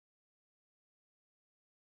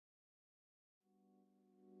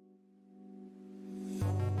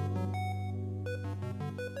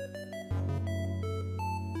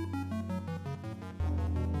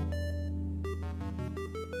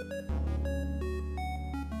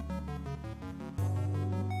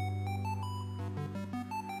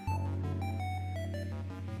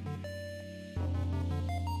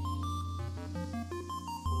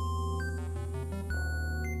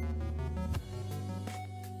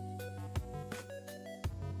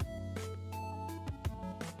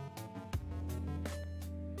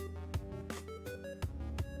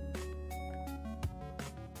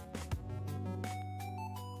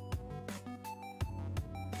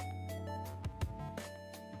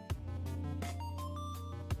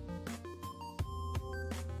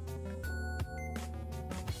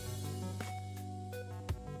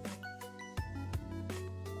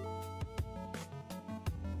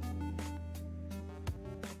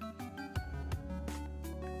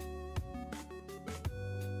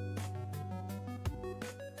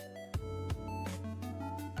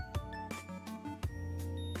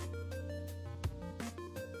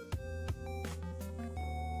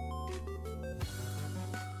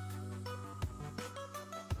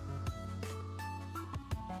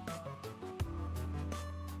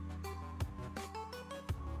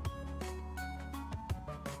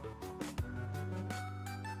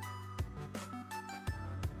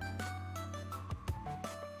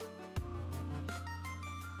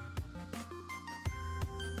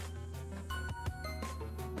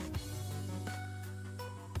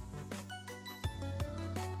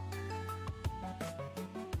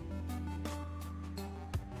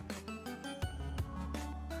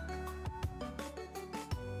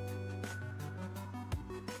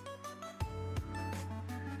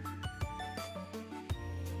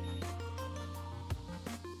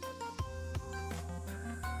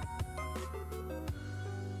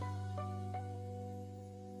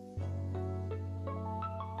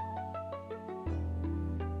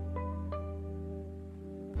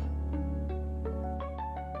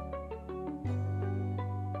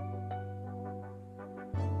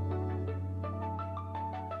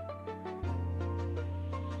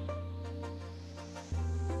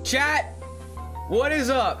Chat, what is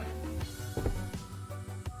up?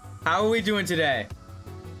 How are we doing today?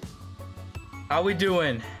 How we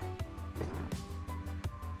doing?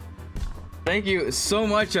 Thank you so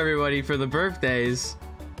much, everybody, for the birthdays.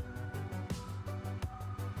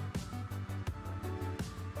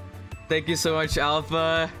 Thank you so much,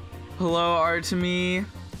 Alpha. Hello, Artemy.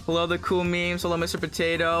 Hello, the cool memes. Hello, Mr.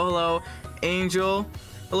 Potato. Hello, Angel.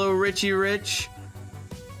 Hello, Richie Rich.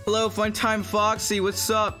 Hello, Funtime Foxy. What's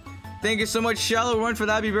up? Thank you so much, Shallow Run, for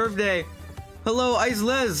the happy birthday. Hello, Ice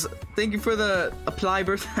Les. Thank you for the apply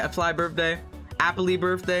birthday. Appley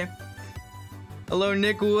birthday. Hello,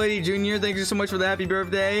 Nick Woody Jr. Thank you so much for the happy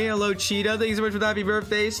birthday. Hello, Cheetah. Thank you so much for the happy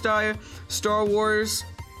birthday. Star Wars.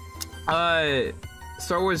 Star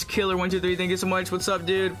Wars Killer 123. Thank you so much. What's up,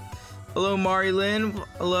 dude? Hello, Mari Lynn.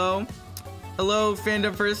 Hello. Hello,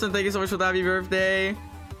 Fandom Person. Thank you so much for the happy birthday.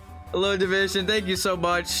 Hello, Division. Thank you so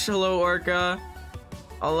much. Hello, Orca.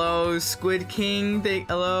 Hello, Squid King.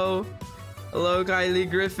 Hello. Hello, Kylie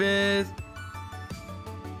Griffith.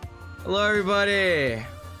 Hello, everybody.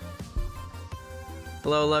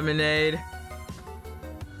 Hello, Lemonade.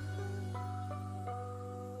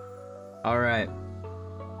 All right.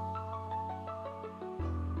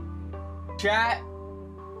 Chat.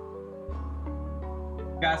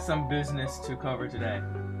 Got some business to cover today.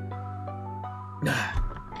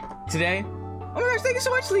 Today? Oh my gosh, thank you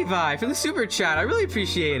so much, Levi, for the super chat. I really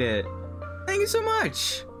appreciate it. Thank you so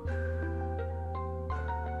much.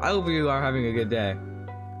 I hope you are having a good day.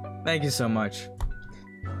 Thank you so much.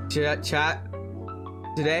 Chat.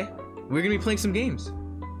 Today, we're gonna be playing some games.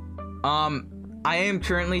 I am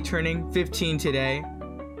currently turning 15 today.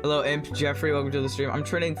 Hello, Imp Jeffrey, welcome to the stream. I'm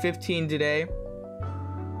turning 15 today.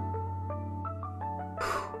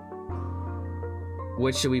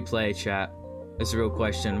 What should we play, chat? That's a real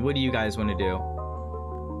question. What do you guys want to do?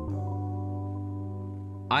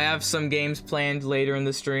 I have some games planned later in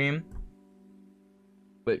the stream.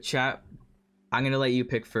 But chat, I'm gonna let you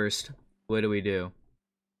pick first. What do we do?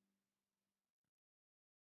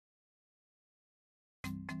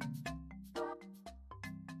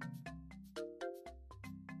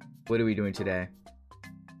 What are we doing today?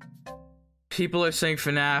 People are saying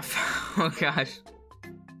FNAF. Oh gosh.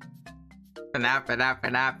 FNAF.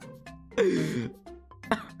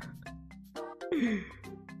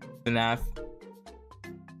 FNAF.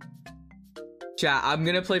 Chat, I'm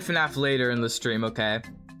gonna play FNAF later in the stream, okay?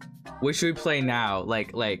 What should we play now?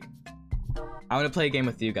 Like, I'm gonna play a game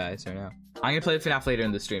with you guys right now. I'm gonna play FNAF later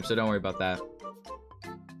in the stream, so don't worry about that.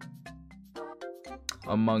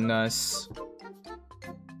 Among Us.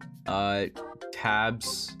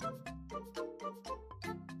 Tabs.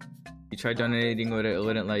 You tried donating, but it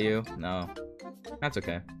wouldn't let you? No. That's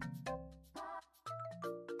okay.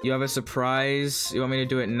 You have a surprise? You want me to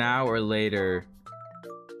do it now or later?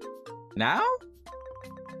 Now?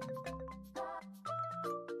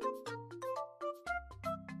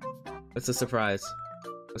 What's the surprise?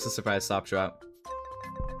 What's the surprise stop drop?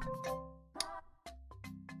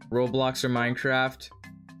 Roblox or Minecraft?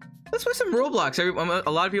 Let's play some Roblox. A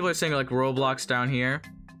lot of people are saying like Roblox down here.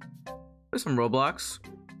 Play some Roblox.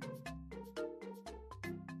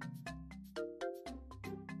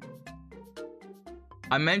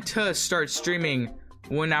 I meant to start streaming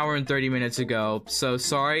 1 hour and 30 minutes ago, so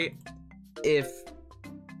sorry if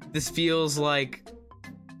this feels like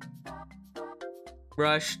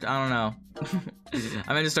rushed. I don't know.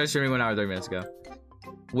 I meant to start streaming 1 hour and 30 minutes ago.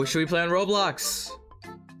 What should we play on Roblox?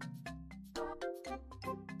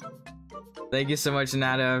 Thank you so much,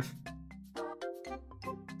 Nadav.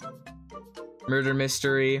 Murder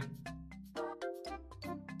Mystery.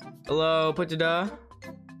 Hello, Putada.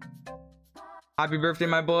 Happy birthday,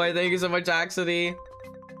 my boy. Thank you so much, Axity.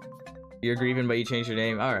 You're grieving, but you changed your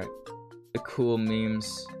name. Alright. The cool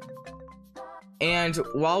memes. And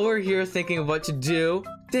while we're here thinking of what to do,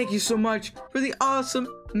 thank you so much for the awesome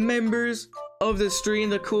members of the stream,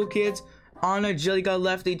 the cool kids. Anna, Jelly God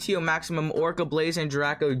Lefty, Tio, Maximum, Orca, Blaze, and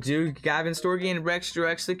Draco, Duke, Gavin, Storgy, and Rex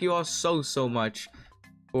Direct. Thank you all so much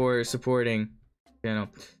for supporting. You know,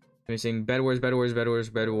 I'm saying Bed Wars. Flee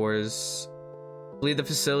the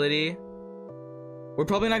Facility. We're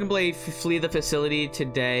probably not gonna play Flee the Facility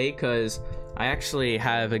today because I actually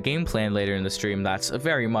have a game plan later in the stream that's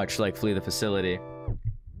very much like Flee the Facility.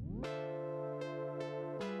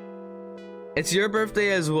 It's your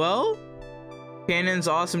birthday as well? Cannon's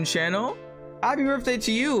awesome channel. Happy birthday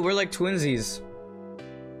to you. We're like twinsies.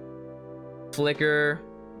 Flicker.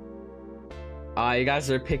 You guys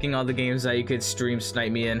are picking all the games that you could stream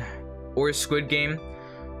snipe me in. Or Squid Game.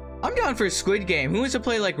 I'm down for Squid Game. Who wants to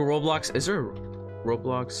play like Roblox? Is there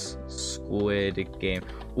Roblox Squid Game.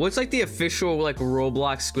 What's like the official like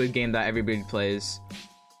Roblox Squid Game that everybody plays?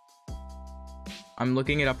 I'm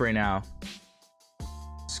looking it up right now.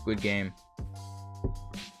 Squid Game.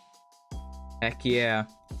 Heck yeah.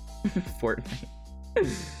 Fortnite.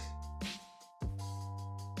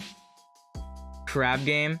 Crab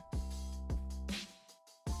game.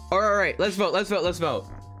 Alright, let's vote.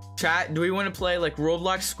 Chat, do we want to play like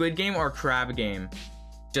Roblox Squid Game or Crab Game?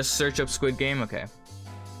 Just search up Squid Game. Okay.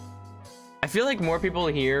 I feel like more people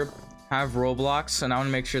here have Roblox, and I want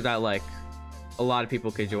to make sure that like a lot of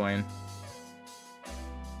people could join.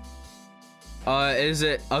 Is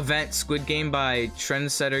it Event Squid Game by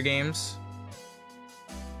Trendsetter Games?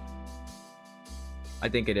 I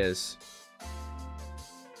think it is.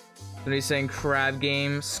 Somebody's saying Crab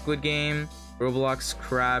Game, Squid Game, Roblox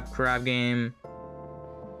Crab Game,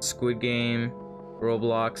 Squid Game,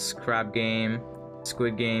 Roblox Crab Game,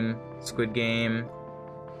 Squid Game.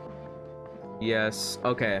 Yes.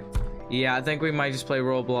 Okay. Yeah, I think we might just play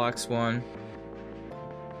Roblox one.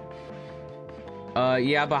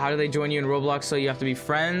 Yeah, but how do they join you in Roblox? So you have to be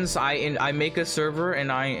friends. I make a server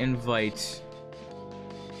and I invite.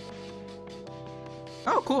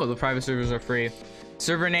 Oh, cool. The private servers are free.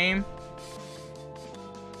 Server name.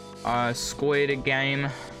 Squid Game.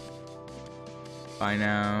 By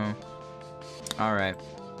now. All right.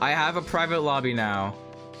 I have a private lobby now.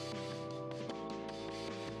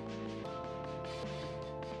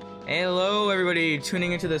 Hello, everybody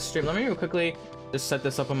tuning into the stream. Let me real quickly just set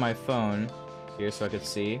this up on my phone here so I could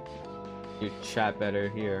see your chat better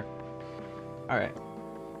here. All right.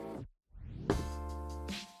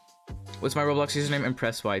 What's my Roblox username?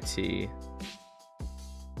 ImpressYT.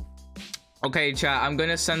 Okay, chat. I'm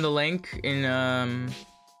gonna send the link in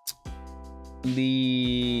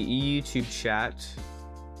the YouTube chat.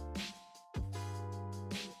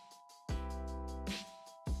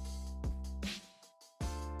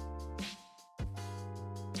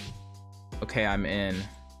 Okay, I'm in.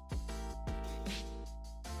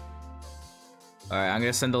 Alright, I'm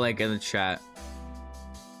gonna send the link in the chat.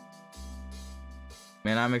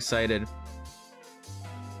 Man, I'm excited.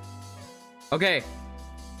 Okay.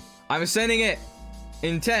 I'm sending it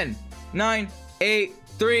in 10, 9, 8,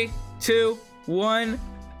 3, 2, 1.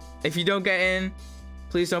 If you don't get in,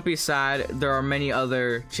 please don't be sad. There are many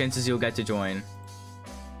other chances you'll get to join.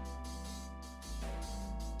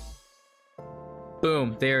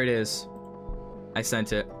 Boom, there it is. I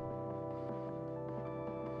sent it.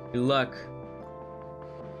 Good luck.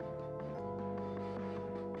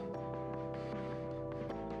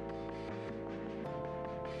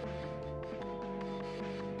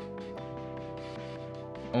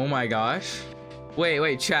 Oh my gosh.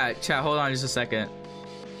 Wait, chat, hold on just a second.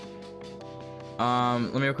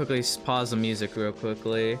 Let me real quickly pause the music real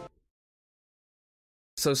quickly.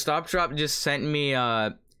 So Stop Drop just sent me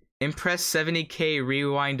Impress 70K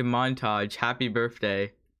rewind montage. Happy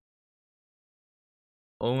birthday.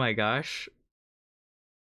 Oh my gosh.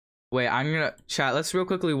 Wait, I'm gonna chat, let's real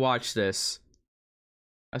quickly watch this.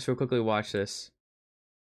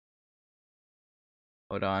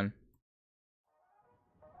 Hold on.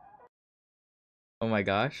 Oh my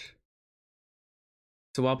gosh.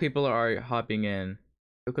 So while people are hopping in,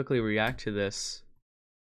 we'll quickly react to this.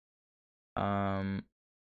 Alright.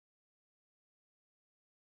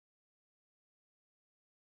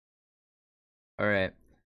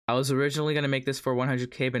 I was originally gonna make this for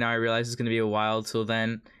 100K, but now I realize it's gonna be a while till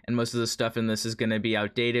then, and most of the stuff in this is gonna be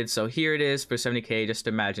outdated. So here it is for 70K. Just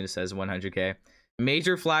imagine it says 100K.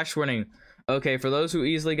 Major flash warning. Okay, for those who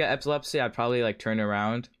easily get epilepsy, I'd probably like turn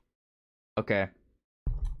around. Okay.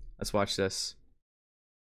 Let's watch this.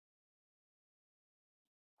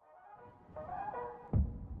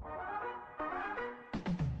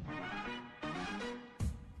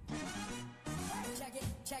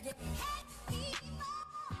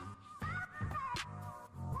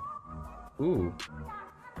 Ooh.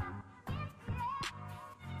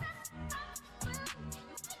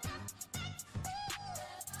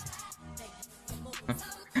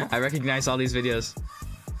 I recognize all these videos.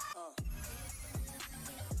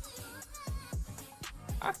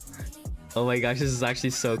 Oh my gosh, this is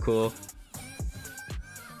actually so cool.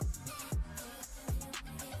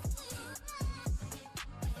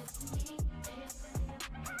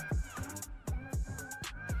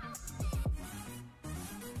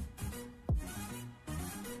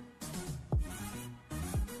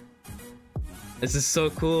 This is so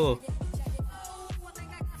cool.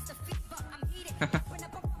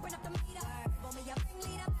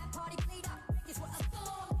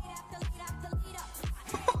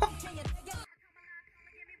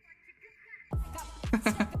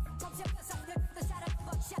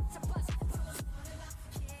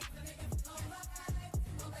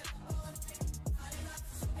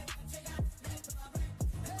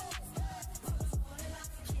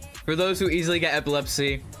 For those who easily get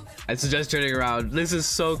epilepsy, I suggest turning around. This is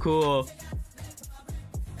so cool.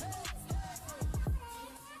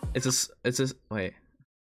 It's a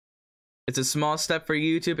small step for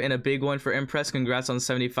YouTube and a big one for Impress. Congrats on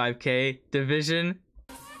 75k division.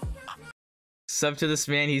 Sub to this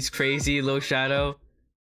man, he's crazy. Low shadow.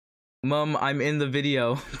 Mum, I'm in the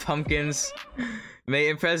video. Pumpkins. May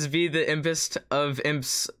Impress be the impest of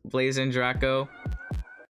imps. Blazing Draco.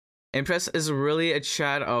 Impress is really a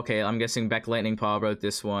Chad. Okay, I'm guessing Beck Lightning Paw wrote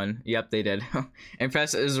this one. Yep, they did.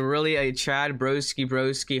 Impress is really a Chad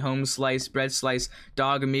broski, home slice, bread slice,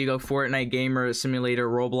 dog amigo, Fortnite gamer, simulator,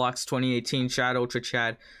 Roblox 2018, Chad, ultra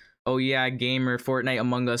Chad. Oh yeah, gamer, Fortnite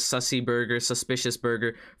Among Us, sussy burger, suspicious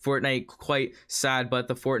burger, Fortnite quite sad, but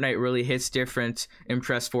the Fortnite really hits different.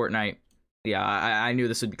 Impress Fortnite. Yeah, I knew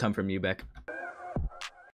this would come from you, Beck.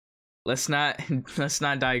 Let's not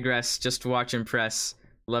digress. Just watch Impress.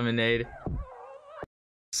 Lemonade.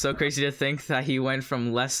 So crazy to think that he went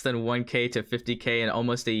from less than 1k to 50k in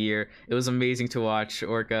almost a year. It was amazing to watch,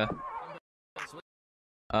 Orca.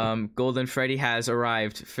 Golden Freddy has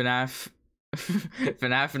arrived. FNAF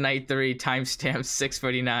FNAF Night 3 timestamp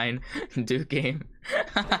 649 Duke game.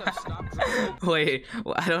 Wait,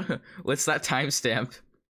 I don't know. What's that timestamp?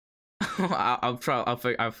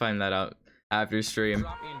 I'll find that out after stream.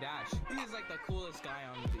 He's like the coolest guy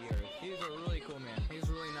on the earth. He's a really cool man. He's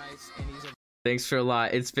really nice and he's a Thanks for a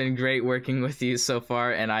lot. It's been great working with you so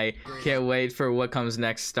far, and I can't wait for what comes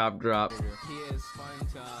next. Stop drop. he is fun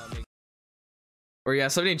to make. Or yeah,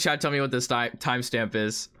 somebody in chat tell me what this timestamp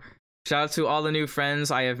is. Shout out to all the new friends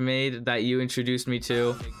I have made that you introduced me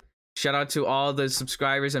to. Shout out to all the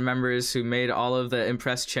subscribers and members who made all of the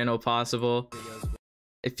Impress channel possible.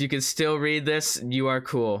 If you can still read this, you are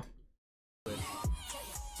cool.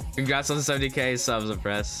 Congrats on 70k subs,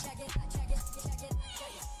 Impress.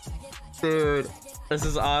 Dude, this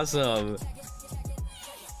is awesome.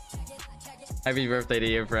 Happy birthday to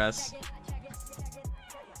you, Impress.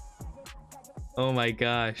 Oh my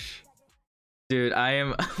gosh. Dude, I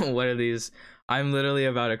am what are these? I'm literally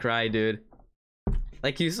about to cry, dude.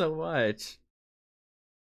 Thank you so much.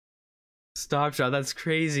 Stop shot, that's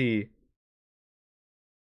crazy.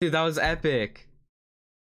 Dude, that was epic.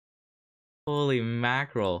 Holy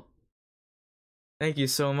mackerel. Thank you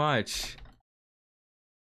so much.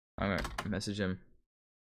 I'm gonna message him.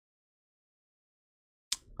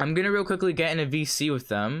 I'm gonna real quickly get in a VC with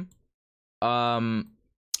them. While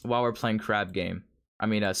we're playing crab game. I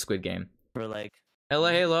mean squid game. For like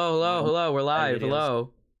hello, we're live.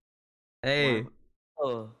 Hello. Hey.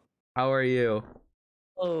 Oh. How are you?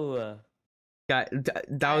 Oh. God,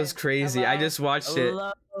 that was crazy. I just watched it.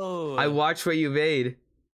 I watched what you made.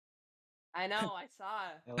 I know, I saw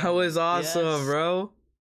it. That was awesome, Yes. bro.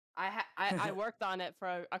 I worked on it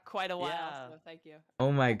for quite a while, Yeah. so thank you.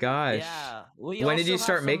 Oh my gosh. Yeah. When did you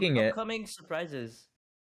start making it? Upcoming surprises.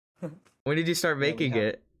 When did you start making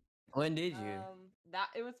it? When did you?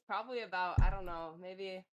 It was probably about, I don't know,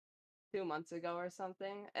 maybe 2 months ago or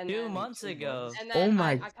something. And 2 then, months ago. And then Oh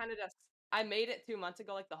my. I kind of just I made it 2 months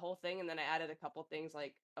ago, like the whole thing, and then I added a couple things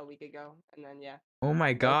like a week ago, and then yeah. Oh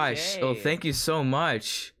my gosh. Oh, Okay. thank you so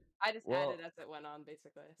much. I just Well, added as it went on,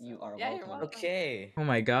 basically. So. You are yeah, you're welcome. welcome. Okay. Oh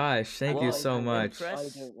my gosh. Thank you Well, so much.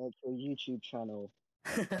 Impress- I don't like your YouTube channel.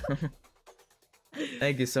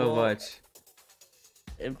 Thank you so Well, much.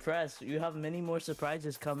 Impress, you have many more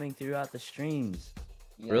surprises coming throughout the streams.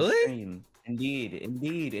 Yes. Really? Stream. Indeed.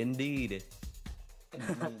 Indeed.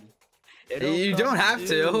 It'll You come don't have to.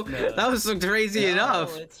 soon. That was so crazy No,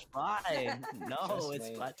 enough. it's fine. No, Just it's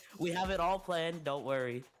wait. fine. We have it all planned. Don't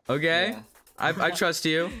worry. Okay. Yeah. I trust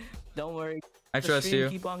you. Don't worry. I The trust stream you.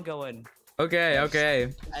 Keep on going. Okay, Yes.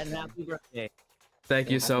 okay. And happy birthday. Thank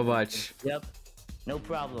you Yeah, so happy much. Yep. No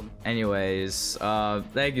problem. Anyways,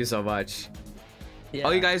 thank you so much. Yeah.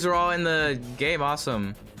 Oh, you guys are all in the game.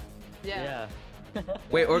 Awesome. Yeah. Yeah.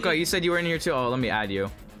 Wait, Orca, you said you were in here too. Oh, let me add you.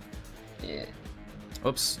 Yeah.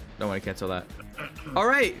 Oops. Don't want to cancel that. All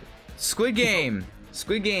right. Squid Game.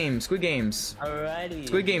 Squid Game. Squid Games. Alrighty.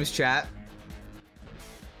 Squid Games, chat.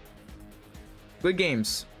 Squid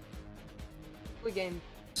Games. Good game.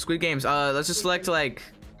 Squid Games. Let's just select like,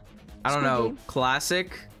 I don't Squid know, Game.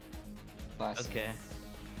 classic. Classic. Okay.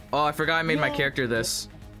 Oh, I forgot I made my character this.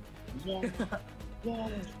 Yeah. Yeah.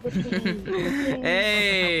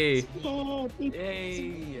 Hey.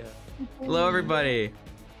 Yay. Hello, everybody.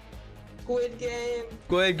 Squid game.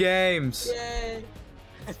 Squid Games. Yay.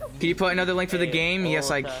 Can you put another link for the Hey, game? Yes,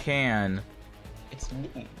 I Orca. can. It's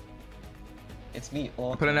me. It's me.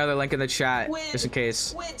 All. Put another link in the chat Squid. just in case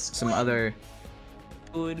Squid. some other.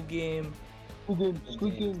 Good game.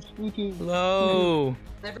 Squid game. Hello.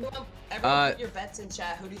 Everyone, Everyone put your bets in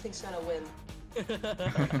chat. Who do you think's gonna win?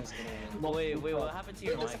 Wait, what happened to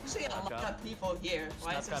your There's mic? actually a lot of people here.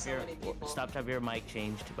 Why is there so many people? Stop, have your mic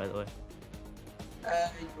changed, by the way.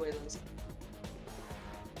 Wait, let me see.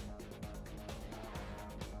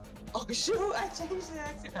 Oh shoot, I changed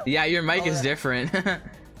it. Yeah, your mic is different.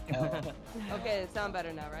 Okay, it sounds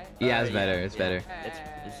better now, right? Yeah, it's better. It's better.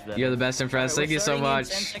 It's better. You're the best in press. Thank you so much.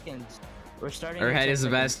 10 seconds. We're starting. Her in head 10 is the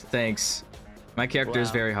seconds. best. Thanks. My character is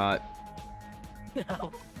Wow. very hot.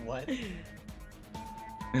 What?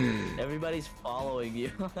 Everybody's following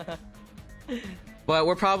you. But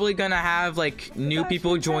we're probably gonna have like new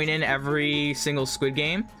people join in every single Squid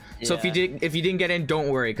Game. So if you didn't get in, don't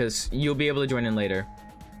worry, cause you'll be able to join in later.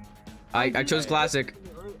 I chose classic.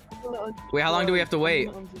 Wait, how long do we have to wait?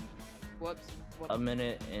 Whoops. A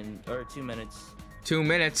minute or 2 minutes. 2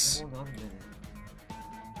 minutes. Hold on a minute.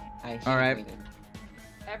 I hate Alright. waiting.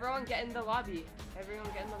 Everyone get in the lobby. Everyone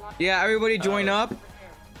get in the lobby. Yeah, everybody join up.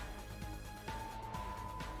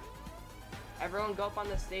 Everyone go up on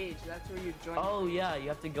the stage. That's where you join. Oh yeah, you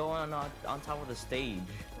have to go on top of the stage.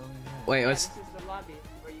 Oh, yeah. Wait, Yeah, let's. this is the lobby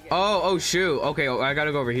where you get. Oh shoot. Okay, I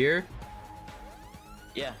gotta go over here.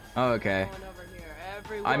 Yeah. Oh, okay. Everyone over here.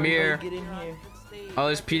 Everyone I'm here. Get in here. Oh,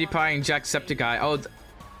 there's PewDiePie and Jacksepticeye. Oh,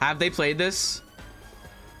 have they played this?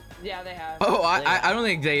 Yeah, they have. Oh, I don't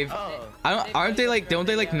think they've. Oh. Aren't they like? it Don't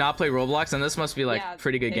for they like video. not play Roblox? And this must be like Yeah,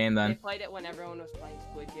 pretty good game They then. played it when everyone was playing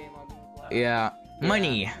Squid Game on Roblox. Yeah.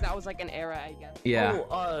 Money. That was like an era, I guess. Yeah.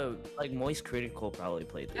 Oh, like Moist Critical probably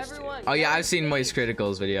played this Everyone. Oh yeah, get on I've seen the Moist stage.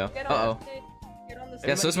 Critical's video. Get Uh on oh. the stage. Get on the Yeah,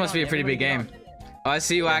 so stage. this must be a pretty big game. Oh, I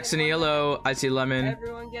see Waxony. Hello. I see Lemon.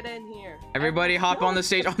 Everyone get in here. Everybody hop on the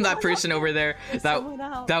stage. Oh, that person over there.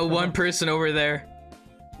 That one person over there.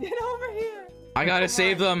 Get over here. I gotta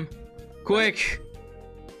save them. Quick.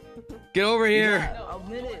 Get over here. A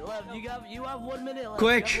minute left. You have 1 minute left.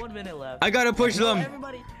 Quick. You have 1 minute left. I gotta push No, them.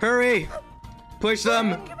 Everybody. Hurry. Push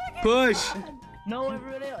them. Push. No,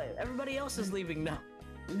 everybody else is leaving now.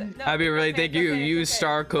 No, Abby, really, it's thank okay, you. it's Use okay.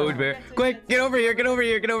 star code bear. That's it, Quick, that's get it. over here. Get over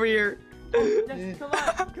here. Get over here. Just, come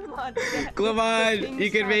on. Come on, The ping you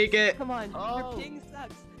can sucks. make it. Come on, Oh. your ping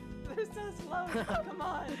sucks. They're so slow. Come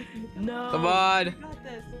on. No. Come on. You got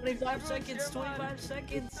this. 25 Everyone seconds. cheer on. 25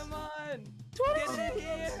 seconds. Come on. Get in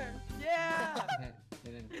here. Yeah.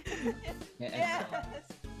 Yes.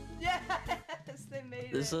 Yes. They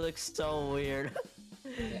made This it. looks so weird.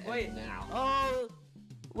 Wait. Now. Oh,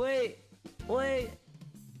 wait.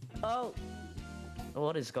 Oh,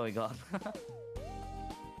 what is going on?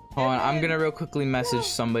 Hold on, I'm gonna real quickly message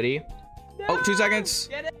somebody. Oh, 2 seconds.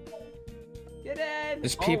 Get in. Get in.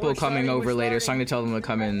 There's Oh, people we're coming starting, over we're later, so I'm starting. gonna tell them to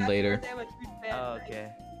come in later. Oh,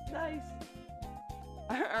 okay. Nice.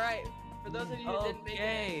 Alright. For those of you who didn't make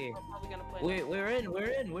Okay. it, we're probably gonna play. Wait, we're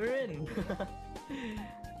in.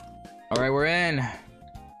 All right, we're in.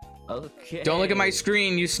 Okay. Don't look at my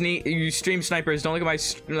screen, you stream snipers. Don't look at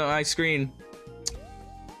my screen.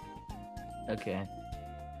 Okay.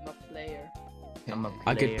 I'm a player. I'm a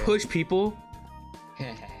I could player. push people.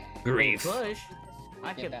 Grief. Push.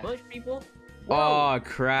 I can back. push people. Oh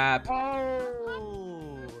crap.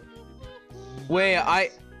 Oh. Wait,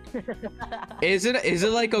 is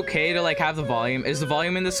it like okay to like have the volume? Is the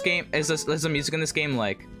volume in this game? Is the music in this game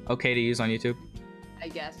like okay to use on YouTube? I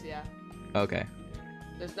guess, yeah. Okay.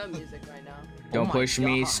 There's no music right now. Don't my push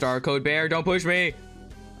me, gosh. Star Code Bear. Don't push me.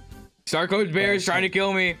 Star Code Bear is trying to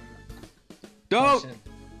kill me. Don't.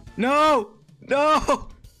 No. No.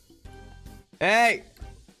 Hey.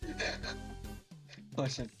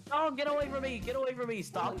 Push it. Oh, get away from me! Get away from me!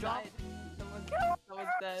 Stop, Someone drop. died. Someone's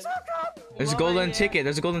dead. Stop, drop. There's a golden ticket.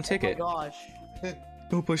 There's a golden ticket. Oh my gosh.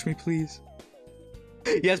 Don't push me, please.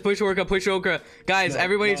 Yes, push Orca. Push Orca. Guys,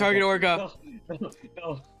 everybody target Orca.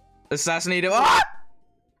 No. Assassinate him. Ah! Oh,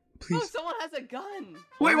 Please. someone has a gun.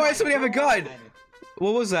 Wait, why does somebody have a gun?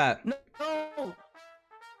 What was that? No.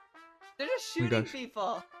 They're just Oh my shooting gosh.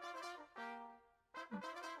 people.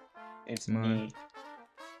 It's Mine. me.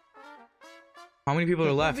 How many people are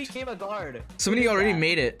Who left? became a guard? Somebody already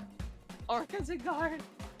made it. Orca's a guard.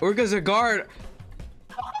 Orca's a guard.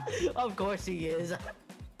 Of course he is.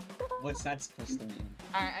 What's that supposed to mean?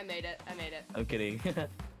 Alright, I made it. I'm kidding.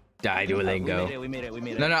 Die, Duolingo. We made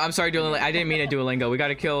it. No, I'm sorry, Duolingo. I didn't mean to Duolingo. We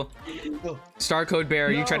gotta kill No. Star Code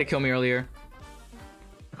Bear. You No. tried to kill me earlier.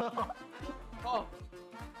 Oh,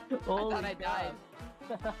 I Holy thought I died.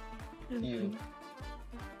 You.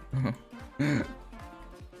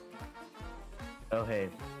 Oh hey.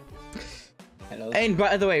 Hello. And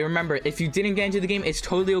by the way, remember, if you didn't get into the game, it's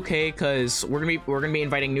totally okay because we're gonna be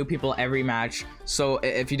inviting new people every match. So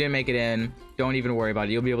if you didn't make it in, don't even worry about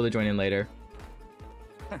it. You'll be able to join in later.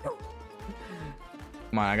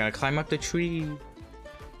 Come on, I gotta climb up the tree.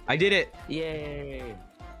 I did it. Yay!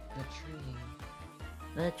 The tree.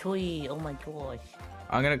 The tree. Oh my gosh.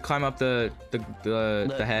 I'm gonna climb up the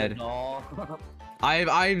head. doll.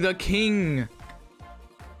 I'm the king.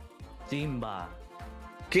 Simba.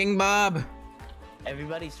 King Bob.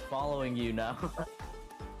 Everybody's following you now.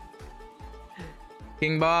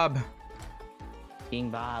 King Bob. King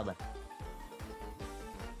Bob.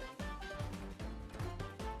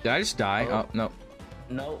 Did I just die? Oh. Oh, no.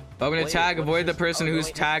 No. I'm gonna Wait, tag, what's avoid the this? person Oh, who's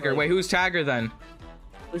wait, tagger. like- Wait, who's tagger then?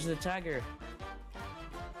 Who's the tagger?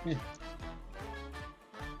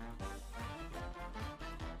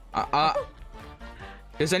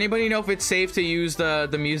 Does anybody know if it's safe to use the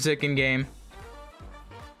music in game?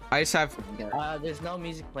 I just have. There's no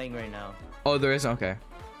music playing right now. Oh, there is. Okay.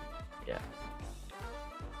 Yeah.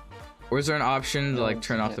 Or is there an option to No, like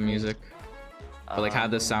turn you off the can't music or like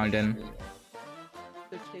have the sound in?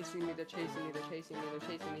 They're chasing me, they're chasing me, they're chasing me, they're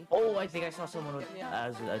chasing me. Oh, I think I saw someone with, Get me out.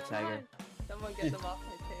 as a tagger. Someone get them off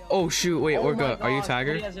my tail. Oh shoot! Wait, Oh my Orga, are you gosh,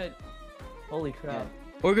 tagger? he has a- Holy crap.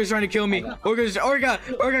 Orga's trying to kill me.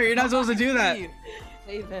 Orga, you're not supposed to do that.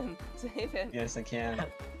 Save him, save him. Yes, I can.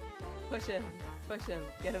 Push him,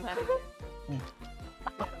 get him out of here.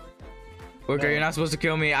 Orga, you're not supposed to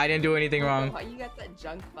kill me. I didn't do anything wrong. Why you got that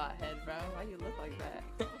junk bot head, bro? Why you look like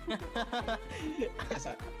that? Yes,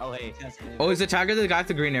 Oh, hey. yes, man. Oh, is the tagger the guy with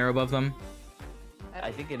the green arrow above them?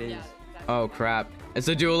 I think it is. that's- Oh crap! It's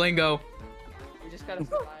a Duolingo. We just gotta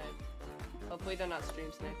survive. Hopefully they're not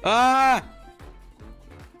stream sniping. Ah!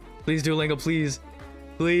 Please, Duolingo, please,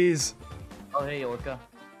 please. Oh, hey, Orca.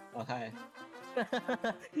 Oh, hi.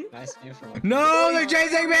 Nice view from No, they're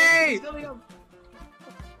chasing me! Coming up.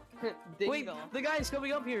 Wait, Dingle. the guy's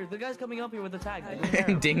coming up here. The guy's coming up here with the tag.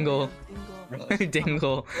 Dingle. Really?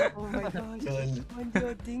 Dingle. Oh my gosh, Done. find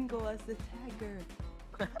your Dingle as the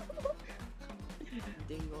tagger.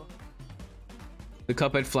 Dingle. The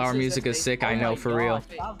Cuphead flower This is music the is fake- sick. Oh I know my for real. gosh,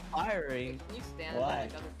 Stop firing. Can you stand Why?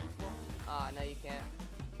 like other people? No, you can't.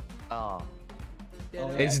 Oh. Get Oh,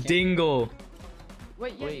 him. yeah. It's I can't- Dingle.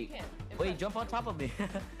 Wait, yeah, you Wait. can. Wait, jump on top of me.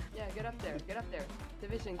 Yeah, get up there,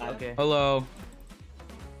 Division, get Okay. Hello.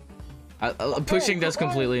 Pushing does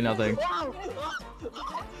completely nothing. up.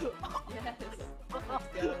 Yes. Let's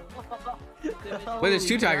go. Division, Wait, there's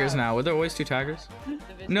two Holy taggers crap. now. Were there always two taggers?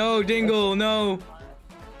 Division, No, Division. Dingle, no.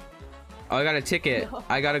 Oh, I got a ticket.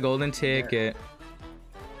 I got a golden ticket.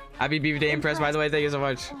 Happy Beaver Day Impress, by the way. Thank you so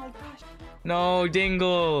much. Oh my gosh. No,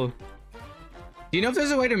 Dingle. Do you know if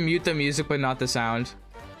there's a way to mute the music but not the sound?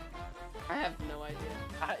 I have no idea.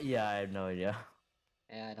 Yeah, I have no idea.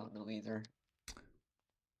 Yeah, I don't know either.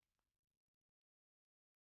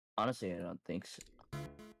 Honestly, I don't think so.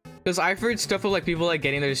 Because I've heard stuff of like people like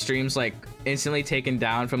getting their streams like instantly taken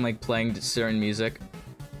down from like playing certain music.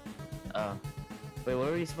 Wait, what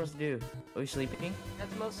are we supposed to do? Are we sleeping?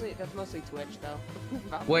 That's mostly Twitch though.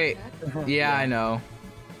 Wait. Yeah, I know.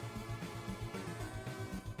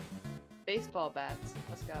 Baseball bats.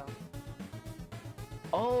 Let's go.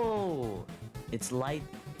 Oh, it's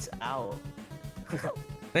lights out.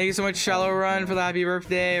 Thank you so much, Shallow Run, for the happy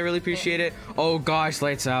birthday. I really appreciate it. Oh gosh,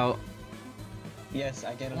 lights out. Yes,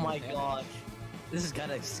 I get Oh him. my gosh, this is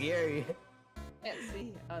kind of scary. Can't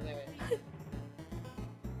see. Oh, there it is.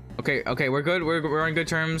 Okay, we're good. We're on good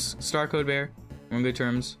terms. Star Code Bear. We're on good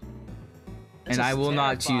terms. This And I is will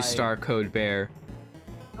not choose terrifying. Star Code Bear.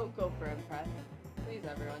 Don't go for impress. Please,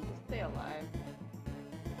 everyone, just stay alive.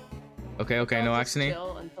 Okay, no Just Axony.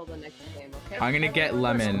 chill until the next game, okay? I'm gonna get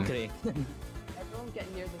Everyone- lemon. Okay. Everyone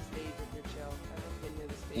get near the stage if you're chill. Everyone get near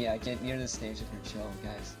the stage. Yeah, get near the stage if you're chill,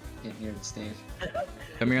 guys. Get near the stage.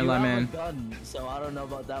 Come here, You have a lemon. gun, so I don't know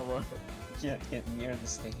about that one. Yeah, get near the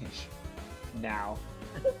stage. Now.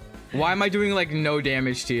 Why am I doing like no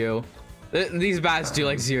damage to you? These bats do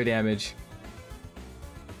like 0 damage.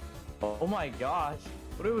 Oh my gosh,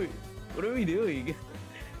 what are we doing?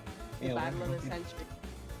 The Yeah, battle of what- the century.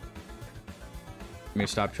 Give me a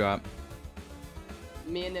stop drop.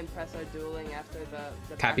 Me and Impress are dueling after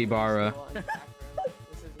the Capybara. back room duel in the back room.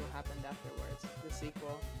 This is what happened afterwards. The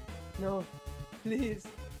sequel. No, please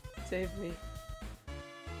save me.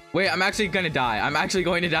 Wait, I'm actually gonna die. I'm actually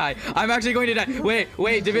going to die.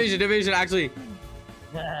 Wait, division, actually.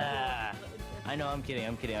 I know, I'm kidding.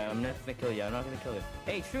 I'm not gonna kill you. I'm not gonna kill you.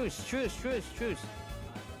 Hey, truce.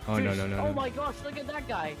 Oh, no. Oh my gosh, look at that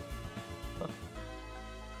guy.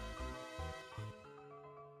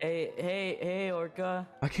 Hey, Orca.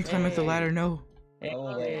 I can't climb up the ladder, no. Go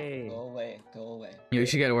away. Hey. Go away. Go away. You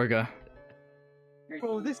should get Orga.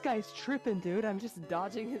 Bro, this guy's tripping, dude. I'm just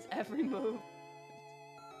dodging his every move.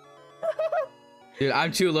 Dude,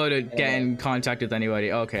 I'm too low to get in contact with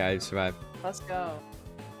anybody. Okay, I survived. Let's go.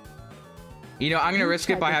 You know, I'm gonna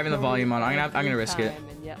risk it by having the volume on. I'm gonna risk it.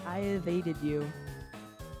 And yet I evaded you.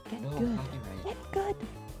 Get No, good. copyright. Get good.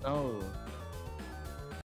 Oh.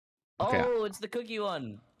 Okay. Oh, it's the cookie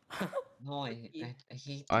one. No, I hate.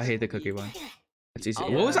 I this hate the cookie one. It's easy.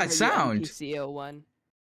 I'll What was remember that you, sound? NPC01.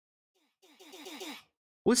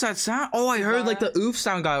 What's that sound? Oh, I heard like the oof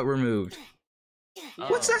sound got removed.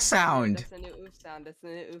 What's that sound? That's the new oof sound. That's the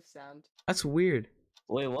new oof sound. That's weird.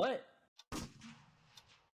 Wait, what?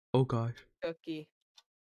 Oh gosh. Cookie.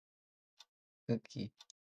 Cookie.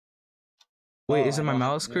 Wait, Oh, is it I my don't have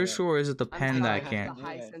mouse to do cursor it. or is it the pen I'm that I sorry, can't? the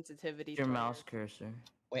high Do it. sensitivity. Your trigger. mouse cursor.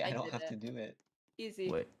 Wait, I I don't did have it. to do it. Easy.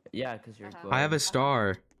 Wait, yeah, because you're Uh-huh. good. I have a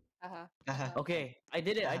star. Haha. Haha. Okay, I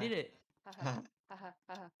did it. I did it. Haha. Haha.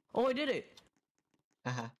 Haha. Oh, I did it.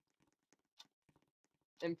 Haha.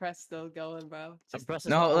 Impress still going, bro. Just Impressive.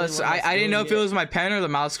 No, let's. I didn't know if it was my pen or the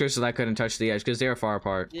mouse cursor that I couldn't touch the edge because they are far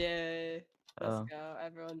apart. Yay. Let's Oh. go.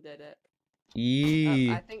 Everyone did it.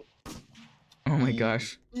 Yee. I think. Oh my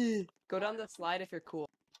gosh. Go down the slide if you're cool.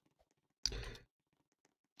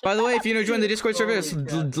 By the way, if you want to join the Discord server, it's Holy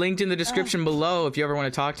crap. linked in the description below if you ever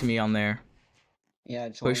want to talk to me on there. Yeah.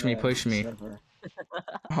 Push me, push me. Server.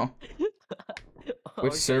 Oh, Oh,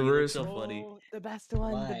 Which okay, servers? that's so funny. Oh, the best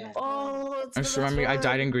one. The Why? best one. Oh, it's I the just best remember I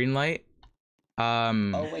died in one. green light.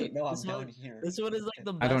 Oh wait, no, I'm This one- down here. This one is like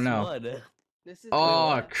the best I don't know. one. This is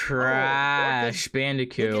Oh, the- Crash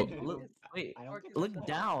Bandicoot. Wait, I don't- look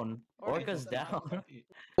down. Orca's Orca's down.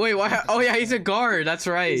 Wait, why? Oh yeah, he's a guard. That's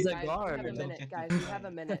right. He's a Guys, guard. We have a minute, guys. We have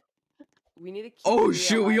a minute. We need to keep Oh Mia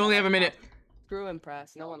shoot, we alive only at have a the minute. top. Screw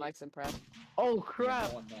Impress. No one likes Impress. Oh Yeah, crap.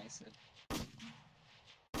 no one likes it.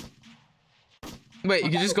 Wait,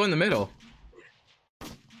 you can just go in the middle.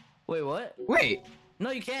 Wait, what? Wait.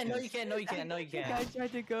 No, you can't. No, you can't. No, you can't. No, you The guy can't.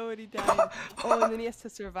 tried to go and he died. Oh, and then he has to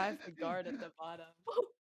survive the guard at the bottom.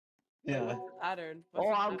 Wait, Yeah. what's the pattern? What's Oh,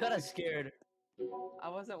 the I'm kind pattern? of scared. I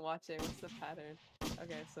wasn't watching. What's the pattern?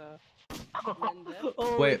 Okay, so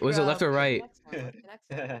Holy Wait, was it left crap. or right? next one. What's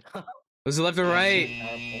the next one? Was it left or right?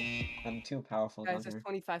 I'm too powerful. Guys, down there's here.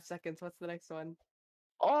 25 seconds. What's the next one?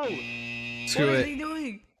 Oh, Screw what is it. he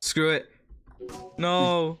doing? Screw it.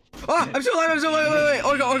 No. Ah, I'm still alive. I'm still alive.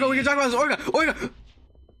 Wait. Orca, we can talk about this. Orca.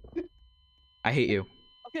 I hate you.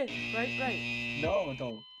 Okay, right. No,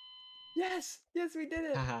 don't. Yes, we did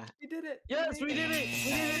it. Haha. We did it. Yes, we did it.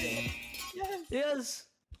 We did it. Yes. Yes.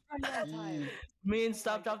 Right that time. Me and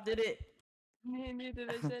Stop Top did it. Me and you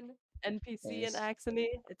division. NPC Nice. and Axony.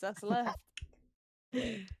 It's us left.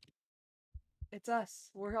 It's us.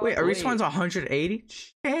 We're all Wait, our Wait. respawn's 180?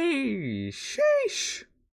 Sheesh.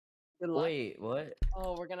 Good luck. Wait, what?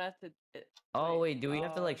 Oh, we're gonna have to. Oh, wait, do we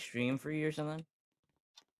have to like Oh. stream for you or something?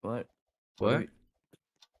 What? What? do we-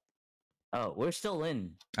 Oh, we're still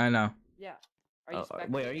in. I know. Yeah. Are you Oh,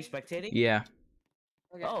 wait, are you spectating? spectating? Yeah.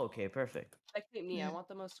 Okay. Oh, okay, perfect. Spectate me. I want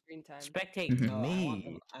the most screen time. Spectate Mhm. No,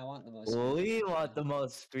 me. I want the most. We want the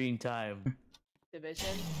most screen time.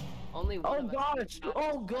 Division. Only one. Oh of us gosh! can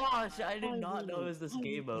Oh gosh! I did not know it was this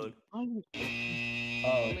game mode. Oh,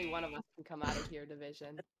 Only one of us can come out of here,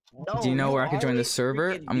 Division. No, Do you know where I can join the always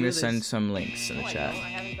server? freaking I'm do gonna send this. some links in No, the I chat. don't. I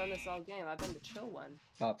haven't done this all game. I've been the chill one.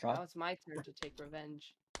 prop, Now prop. it's my turn to take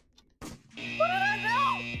revenge.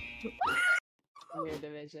 Come here,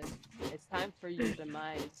 Division. It's time for your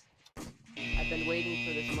demise. I've been waiting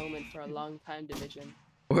for this moment for a long time, Division.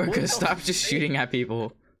 Orca, stop just shooting at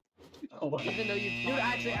people. Oh, what? Even though you Dude,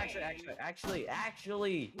 actually, you should have.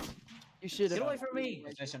 get away from me!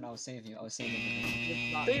 Position, I'll save you. I'll save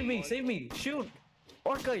you. Save me! Shoot!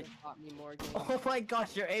 Orca! More Oh my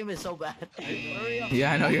gosh, your aim is so bad. Hurry up!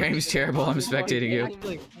 Yeah, I know your aim's terrible. I'm spectating you.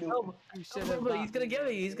 Actually, no, You should no, have. no, he's gonna get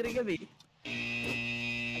me. He's gonna get me.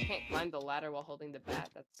 I can't climb the ladder while holding the bat.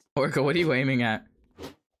 That's. Orca, what are you aiming at?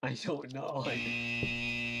 I don't know.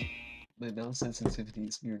 My mouse sensitivity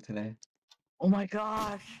is weird today. Oh my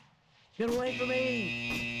gosh! Get away from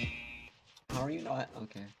me! How are you not?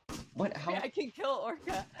 Okay. What? How? I can kill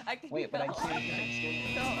Orca. I can Wait, but I kill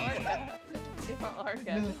can't. Orca. Kill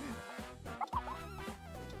Orca. No.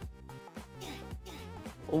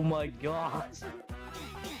 Oh my gosh!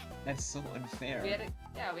 That's so unfair. We had a,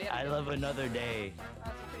 yeah, we had. I love another day.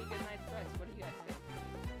 That was a pretty good night's rest. What do you guys think?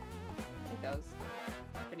 I think that was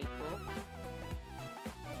pretty cool.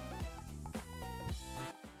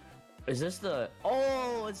 Is this the?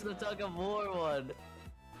 Oh, it's the tug of war one.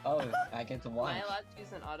 Oh, I get to Am watch. I allowed to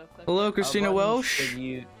use an autoclick? Hello, Christina I'll run Welsh. with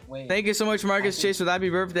you. Wait. Thank you so much, Marcus Chase, for the happy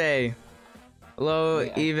birthday. Hello,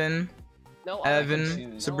 Wait, Even, No Evan, autoclickers.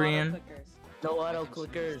 choose. No Sabrine. autoclickers. No auto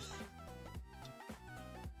clickers.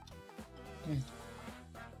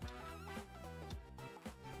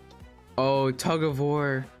 Oh, tug of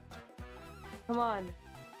war. Come on.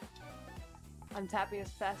 I'm tapping as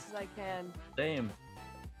fast as I can. Same.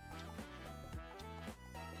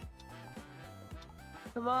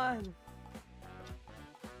 Come on.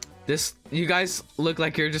 This, you guys look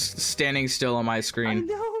like you're just standing still on my I screen.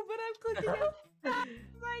 know, but I'm clicking as fast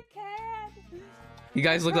as I can. You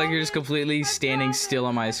guys look like you're just completely I standing promise, still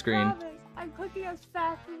on my I screen. promise. I'm clicking as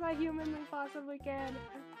fast as I humanly possibly can.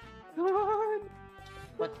 Come on.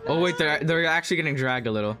 Oh wait, they're actually getting dragged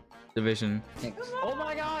a little. Division. Thanks. Oh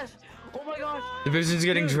my gosh! Oh my gosh! Division's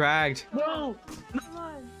getting Dude. dragged. No! Come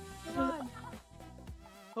on. Come on.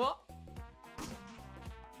 Oh.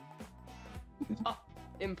 Oh.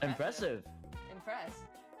 Impressive. Impressed.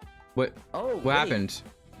 What? Oh, What wait. happened?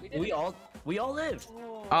 did We it. all lived.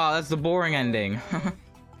 Oh, that's the boring ending.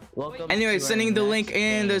 Welcome. Anyway, to our sending the link next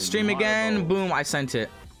in the game, stream again. Marble. Boom, I sent it.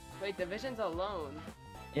 Wait, Division's alone.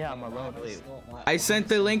 Yeah, I'm alone. Wait. I sent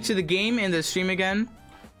the link to the game in the stream again.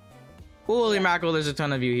 Holy mackerel, there's a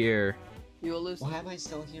ton of you here. You will lose. Why am I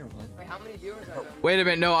still here? What? Wait, how many viewers are there? Wait a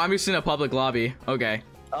minute, no, I'm just in a public lobby. Okay.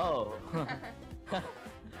 Oh.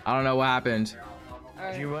 I don't know what happened.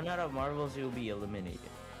 If you run out of marbles, you'll be eliminated.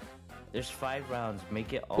 There's 5 rounds.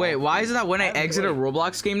 Make it all. Wait, why is it that when I I'm exit a good.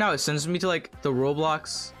 Roblox game now, it sends me to like the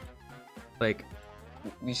Roblox? Like,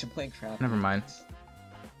 We should play crap. never mind.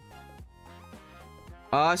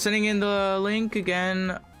 Sending in the link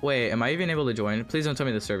again. Wait, am I even able to join? Please don't tell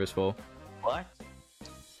me the server's full. What?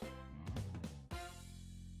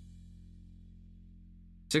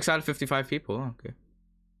 6 out of 55 people. Oh, okay.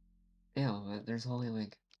 Yeah, but there's only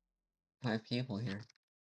like 5 people here.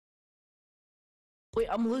 Wait,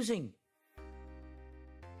 I'm losing.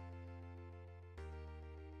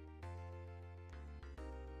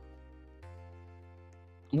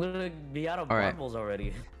 I'm gonna be out of All right. marbles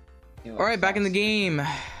already. You All right, back in the game.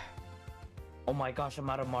 Oh my gosh, I'm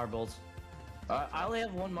out of marbles. I only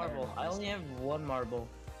have 1 marble. I only have 1 marble.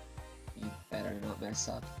 You better not mess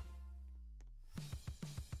up.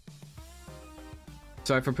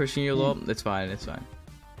 Sorry for pushing you a little. It's fine. It's fine.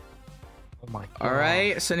 Oh my god. All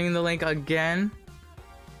right, sending the link again.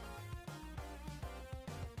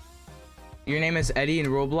 Your name is Eddie in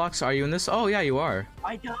Roblox. Are you in this? Oh yeah, you are.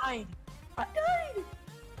 I died. I died.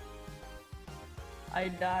 I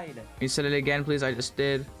died. You said it again, please. I just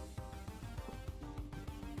did.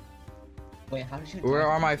 Wait, how did you? Where die?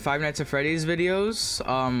 are my Five Nights at Freddy's videos?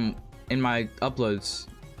 In my uploads.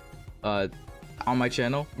 On my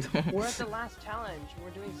channel. We're at the last challenge. We're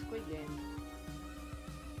doing Squid Game.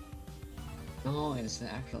 No, it's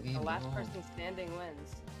the actual game. The last no. person standing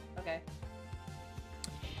wins. Okay.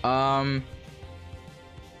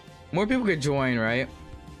 More people could join, right?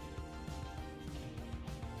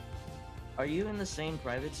 Are you in the same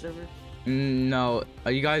private server? No,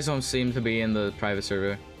 you guys don't seem to be in the private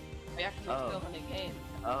server. We actually Oh. still in the game.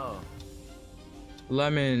 Oh.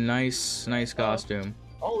 Lemon, nice costume.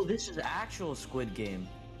 Oh, this is actual Squid Game.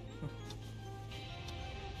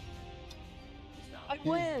 I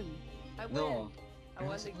win! I win! No, I you're won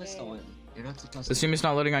not the supposed to game. win. You're not supposed The to. stream is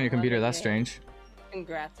not loading on your computer. That's strange.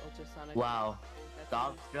 Congrats, Ultrasonic. Wow. That's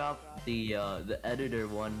Doc nice. drop the editor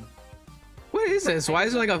one. What is this? Why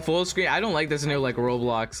is it like a full screen? I don't like this new like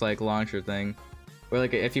Roblox like launcher thing. Where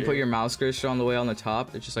like if you put your mouse cursor on the way on the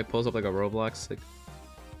top, it just like pulls up like a Roblox. Like,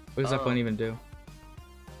 what does that Oh. button even do?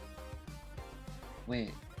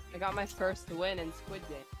 Wait. I got my first win in Squid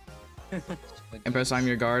Game. Squid And press Games. I'm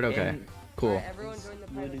your guard. Okay, And- cool. Alright, everyone join the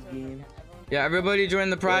private Squid server Game. again. Everyone Yeah, everybody join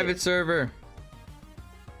the private Wait. server.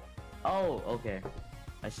 Oh, okay.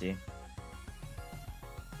 I see.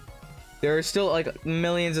 There are still like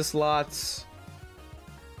millions of slots.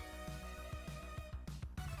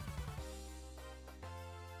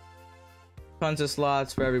 Tons of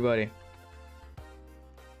slots for everybody.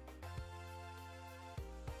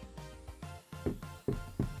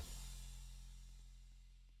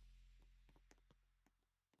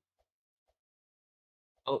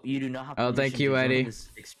 Oh, you do not have. Oh, thank permission you, to join Eddie. This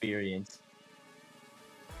experience.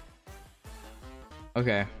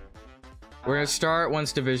 Okay. We're gonna start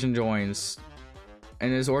once Division joins.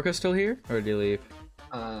 And is Orca still here? Or did he leave?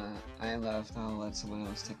 I left. I'll let someone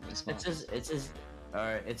else take my spot.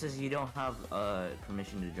 It says you don't have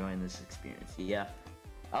permission to join this experience. Yeah.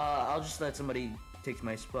 I'll just let somebody take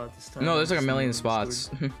my spot this time. No, there's like a Someone million on spots.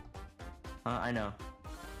 Discord. I know.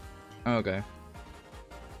 Okay.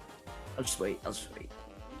 I'll just wait.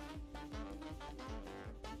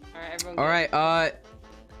 Alright, everyone. Alright,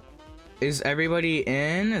 is everybody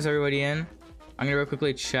in? Is everybody in? I'm gonna real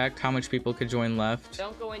quickly check how much people could join left.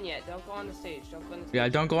 Don't go in yet. Don't go on the stage. Don't go on the stage. Yeah,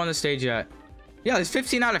 don't go on the stage yet. Yeah, there's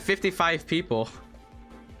 15 out of 55 people.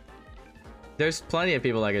 There's plenty of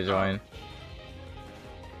people that could join.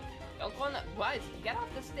 Don't go on the. What? Get off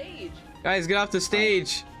the stage. Guys, get off the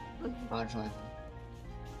stage. Actually.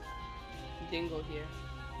 Dingle here.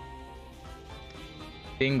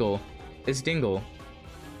 Dingle. It's Dingle.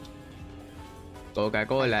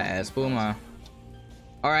 Coca-Cola Espuma.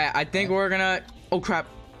 Alright, I think we're gonna... Oh crap.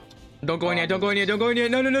 Don't go in yet, don't go in yet, don't go in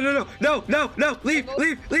yet. No, no, no, no, no, no, no, no. Leave,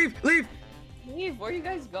 leave, leave, leave. Leave, where you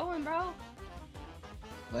guys going, bro?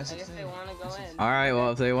 Let's I guess just they want to go in. Alright,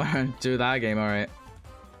 well, if they want to do that game, alright.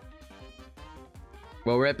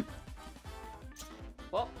 Well, rip.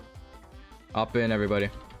 Well, Hop in, everybody.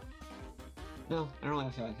 No, I don't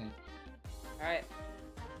want to feel okay. alright.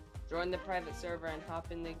 Join the private server and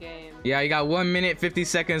hop in the game. Yeah, you got 1 minute, 50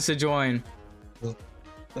 seconds to join.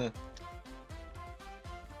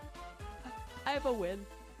 I have a win.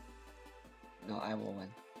 No, I will win.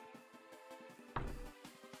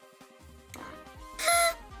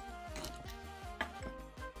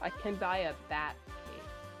 I can buy a bat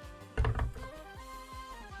cake.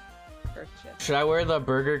 First shift. Should I wear the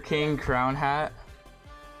Burger King crown hat?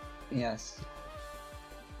 Yes.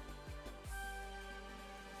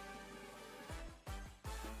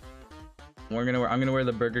 I'm gonna wear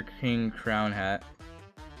the Burger King crown hat.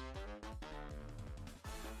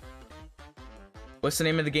 What's the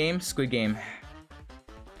name of the game? Squid Game.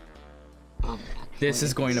 This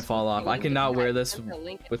is going to fall off. I cannot wear this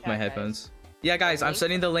with my headphones. Yeah, guys, I'm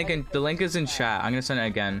sending the link in. The link is in chat. I'm gonna send it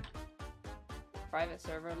again. Private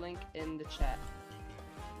server link in the chat.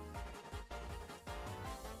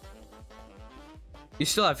 You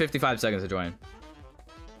still have 55 seconds to join.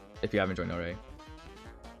 If you haven't joined already.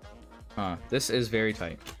 Huh. This is very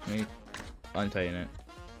tight. Let me untighten it.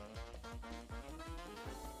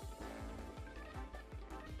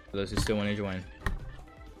 For those who still want to join.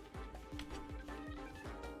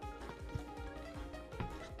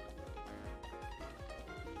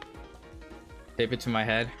 Tape it to my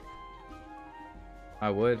head. I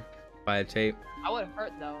would. Buy a tape. I would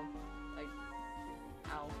hurt though. Like,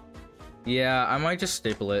 ow. Yeah, I might just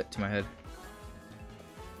staple it to my head.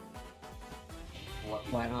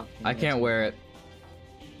 Why not? I can't wear it.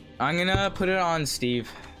 I'm gonna put it on Steve.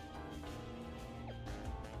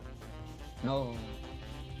 No.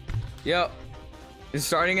 Yo. It's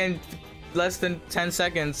starting in less than 10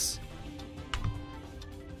 seconds.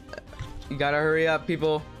 You gotta hurry up,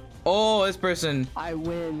 people. Oh, this person. I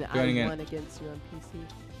win. Joining I in. won against you on PC.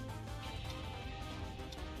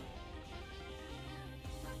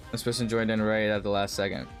 This person joined in right at the last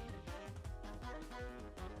second.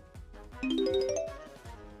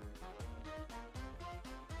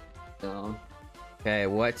 No. Okay,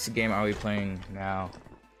 what game are we playing now?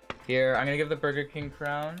 Here, I'm gonna give the Burger King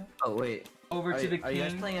crown Oh wait. over to the king. Are you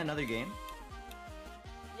guys playing another game?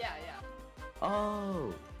 Yeah, yeah.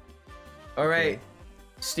 Oh. All right, Okay.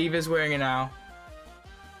 Steve is wearing it now.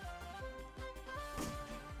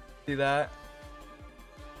 See that?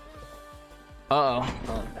 Uh-oh.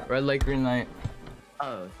 Oh, Red light, green light.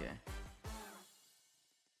 Oh, okay.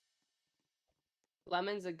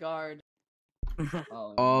 Lemon's a guard.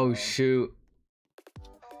 oh, Oh, no. shoot.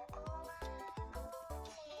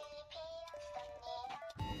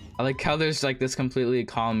 I like how there's like this completely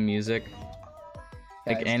calm music.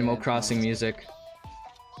 Like Guys, Animal get Crossing impressed. music.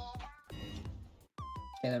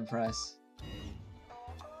 Get impressed.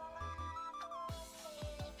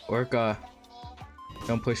 Orca,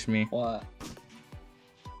 don't push me. What?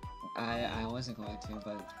 I wasn't going to,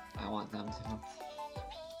 but I want them to.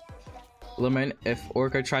 Lemon, if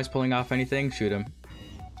Orca tries pulling off anything, shoot him.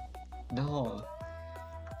 No.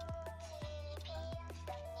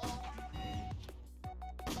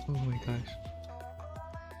 Oh my gosh.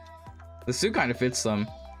 The suit kind of fits them.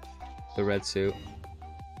 The red suit.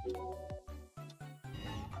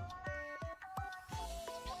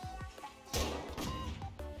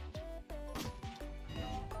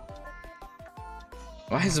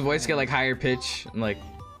 Why does the voice get like higher pitch? I'm like,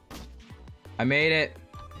 I made it.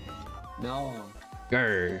 No.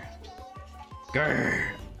 Grr. Grr.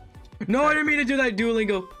 No, I didn't mean to do that,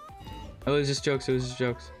 Duolingo. Oh, it was just jokes. It was just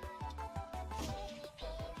jokes.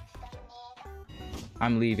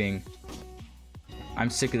 I'm leaving. I'm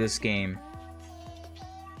sick of this game.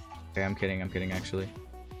 Okay, I'm kidding. I'm kidding, actually.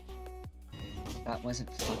 That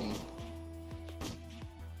wasn't funny.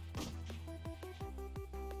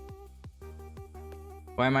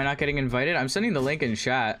 Why am I not getting invited? I'm sending the link in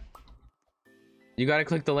chat. You gotta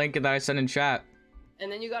click the link that I sent in chat.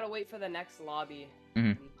 And then you gotta wait for the next lobby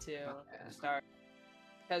Mhm. to start.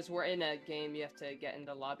 Because we're in a game, you have to get in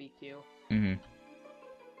the lobby queue. Mm-hmm.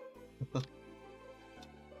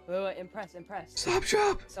 Wait, impress. Stop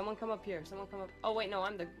shop. Someone come up here. Someone come up. Oh wait, no,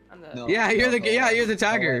 I'm the. No. Yeah, you're the Go away. you're the Go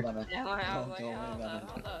away, tagger. Lemon. Yeah, I was like, Go away, hold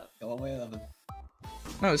Lemon. up. Go away, Lemon.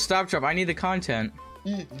 No, stop drop. I need the content.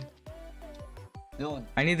 No.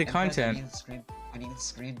 I need the Empress, content. I need the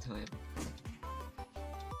screen time.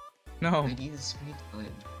 No. I need the screen time.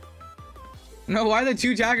 No, why are the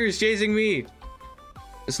two taggers chasing me?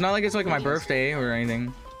 It's not like it's like my birthday or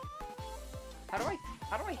anything. How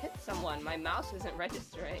do I hit someone? My mouse isn't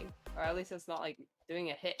registering. Or at least it's not like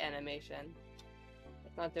doing a hit animation.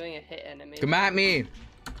 It's not doing a hit animation. Come at me.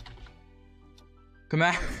 Come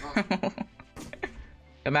at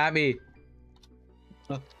Come at me.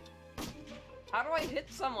 How do I hit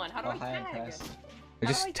someone? How do I tag? Empress.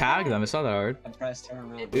 Just tag them. It's not that hard. Empress, turn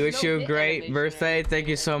around. We wish no you a hit great animation birthday. or Thank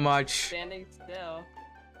you so anything. much. Standing still.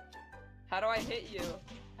 How do I hit you?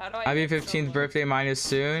 How do I Happy hit 15th someone? birthday minus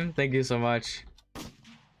soon. Thank you so much.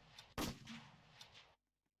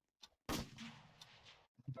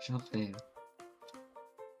 Jumping.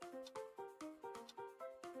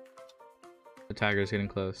 The tagger's getting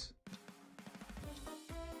close.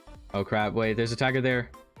 Oh crap, wait, there's a tagger there.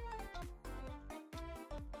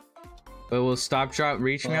 But will stop drop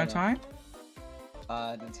reach me on time?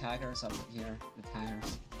 The tagger's up here. The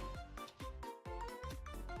taggers.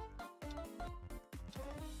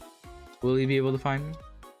 Will he be able to find me?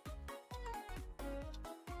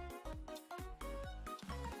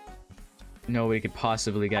 Nobody could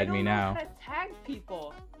possibly get me now. I don't know how to tag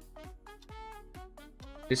people.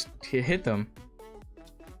 Just hit them.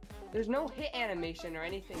 There's no hit animation or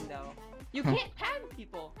anything though. You can't tag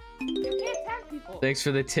people. You can't tag people. Thanks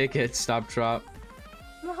for the ticket, stop drop.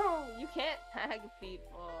 No, you can't tag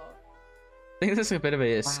people. I think that's a bit of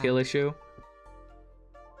a skill issue.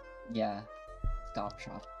 Yeah. Stop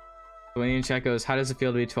shop. When you check goes, how does it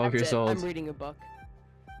feel to be 12 That's years it. old? I'm reading a book.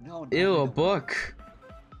 No, don't Ew, read a the book.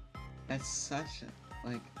 That's such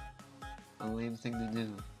a lame thing to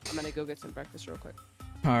do. I'm gonna go get some breakfast real quick.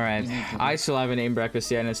 Alright, You need to I do- still haven't eaten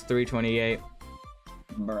breakfast yet and it's 3:28.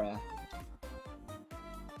 Bruh.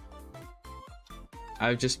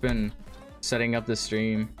 I've just been setting up the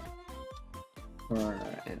stream For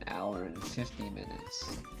an hour and 50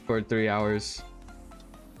 minutes. for 3 hours.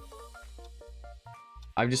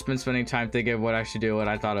 I've just been spending time thinking of what I should do, what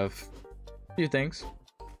I thought of. A few things.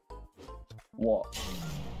 What?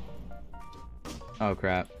 Oh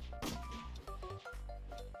crap.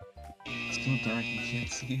 It's too dark, you can't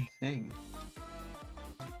see a thing.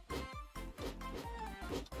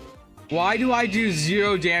 Why do I do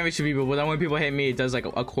 0 damage to people, but then when people hit me, it does like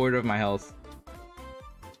a quarter of my health?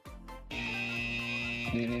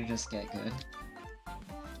 Maybe you just get good.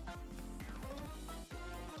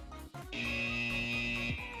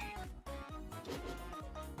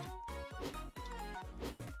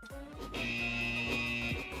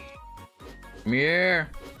 Come here.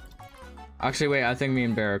 Actually, wait, I think me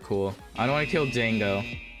and Bear are cool. I don't want to kill Dango.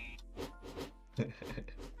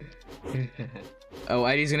 Oh,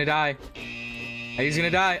 Eddie's gonna die. Eddie's gonna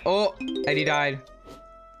die. Oh, Eddie died.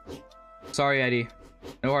 Sorry, Eddie.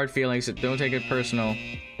 No hard feelings. Don't take it personal.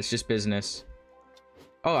 It's just business.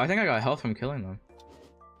 Oh, I think I got health from killing them.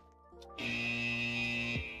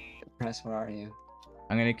 Press, where are you?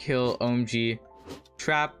 I'm gonna kill OMG.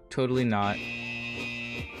 Trap, totally not.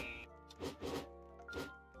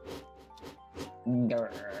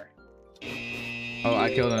 Grr. Oh,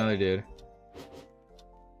 I killed another dude.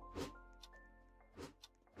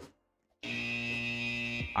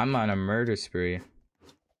 I'm on a murder spree.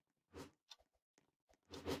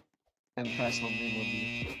 And press one thing will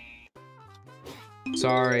be.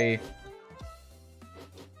 Sorry.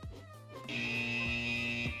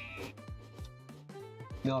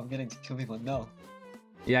 No, I'm gonna kill people. No.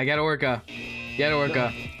 Yeah, get Orca. Get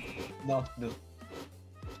Orca. No, no.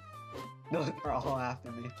 No, they're all after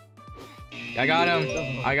me. I got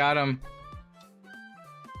him. I got him.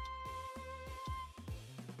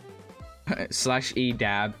 /E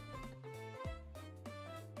dab.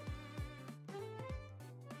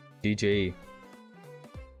 DJ.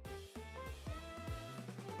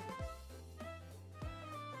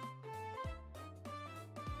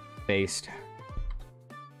 Based.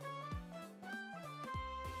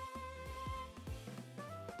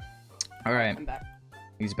 All right, I'm back.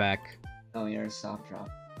 he's back. Oh, you're a soft drop.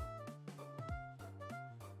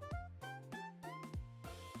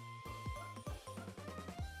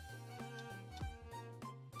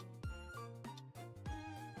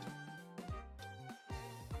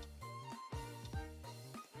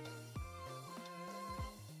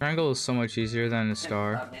 Triangle is so much easier than a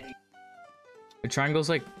star. A triangle's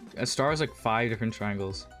like a star is like 5 different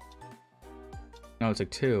triangles. No, it's like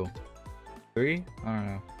 2, 3. I don't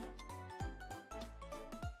know.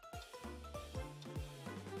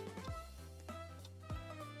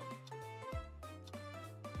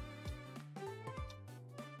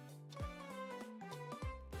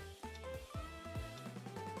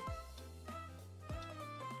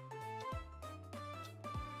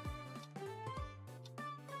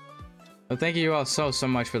 Well, thank you all so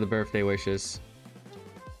much for the birthday wishes.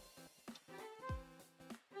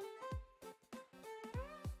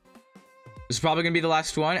 This is probably gonna be the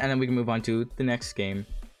last one, and then we can move on to the next game.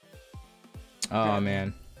 Oh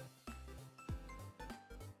man.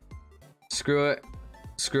 Screw it.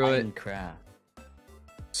 Screw it. Minecraft.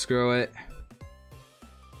 Screw it.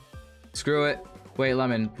 Screw it. Wait,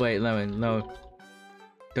 Lemon. Wait, Lemon. No.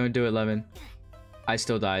 Don't do it, Lemon. I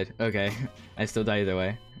still died. Okay. I still died either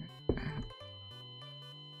way.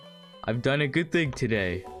 I've done a good thing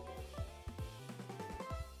today.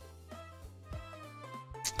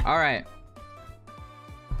 Alright.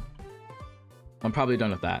 I'm probably done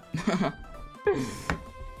with that.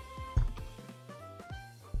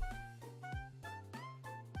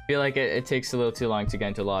 Feel like it takes a little too long to get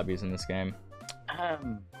into lobbies in this game.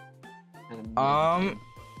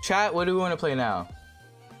 Chat, what do we want to play now?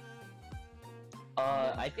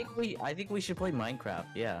 I think we should play Minecraft.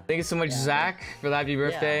 Yeah. Thank you so much, Zach, for the happy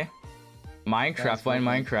birthday. Minecraft. What in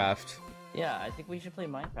Minecraft? Yeah, I think we should play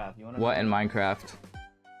Minecraft. You wanna? What in Minecraft?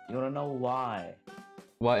 You wanna know why?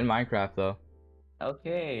 What in Minecraft though?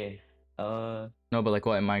 Okay. No, but like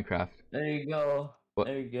what in Minecraft? There you go. What?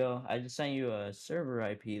 There you go. I just sent you a server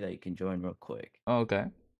IP that you can join real quick. Oh, okay.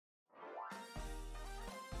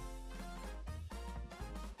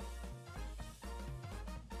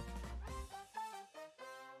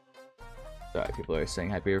 Sorry, people are saying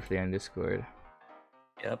happy birthday on Discord.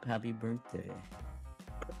 Yep, happy birthday.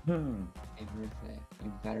 Happy birthday.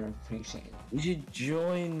 You better appreciate it. You should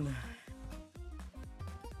join.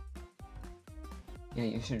 Yeah,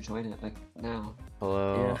 you should join it like now.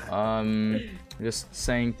 Hello. Yeah. Just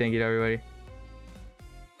saying thank you to everybody.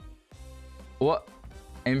 What?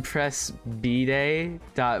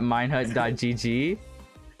 impressbday.minehut.gg.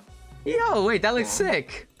 Yo, wait, that looks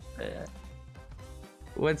sick. Yeah.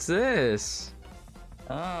 What's this?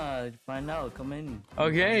 Find out. Come in.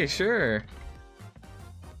 Okay, sure.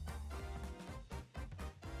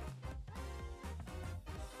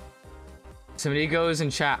 Somebody goes in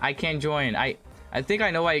chat. I can't join. I think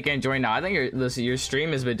I know why you can't join now. I think your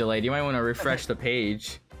stream has been delayed. You might want to refresh the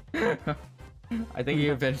page. I think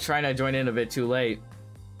you've been trying to join in a bit too late.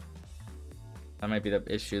 That might be the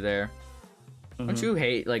issue there. Don't you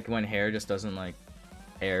hate like when hair just doesn't like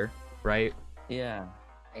hair, right? Yeah.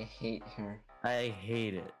 I hate her. I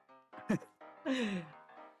hate it.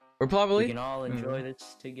 Or probably We can all enjoy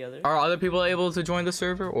this together. are other people able to join the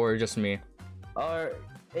server or just me? Or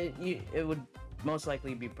it would most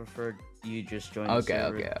likely be preferred you just join the Okay,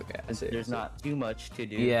 server. okay. I see, There's I see. not too much to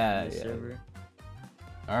do Yeah, in the yeah. server.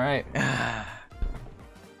 All right.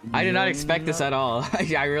 I did not expect this at all.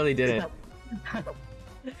 I really didn't.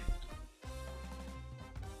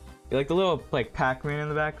 You like the little like Pac-Man in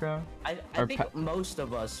the background? I Or think most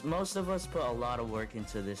of us put a lot of work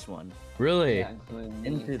into this one. Really? Yeah, including me.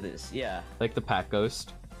 Into this, yeah. Like the Pac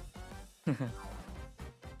Ghost.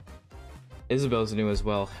 Isabel's new as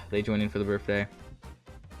well. They joined in for the birthday.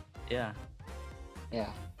 Yeah. Yeah.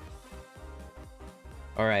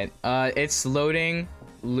 All right. It's loading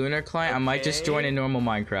Lunar Client. I might just join in normal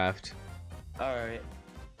Minecraft. All right.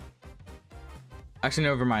 Actually,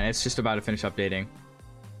 never mind. It's just about to finish updating.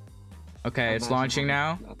 Okay, it's launching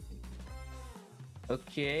now.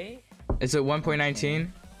 Okay. Is it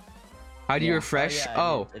 1.19? How do you Yeah. refresh? Yeah,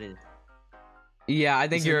 Oh, it is. yeah. I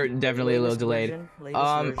think Is it you're the definitely a little latest delayed. version? Are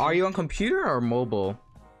Latest version? you on computer or mobile?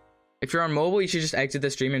 If you're on mobile, you should just exit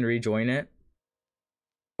the stream and rejoin it.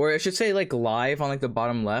 Or it should say like live on like the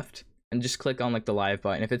bottom left and just click on like the live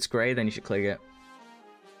button. If it's gray, then you should click it.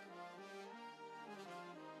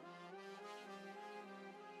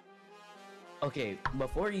 Okay,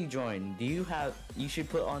 before you join, you should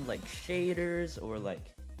put on like shaders or like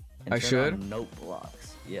and I turn should? on note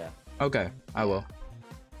blocks. Yeah. Okay, I will.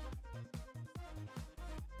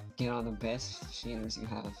 Get on the best shaders you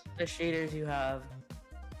have. The shaders you have.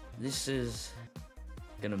 This is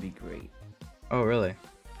gonna be great. Oh, really?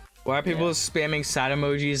 Why are people Yeah. spamming sad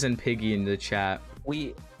emojis and piggy in the chat?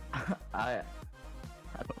 We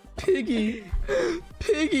Piggy!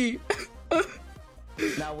 Piggy!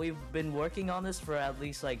 now we've been working on this for at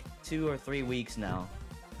least like 2 or 3 weeks now.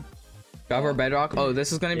 Java Bedrock? Oh,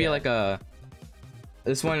 this is gonna be Yeah. like a...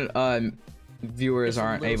 This one, viewers Just a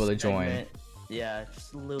aren't little able to join. segment. Yeah,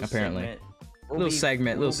 just a little Apparently. segment. Little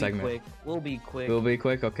segment, we'll little be segment. Quick. We'll be quick. It'll be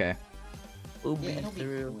quick? Okay. We'll Yeah, be it'll be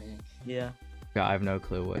through. quick. Yeah. Yeah, I have no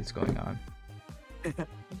clue what's going on.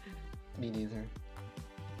 Me neither.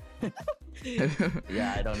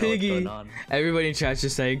 Yeah, I don't know Piggy. what's going on. Everybody in chat's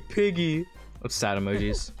just saying piggy with sad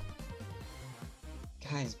emojis.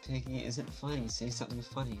 Guys, Piggy isn't funny. Say something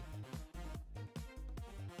funny.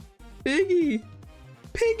 Piggy!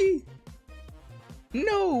 Piggy!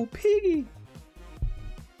 No, Piggy.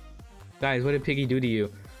 Guys, what did Piggy do to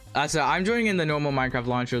you? So I'm joining in the normal Minecraft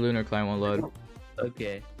launcher. Lunar client won't load.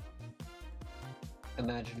 Okay.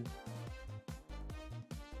 Imagine.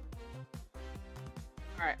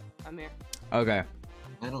 Alright, I'm here. Okay,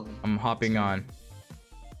 Finally. I'm hopping on.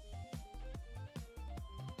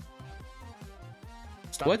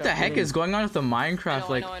 Stop What the that heck thing. is going on with the Minecraft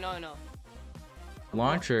like I know.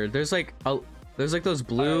 launcher? There's like those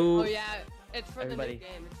blue. Oh yeah, it's for Everybody. the new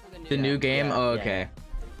game. It's for the new The new game? Yeah, Oh, yeah, okay.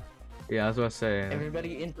 Yeah, I was about to say.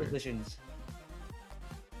 Everybody in positions.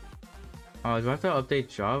 Oh, do I have to update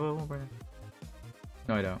Java?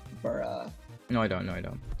 No, I don't. Bruh. No, I don't. No, I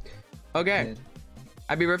don't. Okay. Kid.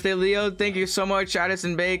 Happy birthday, Leo. Thank you so much,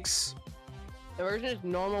 Addison Bakes. The version is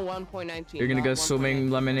normal 1.19. You're gonna not go swimming,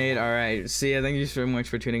 1.19. lemonade. All right. See ya. Thank you so much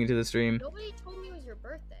for tuning into the stream. Nobody told me it was your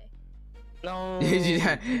birthday. No.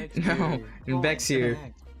 Yeah, next no. year. And Beck's here.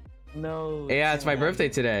 No. Yeah, it's my birthday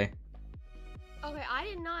today. Okay, I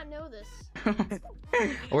did not know this.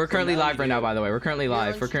 We're currently now live you right now, do. by the way. We're currently You're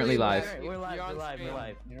live. on We're currently stream, live. right? We're live. You're We're on live. We're stream.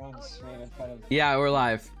 live. You're on Oh, stream you in front of. Yeah, we're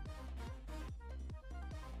live.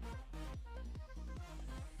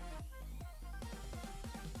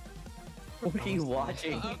 What are you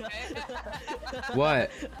watching? Okay. What?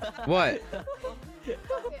 What? Okay,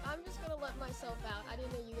 I'm just gonna let myself out. I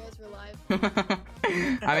didn't know you guys were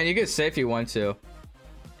live. I mean, you could stay if you want to.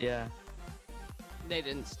 Yeah. They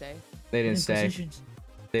didn't stay. They didn't In stay. positions.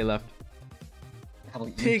 They left. How about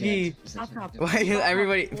you Piggy. get position? Why is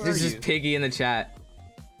everybody? Where This are is you? Piggy in the chat.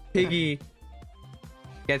 Piggy.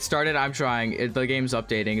 Get started. I'm trying. The game's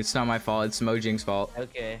updating. It's not my fault. It's Mojing's fault.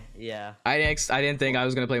 Okay. Yeah. I didn't think I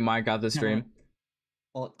was gonna play Minecraft this stream.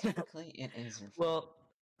 Well, technically it is your fault.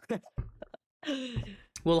 Well.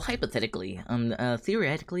 Well, hypothetically,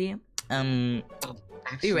 theoretically, Actually,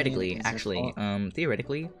 theoretically, it is your actually, fault.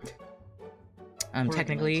 theoretically, For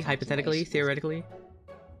technically, my hypothetically, calculations. theoretically.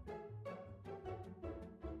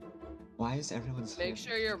 Why is everyone Make spamming?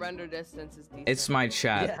 sure your render distance is decent. It's my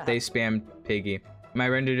chat. Yeah. They spam Piggy. My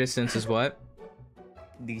render distance is what?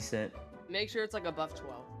 Decent. Make sure it's like above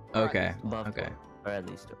 12. or at Okay. least 12. Above Okay. 12, or at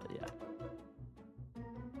least yeah.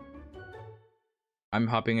 I'm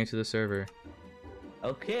hopping into the server.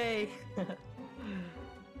 Okay.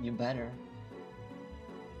 You better.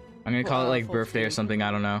 I'm gonna call it like Full birthday or screen. something.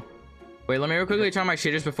 I don't know. Wait, let me real quickly try my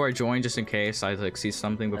shaders before I join, just in case I like see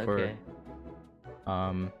something before. Okay.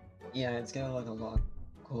 Yeah, it's gonna look a lot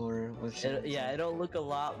cooler with shit. Yeah, it'll look a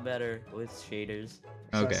lot better with shaders.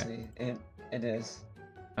 Trust Okay. me, it is.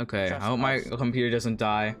 Okay. I Trust hope my us. computer doesn't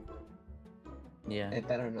die. Yeah. It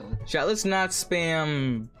better not. Chat, let's not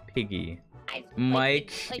spam Piggy.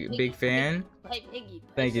 Mike, big fan. Play Piggy.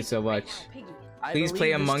 Thank you so much. I Please believe play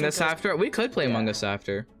this Among took Us after. We could play Yeah. Among Us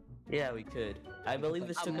after. Yeah, we could. I believe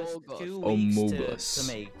this took us Among Us. 2 Among weeks Us.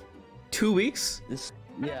 to make. 2 weeks? This.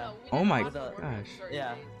 I don't Yeah. know, we Oh did my lots of work on gosh. certain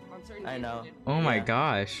Yeah. days. On certain I days we know. did- Oh my Yeah.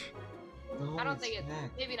 gosh. No, I don't think it's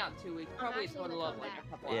back. maybe not 2 weeks. I'm Probably a actually total gonna of come like a back.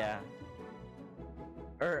 couple. Yeah.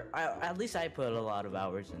 Or at least I put a lot of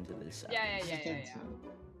hours into this. Yeah, I yeah. did too.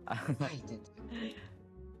 I did.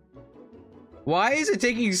 Why is it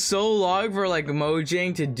taking so long for like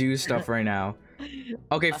Mojang to do stuff right now?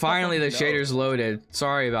 Okay, finally the No. shader's loaded.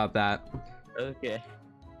 Sorry about that. Okay.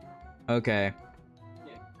 Okay.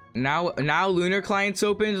 Now Lunar client's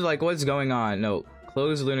open. Like, what's going on? No,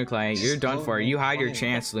 close Lunar client. You're Just done close for. You Lunar had your client.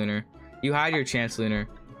 chance, Lunar. You had your chance, Lunar.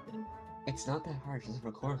 It's not that hard. Just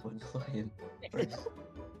record one client. First.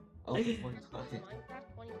 Open one client.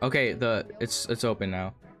 Okay, it's open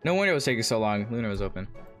now. No wonder it was taking so long. Lunar was open.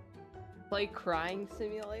 Play Crying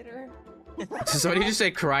Simulator. Did somebody just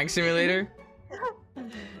say crying simulator?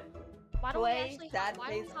 Why don't we Play actually sad why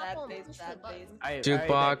don't we face, hop sad on face, push the sad button? face. Alright,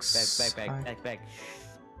 Jukebox. Back.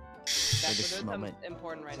 Shh. this That's what moment.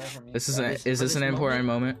 important right Sorry now. for me. This is This- is for this this an important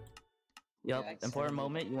moment? Yup, Yeah, important so-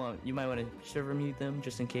 moment. You might want to server mute them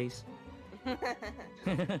just in case. Just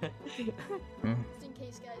in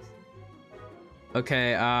case, guys.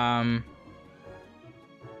 Okay.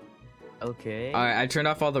 Okay. Alright, I turned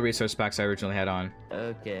off all the resource packs I originally had on.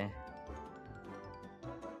 Okay.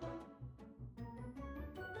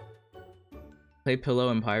 Play Pillow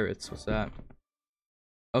and Pirates. What's that?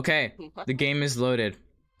 Okay, the game is loaded.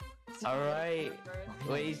 Alright.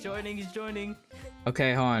 Wait, he's joining.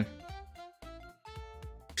 Okay, hold on.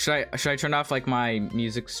 Should I turn off like my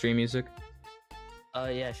stream music?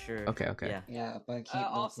 Yeah, sure. Okay. Yeah. Yeah, but keep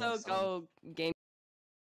Also, Netflix on. go game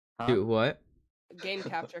Huh? Dude, what?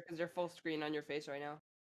 capture because you're full screen on your face right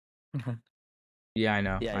now. Yeah, I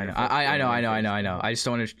know. Yeah, I you're know. full I screen know. on I your know. I face, know. I know. yeah. I just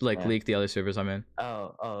don't want to like Yeah. leak the other servers I'm in,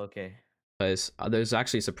 Oh, okay. because there's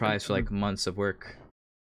actually a surprise for like months of work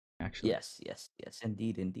actually. Yes,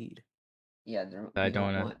 indeed, indeed. Yeah, I we don't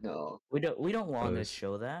wanna- want no. We don't want to Those.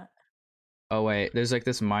 show that. Oh wait, there's like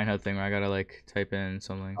this mine hut thing where I gotta like type in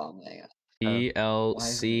something. Oh my god.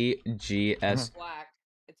 ELCGS. Black.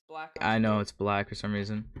 It's black. On I know screen. it's black for some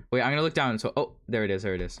reason. Wait, I'm gonna look down. So, oh, there it is.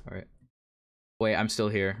 There it is. All right. Wait, I'm still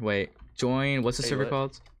here. Wait, join. What's the Wait, server what?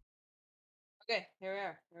 called? Okay, here we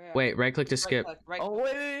are. Here we are. Wait, right click to skip. Click, right Oh click.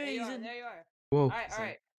 wait, There he's you are. in. There you are. Whoa. All right, all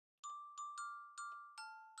right.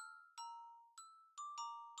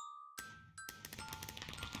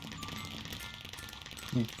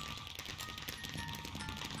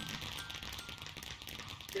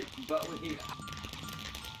 But we.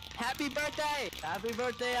 Happy birthday! Happy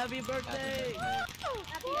birthday! Happy birthday! Happy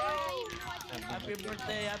birthday, even though I didn't know. Happy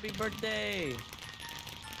birthday! Happy birthday!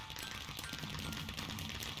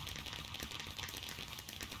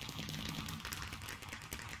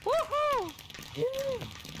 Woohoo! Yeah.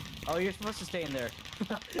 Oh, you're supposed to stay in there.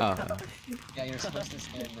 Oh. Yeah, you're supposed to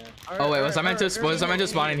stand there. Oh wait, was I meant to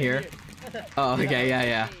spawn in here? Oh, okay,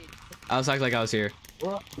 yeah. I was acting like I was here.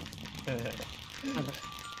 What?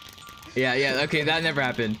 Yeah. Okay, that never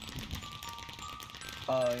happened.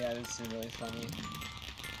 Oh yeah, this is really funny.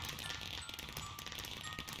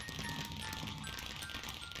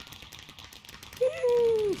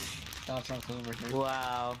 Stop jumping over here.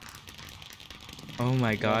 Wow. Oh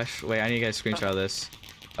my gosh. Wait, I need to get a screenshot of this.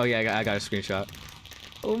 Oh yeah, I got a screenshot.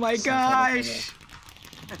 Oh my So funny. gosh.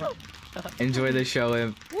 Enjoy the show,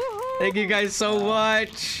 Imp. Thank you guys so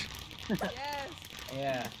much. Yes.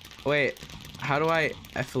 Yeah. Wait, how do I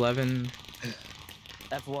F11?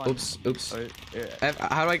 F1. Oops. Or,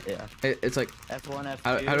 How do I? yeah. It's like F1,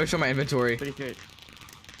 F2. how do I show my inventory? Pretty sure.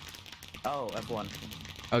 Oh, F1.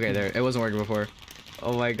 Okay, there. It wasn't working before.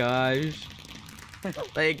 Oh my gosh.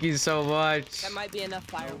 Thank you so much. That might be enough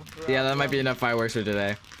fireworks. Yeah, that might be enough fireworks for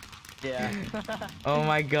today. Yeah. Oh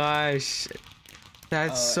my gosh.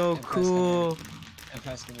 That's so impressed cool.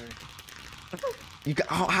 Impressed me. You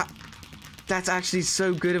got. That's actually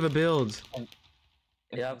so good of a build.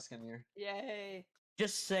 Impressed me. Yay.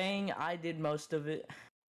 Just saying, I did most of it.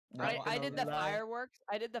 No, I did the no. fireworks.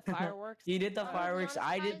 I did the fireworks. You did the Oh, fireworks.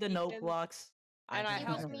 I did the note Ethan. blocks. And I It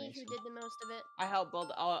helped. was me who did the most of it. I helped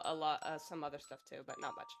build a lot, some other stuff too, but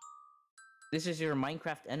not much. This is your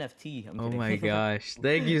Minecraft NFT. I'm Oh kidding. my gosh.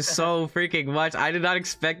 Thank you so freaking much. I did not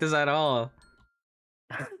expect this at all.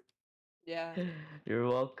 Yeah. You're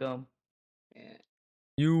welcome. Yeah.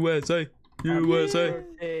 USA. Happy USA.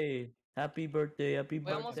 birthday. Happy birthday. Happy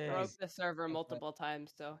We almost birthday. broke the server multiple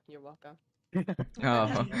times, so you're welcome.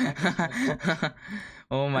 Oh.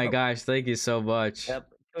 Oh my gosh. Thank you so much. Yep.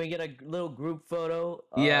 Can we get a little group photo?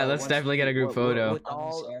 Yeah, let's once definitely get a group photo.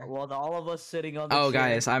 With all of us sitting on the Oh chair.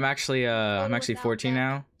 guys, I'm actually without 14 that.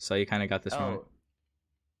 now, so you kind of got this one.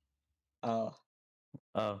 Oh. Oh,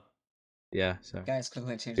 Oh. Yeah, so guys,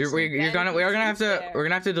 quickly change. we're gonna have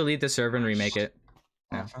to delete the server and remake it.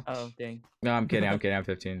 Yeah. Oh, dang. No, I'm kidding. I'm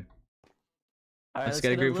 15. All right, Let's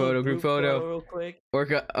get a group little photo, group photo. real quick.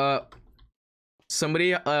 Orca, somebody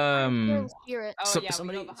Here in spirit. Oh So- yeah,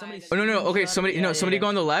 somebody- we go behind somebody- it. Oh no, okay, Yeah, somebody yeah. go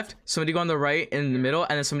on the left, somebody go on the right, in the middle,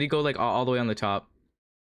 and then somebody go like all the way on the top.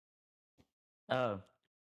 Oh.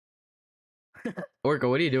 Orca,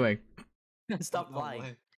 what are you doing? Stop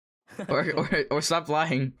lying. Or stop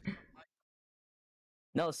lying.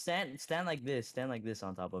 No, stand like this. Stand like this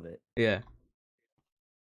on top of it. Yeah.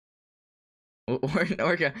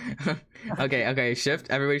 Orca. Okay, shift.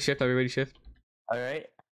 Everybody shift. All right.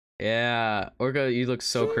 Yeah, Orca, you look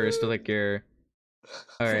so cursed with like your.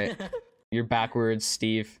 All right, you're backwards,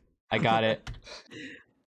 Steve. I got it.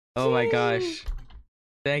 Oh my gosh.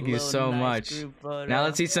 Thank you Little so nice much. group photo. Now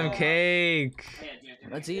let's eat some cake.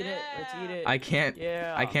 Let's eat it. Let's eat it. I can't.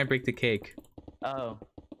 Yeah. I can't break the cake. Oh.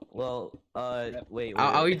 Well. Wait.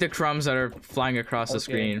 I'll eat the crumbs that are flying across the Okay.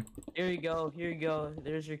 screen. Here you go. Here you go.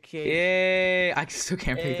 There's your cake. Yay! I still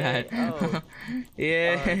can't break Yay, that. oh.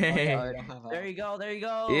 Yay! I don't have There you go. There you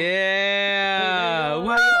go. Yeah!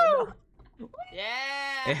 Wait, Woo! Yeah.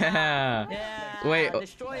 Yeah! Yeah. Wait,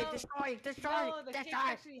 Destroy it. Destroy it. Destroy No, it. the cake's Destroy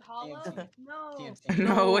it. actually hollow. No. TNT.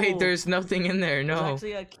 No, wait, No. there's nothing in there. There's No.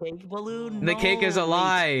 actually a cake balloon. The cake is a No, wait.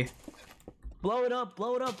 lie. Blow it up.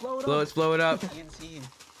 Blow it up. Blow it Blow up. it, blow it up. TNT.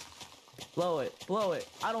 Blow it. Blow it.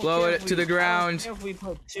 I don't Blow care it if to the I don't ground. care if we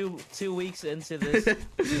put two weeks into this.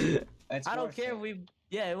 It's I don't worth care it. if we.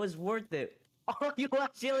 Yeah, it was worth it. Oh, you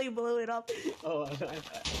actually blew it up. Oh,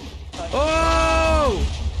 Oh!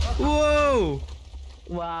 Whoa!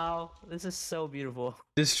 Wow, this is so beautiful.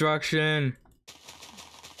 Destruction.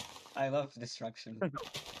 I love destruction.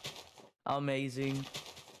 Amazing.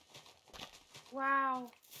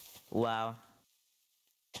 Wow. Wow.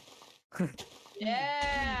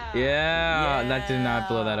 Yeah. Yeah, that did not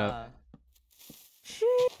blow that up.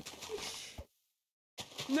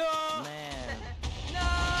 No. Man. No.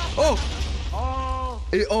 Oh! Oh.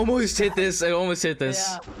 It almost hit this. It almost hit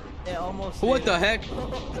this. Yeah. It almost. What did. the heck?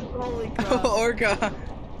 Holy crap. Orca!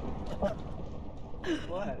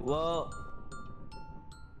 What? Well.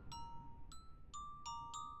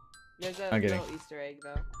 There's a I'm kidding. little Easter egg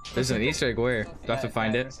though. There's an Easter egg where? Do I have to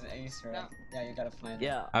find it? There's an Easter egg. No. Yeah, you gotta find it.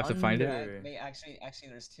 Yeah. I have to find it? under. Wait, actually,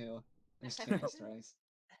 there's two. There's two Easter eggs.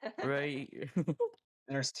 Right.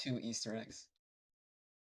 There's two Easter eggs.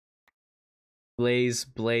 Blaze,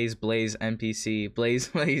 Blaze, Blaze, NPC. Blaze,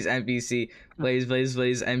 Blaze, NPC. Blaze, Blaze,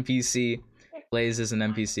 Blaze, NPC. Blaze is an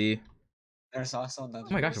NPC. There's also another.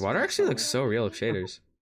 Oh my gosh, water actually looks so real with shaders.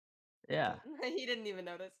 Yeah. He didn't even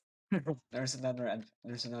notice. There's another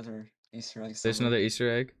Easter egg. There's somewhere. another Easter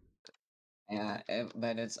egg. Yeah,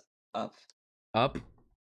 but it's up. Up?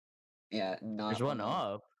 Yeah, not. There's one below.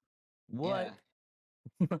 up. What?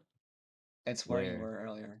 Yeah. It's where you Where? were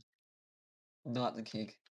earlier. Not the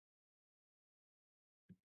cake.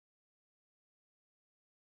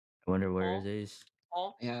 I wonder where Oh. it is.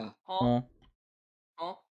 Huh? Yeah. Huh? Oh.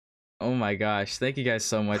 Huh? Oh my gosh, thank you guys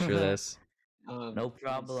so much for this. No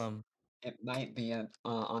problem. It might be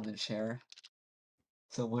on the chair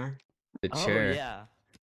somewhere. The Oh chair. yeah.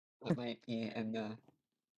 It might be in the.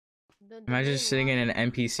 Imagine just sitting in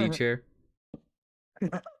an NPC chair.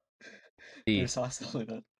 There's also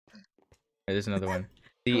another. There's another one.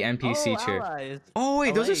 The NPC Oh, chair. allies. Oh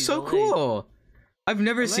wait, those are Allays, so allays. cool. I've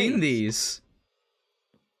never seen Allays. these.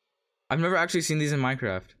 I've never actually seen these in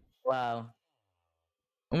Minecraft. Wow.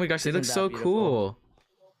 Oh my gosh, they look Isn't so that beautiful?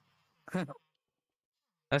 cool.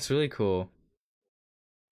 That's really cool.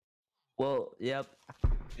 Well, yep.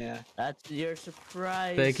 Yeah. That's your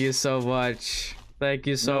surprise. Thank you so much. Thank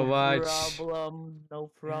you so no much. Problem. No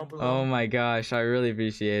problem. Oh my gosh, I really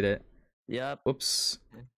appreciate it. Yep. Whoops.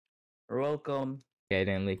 You're welcome. Okay, I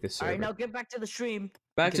didn't leak the All server. right, now get back to the stream.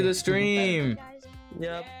 Back to the Okay. stream. Guys,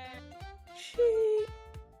 Yep.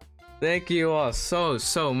 Thank you all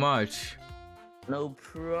so much. No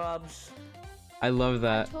probs. I love I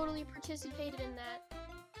that. totally participated in that.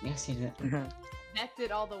 Yes, he did. That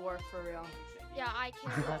did all the work for real. Yeah, I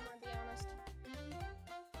can't. I'm gonna be honest.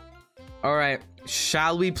 All right,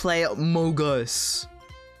 shall we play Mogus?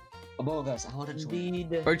 Among Us. I want to join.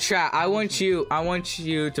 Indeed. Or chat, I want you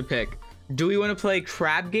to pick. Do we want to play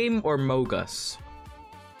Crab Game or Mogus?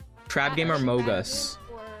 Crab Game or Pick Mogus? Crab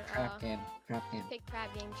Game or, Crap game. Crap game. Pick Crab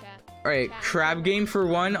Game chat. All right, Chat. Crab Game for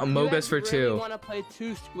one, Mogus for You two. want to play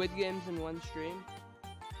 2 Squid Games in one stream?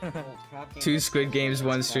 Crap game Two is Squid Games, crap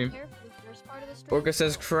one game. stream. Prepare for the first part of the stream. Orca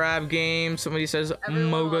says Crab Game. Somebody says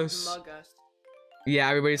Everyone wants Mogus. Mug Us. Yeah,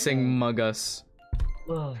 everybody's saying Mogus.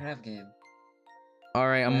 Crap game. All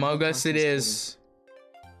right, Yeah, Among Us it Mogus is.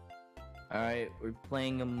 All right, we're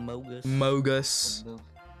playing Among Us. Mogus. No.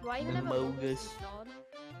 Do I even have a Mogus. Mogus installed?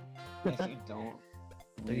 If you don't.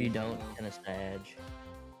 If you don't, kind of sad.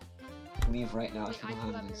 Leave right now Wait, if you I don't do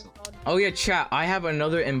have have it it installed. installed. Oh yeah, chat. I have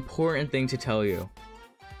another important thing to tell you.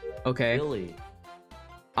 Okay. Really?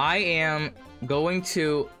 I am going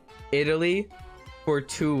to Italy for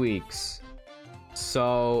 2 weeks.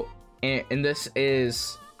 So, and this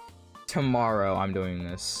is tomorrow I'm doing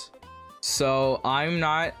this. So, I'm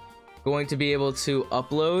not going to be able to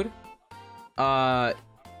upload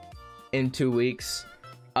in 2 weeks.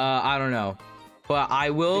 I don't know. But I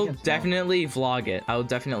will Because definitely vlog it. I will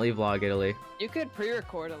definitely vlog Italy. You could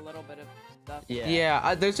pre-record a little bit of stuff. Yeah.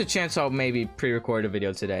 Yeah, there's a chance I'll maybe pre-record a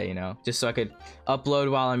video today, you know, just so I could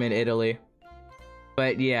upload while I'm in Italy.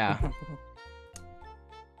 But yeah, I'm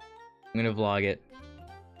gonna vlog it.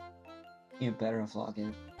 You better vlog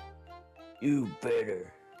it. You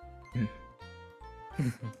better.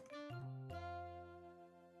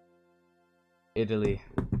 Italy.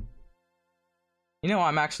 You know,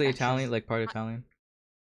 I'm actually Italian, like part Italian.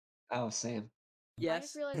 Oh, Sam. I Yes.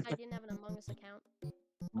 just realized I didn't have an Among Us account.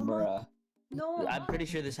 Bruh. No. I'm pretty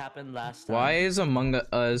sure this happened last time. Why is Among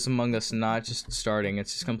Us not just starting?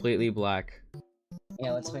 It's just completely black.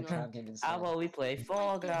 Yeah, let's play Among Us. crab game How instead. about we play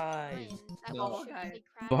Fall Guys? Fall Guys.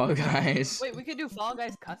 Fall Guys. Wait, we could do Fall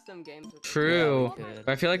Guys custom games. with True. Yeah, we could.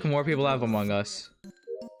 But I feel like more people have Among Us.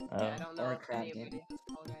 Yeah, I don't know Or a if crab anybody game. has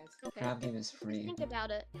Fall Guys. Okay. Crab game is Just free. think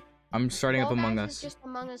about it. I'm starting up Fall Among Guys is Us. just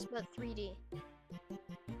Among Us but 3D.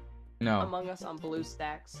 No. Among Us on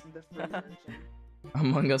BlueStacks, the free version.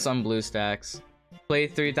 Among Us on BlueStacks. Play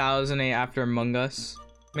 3008 after Among Us,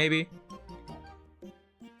 maybe.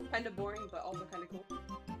 Kind of boring, but also kind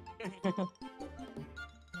of cool.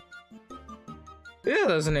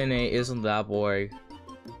 2008 isn't that boring.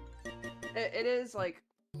 It is like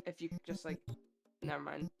if you just like Never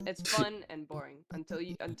mind. It's fun and boring until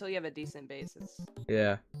you have a decent basis.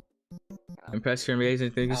 Yeah. Impressed, you're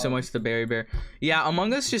amazing. Thank you so much, the Berry Bear. Yeah,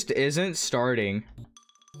 Among Us just isn't starting.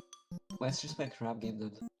 Let's just play crab game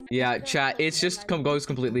then. Yeah, chat. It's just goes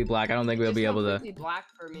completely black. I don't think we'll be able to. Completely black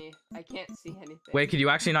for me. I can't see anything. Wait, could you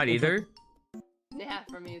actually not either? Yeah,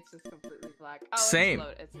 for me it's just completely black. Oh, Same.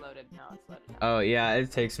 It's loaded now. It's loaded now. Oh yeah,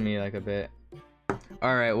 it takes me like a bit.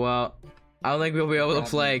 All right, well, I don't think we'll be able to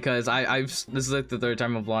play because this is like the third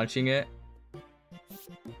time of launching it.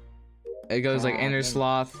 It goes like inner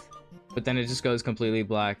sloth, but then it just goes completely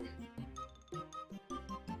black.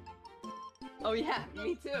 Oh yeah,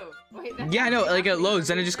 me too. Wait, that's Yeah, I know, like it happening loads, for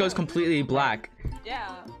then it me just goes too. completely black,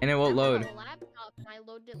 Yeah. and it won't load. Laptop and I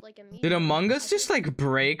loaded it like Did immediately. Among Us just like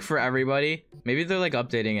break for everybody? Maybe they're like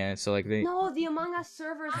updating it, so like they. No, the Among Us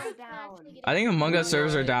servers I are can down. actually get I think Among Us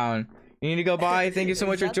servers are down. You need to go by. Thank you so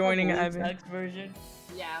much for joining, Evan. Next version.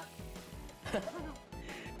 Yeah.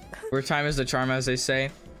 Where time is the charm, as they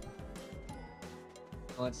say.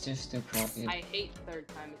 Let's just do crab game. I hate third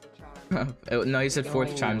time as a charm. No, he said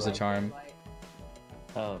fourth No. time's the charm.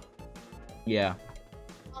 Oh. Yeah.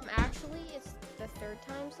 Actually, it's the third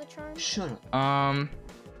time's the charm. Shut up.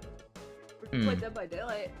 Play Dead by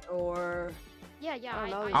Daylight or Yeah, yeah. I don't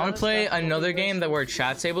know, I these want other to play stuff will be another very game that where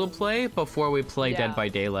chat's able to play before we play Dead Yeah. by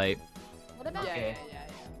Daylight. What about yeah.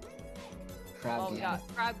 Crab Oh game. yeah,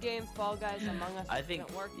 Crab Game, Fall Guys, Among Us. I think-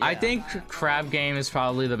 didn't work. I Yeah. think Crab Game is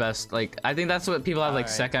probably the best. Like, I think that's what people have like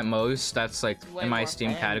Alright. second most. That's like Way in my more Steam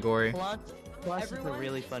And category. Plus is a Everyone-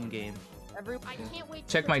 really fun game. I can't wait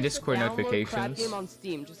to Check my purchase Discord it. Download Crab notifications. Game on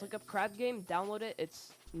Steam. Just look up Crab Game, download it.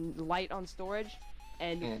 It's light on storage,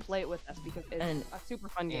 and Yeah. play it with us because it's And- a super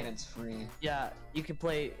fun And game. it's free. Yeah, you can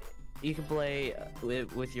play. You can play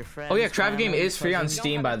with your friends. Oh yeah, Crab Game family, is free on cousins. If you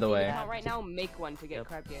Steam, don't have by a the Steam way. account right now, make one to get Yep.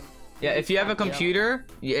 Crab Game. Yeah, if you have a Yep. computer,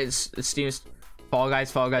 yeah, it's Steam's Fall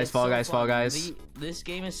Guys, Fall Guys, It's Fall so Guys, Fall fun. Guys. This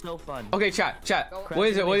game is so fun. Okay, chat. Go- What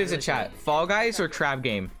is it? What Crab is it, Game is chat? really Fall Guys or Crab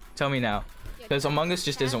Game? Tell me now, Yeah, because Among Us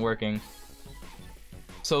just chat- isn't working.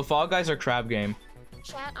 So Fall Guys or Crab Game?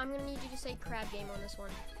 Chat, I'm gonna need you to say crab game on this one.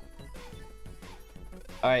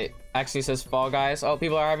 All right, actually says Fall Guys. Oh,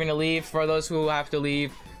 people are having to leave. For those who have to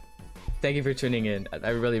leave, thank you for tuning in. I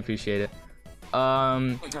really appreciate it.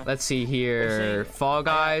 Let's see here. Fall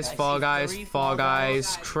Guys, I Fall see Guys, 3 Fall Fall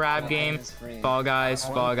Guys, Guys. Crab Fall Game, Guys is free. Fall Guys,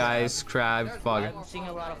 Fall Guys, Crab, Fall Guys. I'm seeing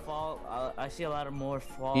a lot of fall. I see a lot of more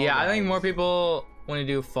fall. Yeah, I think Guys. more people want to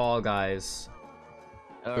do Fall Guys.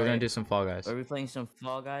 We're gonna Alright. do some Fall Guys. Are we playing some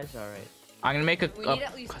Fall Guys? All right. I'm gonna make a. We need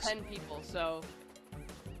at least 10 people, so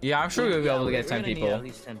Yeah, I'm sure we'll be able to get 10 We're gonna need people. At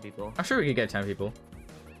least 10 people. I'm sure we could get 10 people.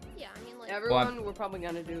 Yeah, I mean like. everyone we're probably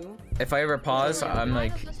gonna do. If I ever pause, Yeah, I'm nine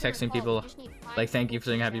like of us are texting involved, people, we just need 5 like, thank you for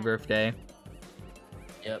people saying to happy chat. birthday.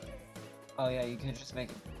 Yep. Oh yeah, you could just make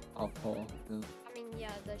a poll. No. I mean,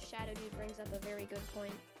 yeah, the shadow dude brings up a very good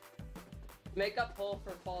point. Make a poll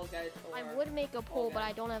for Fall Guys. Or... I would make a poll, Okay. but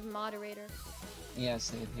I don't have moderator. Yeah,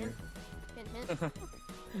 same here. Hint, hint.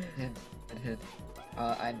 Hint, hint, hint.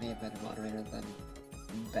 I'd be a better moderator than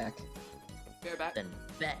Beck. Be right back. Then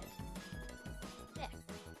bet.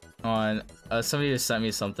 On somebody just sent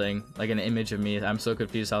me something, like an image of me. I'm so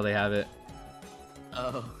confused how they have it.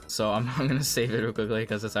 Oh. So I'm gonna save it real quickly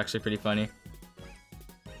because it's actually pretty funny.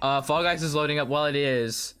 Fall Guys is loading up. While it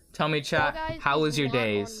is, tell me, chat, Fall Guys how is was your not on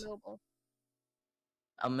days? mobile.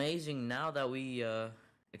 Amazing. Now that we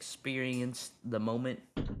experienced the moment,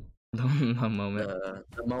 The moment.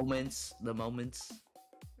 the moments.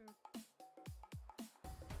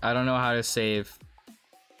 I don't know how to save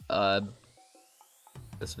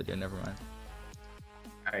this video. Never mind.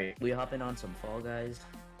 All right. We hopping on some Fall Guys.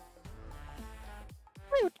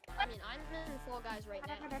 I mean, I'm in Fall Guys right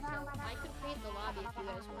now, so I could create the lobby if you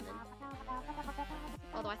guys wanted.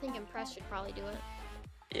 Although I think Impress should probably do it.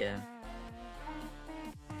 Yeah.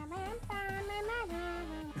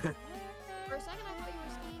 For a second, I thought you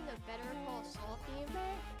were singing the Better Call Saul theme.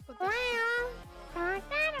 But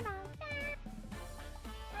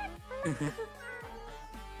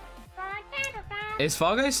Is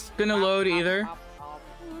Fall Guys gonna load either?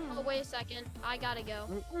 oh, wait a second. I gotta go.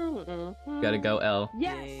 Gotta go L.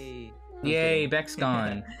 Yay. Yay, Beck's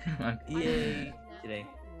gone. Yay. Today.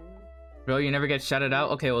 Bro, you never get shouted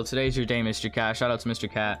out? Okay, well, today's your day, Mr. Cat. Shout out to Mr.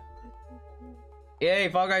 Cat. Yay,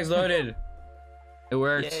 Fall Guys loaded. It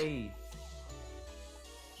worked. Yay.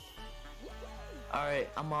 All right,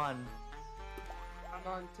 I'm on.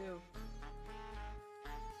 I'm on too.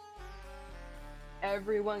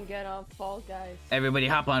 Everyone get on Fall Guys. Everybody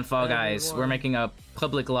hop on Fall Guys. We're Everyone. making a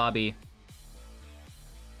public lobby.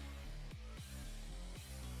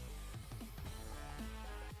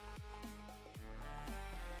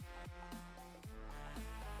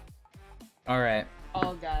 All right.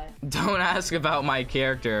 Fall Guy. Don't ask about my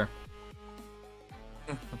character.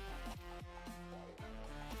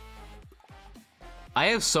 I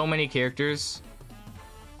have so many characters.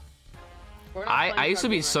 We're not I playing used to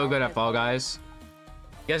be PUBG so right good now, at Fall Guys.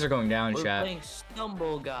 You guys are going down, We're chat. playing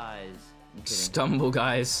Stumble Guys. I'm kidding. Stumble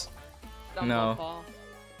guys. Stumble No. Fall.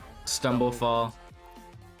 Stumble fall.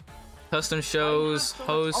 Custom shows,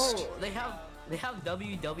 host. Oh, they have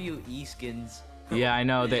WWE skins. Yeah, I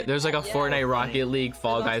know. There's like a Yeah. Fortnite Rocket League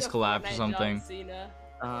Fall There's Guys also collab or Fortnite something. John Cena.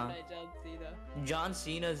 Uh, Fortnite John Cena. John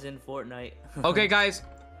Cena's in Fortnite. Okay, guys,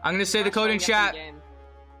 I'm gonna say the code in Hashtag epic chat. game.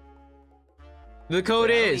 The code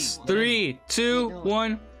Wait, is wait. 3, 2, Wait, no.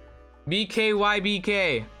 1.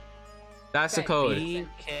 BKYBK. That's the Okay, code.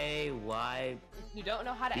 BKY. If you don't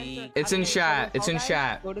know how to B- enter, It's in enter chat. Fall It's in Guys,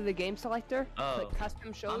 chat. Go to the game selector, Oh. click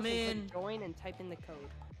custom shows, I'm and in. click join, and type in the code.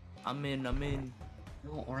 I'm in.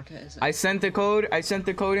 No, Orca is. I sent the code. I sent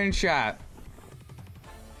the code in chat.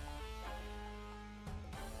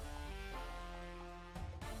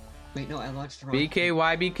 Wait, no, I launched the wrong.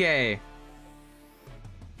 BKYBK.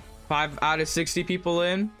 5 out of 60 people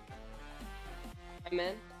in. I'm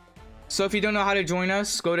in. So if you don't know how to join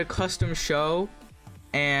us, go to custom show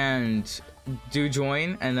and do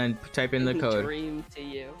join and then type in the code. Dream to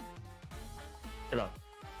you. Shut up.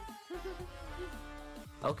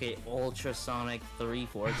 Okay, Ultrasonic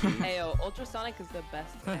 342. Heyo, Ultrasonic is the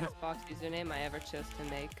best Xbox username I ever chose to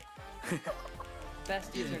make.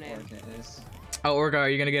 Best username. Orca is. Oh, Orca, are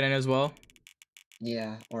you gonna get in as well?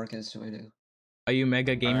 Yeah, Orca is joining. Are you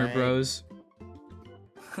Mega Gamer Alright. Bros?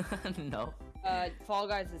 No. Fall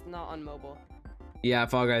Guys is not on mobile. Yeah,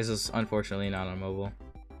 Fall Guys is unfortunately not on mobile.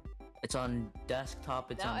 It's on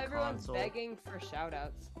desktop, it's Now on everyone's console. begging for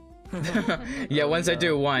shoutouts. Yeah, once I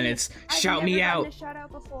do one, it's shout me out, shout out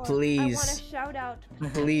before. Please. I want a shout out.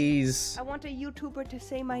 please. I want a YouTuber to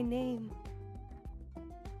say my name.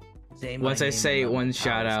 Say my Once I name say without one the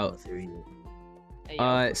shout power out. spell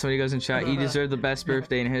theory. Somebody goes in chat. You deserve the best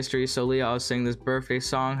birthday in history. So Leah, I'll sing this birthday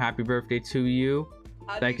song. Happy birthday to you.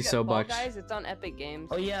 How do Thank you get so Fall much. Guys, it's on Epic Games.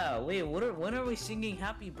 Oh yeah, wait, when are we singing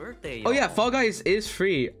happy birthday? Oh yeah, y'all? Fall Guys is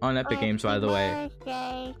free on Epic Games, by the way.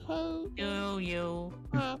 To you.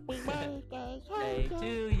 Happy birthday Say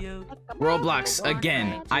to you. Roblox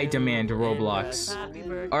again. I demand Roblox. Happy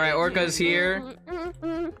birthday All right, to Orca's you. here.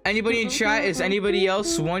 Anybody in chat? Is anybody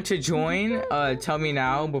else want to join? Tell me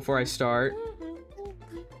now before I start.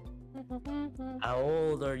 How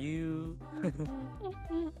old are you?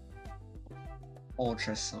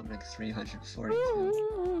 Ultrasonic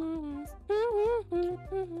 342.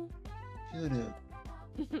 Shut up.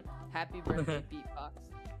 Happy birthday,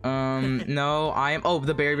 Beatbox. No, I am. Oh,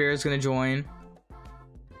 the Bear Bear is gonna join.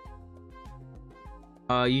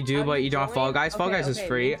 You do, How but you don't have join? Fall Guys. Fall Okay, Guys is okay,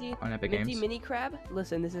 free Minty- on Epic Minty Games. Mini Crab.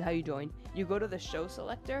 Listen, this is how you join. You go to the show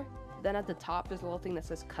selector. Then at the top is a little thing that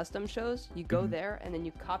says custom shows. You go there and then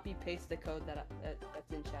you copy paste the code that's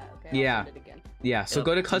in chat. Okay. I'll Yeah. send it again. Yeah, so Yep,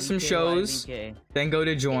 go to custom shows, BKYBK. then go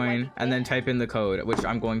to join, BKYBK. and then type in the code, which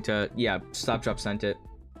I'm going to, yeah, Stop Drop sent it.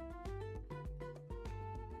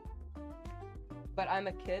 But I'm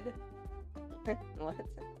a kid. What?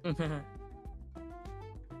 You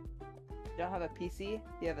don't have a PC?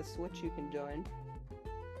 You have a Switch. You can join.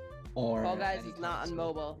 Or Fall Guys any is not on console.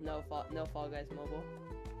 mobile. No Fall Guys mobile.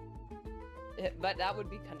 But that would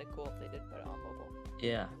be kind of cool if they did put it on mobile.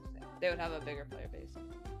 Yeah, They would have a bigger player base.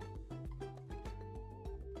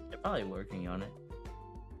 they're probably working on it.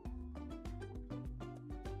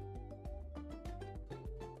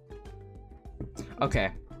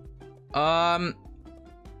 Okay.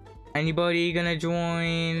 Anybody gonna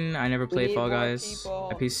join? I never We played need Fall more Guys. people.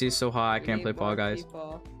 My PC is so hot, I We can't need play Fall more Guys.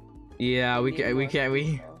 people. Yeah, we need can't. more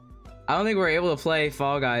We. people. I don't think we're able to play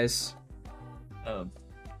Fall Guys. Oh,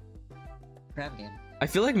 Crab game. I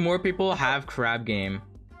feel like more people have Crab Game.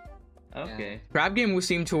 okay. Crab Game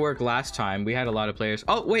seemed to work last time. We had a lot of players.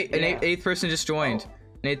 Oh wait, an Yeah. eighth person just joined.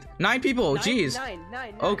 Oh. 9 people. Nine- Jeez.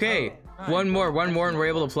 nine. Okay, Oh, one nice. more, and we're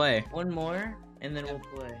able to play. One more, and then we'll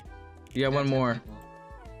play. Yeah, one 10 more. people.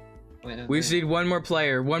 Wait, no, We wait. just need one more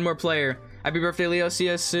player. One more player. Happy birthday, Leo. See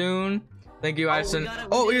us soon. Thank you, Addison.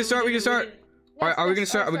 Oh, we can start. We can start. Are we gonna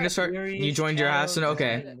start? Are we gonna start? You joined your Addison.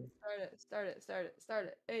 Okay. Start it.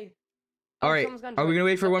 Hey. All Oh, right. someone's gonna Are we join. gonna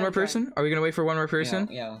wait for one more Someone's gonna person? Are we gonna wait for one more person?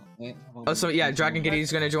 Yeah. Wait. Oh, so yeah, Dragon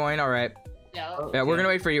Kitty's gonna join. All right. join. Yeah. Oh. Yeah, we're Okay. gonna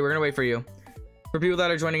wait for you. We're gonna wait for you. For people that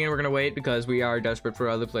are joining in, we're gonna wait because we are desperate for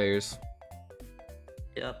other players.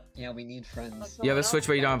 Yep. Yeah, we need friends. You have a Switch,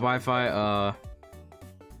 but you don't have Wi-Fi.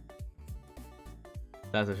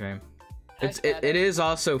 That's a shame. It is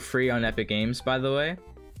also free on Epic Games, by the way.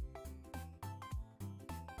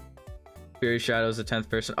 Fury Shadow's the 10th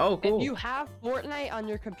person. Oh, cool. If you have Fortnite on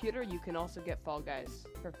your computer, you can also get Fall Guys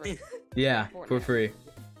for free. Yeah, for Fortnite. free.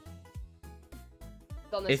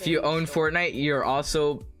 It's on the If same you own store. Fortnite, you're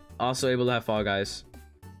also able to have Fall Guys.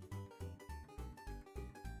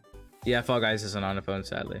 Yeah, Fall Guys isn't on the phone,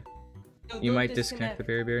 sadly. No, You don't might disconnect the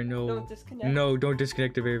Berry Bear. No. Don't disconnect. No, don't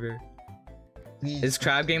disconnect the Berry Bear. Please. Is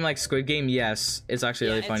Crab Game like Squid Game? Yes. It's actually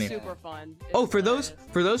Yeah, really funny. It's super fun. Oh, It's for those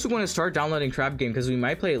hilarious. who want to start downloading Crab Game, because we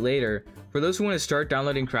might play it later. For those who want to start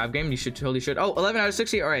downloading Crab Game, you totally should. Oh, 11 out of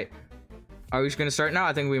 60. All right. Are we just gonna start now?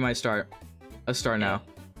 I think we might start. Let's start now.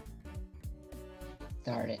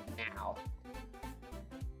 Start it now.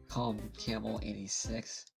 Calm Camel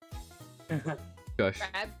 86. Gosh.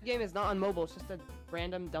 Crab Game is not on mobile. It's just a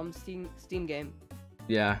random dumb Steam game.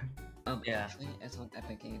 Yeah. Yeah. Actually, it's on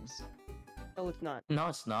Epic Games. No, it's not. No,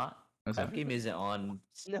 it's not. What's That that? game isn't on.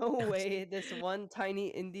 No way. This one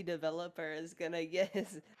tiny indie developer is gonna get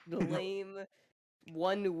his lame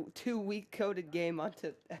 2-week coded game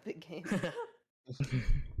onto Epic Games.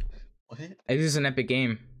 What? It is an epic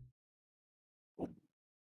game.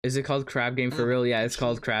 Is it called Crab Game for real? Yeah, it's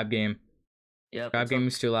called Crab Game. Yep. Crab it's Game on,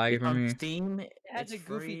 is too laggy it's for on me. Steam. It has It's a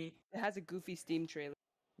goofy. free. It has a goofy Steam trailer.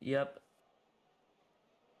 Yep.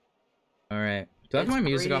 All right. Do I have It's my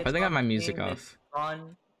music free, off? I it's think I have on my music Steam, off. It's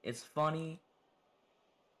fun. It's funny.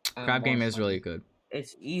 Crab Game is really good.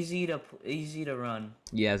 It's easy to run.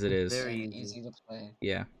 Yes, it is. Very And easy. easy to play.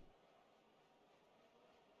 Yeah.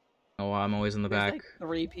 Oh, wow, I'm always in the There's back. like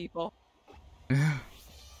 3 people.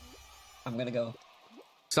 I'm gonna go.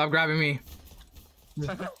 Stop grabbing me.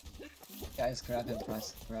 Guys, grab and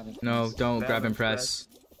press. Grab and press. No, don't Grab grab and and press.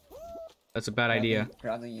 That's a bad Grab idea. and-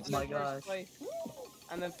 Grab the YouTube. my I'm in first gosh. place.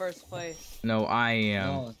 I'm in first place. No, I am.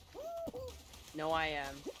 No, No, I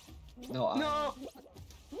am. no, I. No!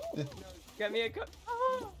 No, get me a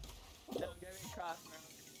oh! No, get me a cross, bro.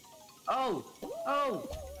 Oh! Oh!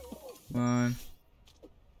 Come on.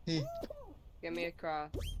 Get me a cross.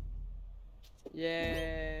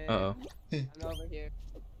 Yay! Uh-oh. I'm over here.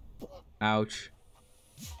 Ouch.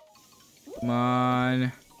 Come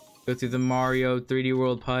on. Go through the Mario 3D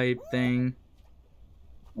World pipe thing.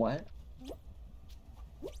 What?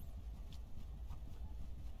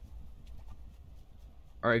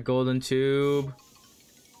 Alright, golden tube.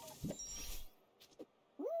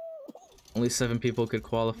 Only 7 people could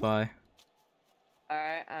qualify.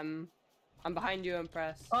 Alright, I'm behind you,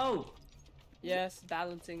 Impress. Oh! Yes,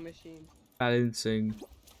 balancing machine. Balancing.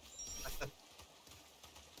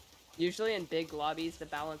 Usually in big lobbies, the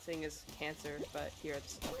balancing is cancer, but here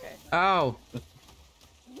it's okay. Ow!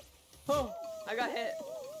 Oh, I got hit.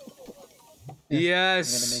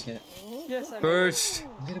 Yes! I'm gonna make it. Yes, I made it. First!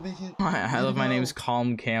 I'm gonna make it. I love my name's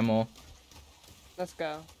Calm Camel. Let's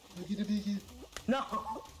go. I'm gonna make it. No!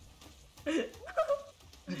 I'm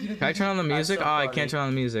gonna Can I turn on the music? so Oh, I funny. can't turn on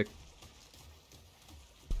the music.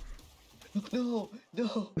 No,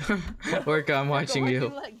 no. Orca, I'm watching Why'd you.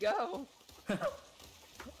 Let go.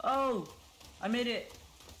 Oh! I made it!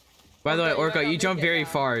 By the way, Okay, you Orca, gotta you make jump it very now.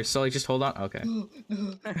 far, so like just hold on. Okay. No,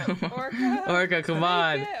 no. Orca! Orca, come Make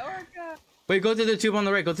on. it, Orca! Wait, go through the tube on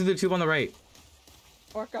the right. Go through the tube on the right.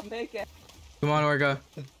 Orca, make it. Come on, Orca.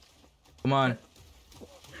 Come on.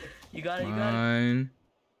 You got it, Come you got it. on.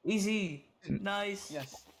 Easy. Nice.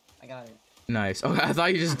 Yes, I got it. Nice. Oh, I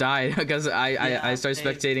thought you just died because I Yeah, started same.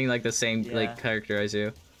 spectating like the same Yeah. like character as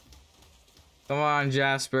you. Come on,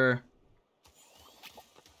 Jasper.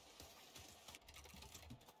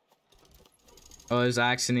 Oh, there's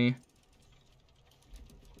Axony.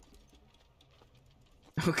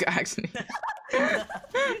 Okay, Axony.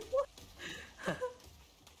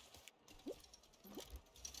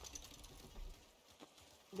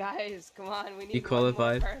 Guys, come on, we need You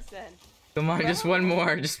qualified? one more person. Come on, just one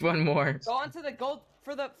more. Just one more. Go onto the gold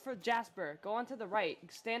for Jasper. Go onto the right.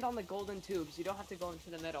 Stand on the golden tubes. You don't have to go into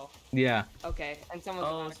the middle. Yeah. Okay, and someone's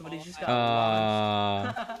Oh, about to somebody just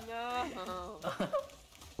qualify. got No.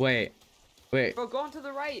 Wait. Wait. Bro, go onto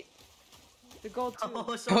the right. The gold tube. Oh,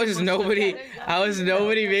 How someone is pushed nobody? Yeah, there you go. How has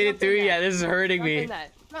nobody made it Jump in through that. yet? This is hurting Jump in me.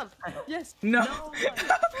 that. Jump. Yes. No. No.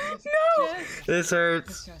 No. Yes. This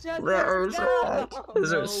hurts. Yes, Yes, That hurts so go. much.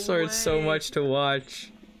 This No hurts so way. much to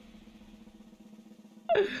watch.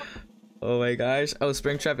 Oh my gosh. Oh,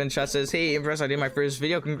 Springtrap in chat says, "Hey, Impress, I did my first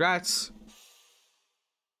video. Congrats."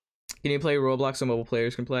 Can you play Roblox so mobile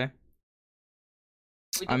players can play?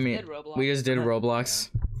 We I just mean, did Roblox. we just did Roblox.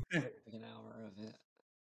 like an hour of it.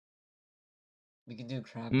 We can do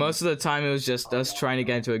crab. Most of the time, it was just us trying to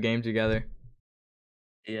get into a game together.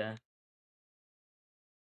 Yeah.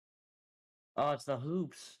 Oh, it's the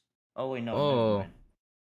hoops. Oh wait, no. Oh.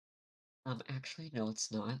 Never mind. Actually, no,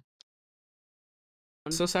 it's not.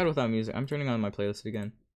 So sad without music. I'm turning on my playlist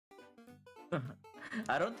again.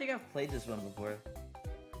 I don't think I've played this one before.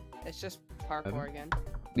 It's just parkour again.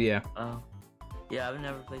 Yeah. Oh. Yeah, I've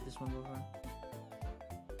never played this one before.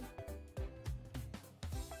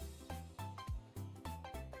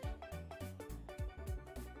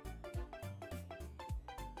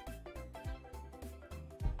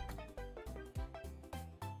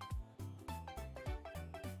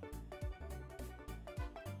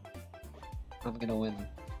 I'm gonna win.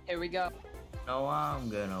 Here we go. No, I'm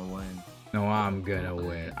gonna win. No, I'm gonna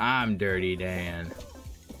win. I'm Dirty Dan.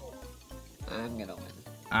 I'm gonna win.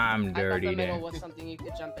 I'm I thought Dirty the middle Dan. was something you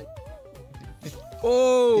could jump in.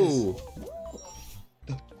 Oh!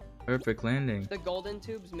 Perfect landing. The golden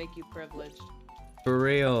tubes make you privileged. For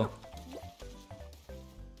real.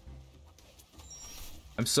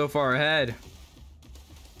 I'm so far ahead.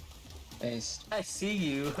 Based. I see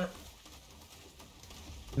you.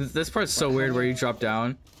 This part's so weird where you drop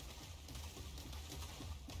down.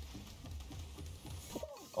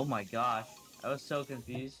 Oh my gosh. I was so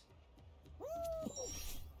confused.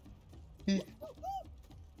 This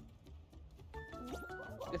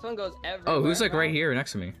one goes everywhere. Oh, who's like right here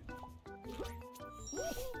next to me?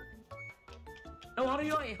 No, how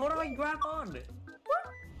do I grab on?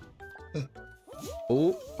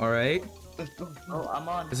 Oh, alright. Oh, I'm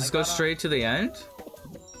on. Does this I go got on. straight to the end?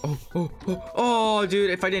 Oh, dude,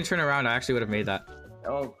 if I didn't turn around, I actually would have made that.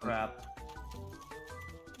 Oh crap.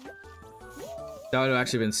 That would have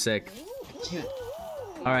actually been sick.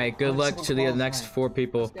 Alright, good luck to the next 4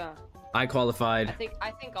 people. Let's go. I qualified.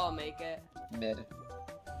 I think I'll make it. Mid.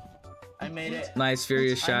 I made it. Nice,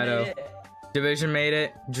 Furious I Shadow. made it. Division made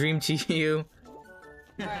it. Dream to you.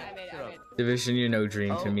 Alright, I made it. I made it. Division, you're no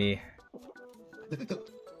dream to Oh. me.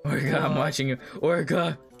 Orca, I'm watching you.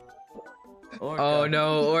 Orca. Orca. Oh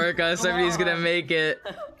no, Orca, somebody's gonna make it.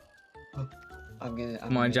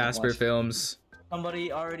 Come on, Jasper Films.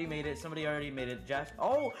 Somebody already made it. Somebody already made it. Jasper.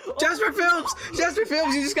 Oh! Jasper Films! Jasper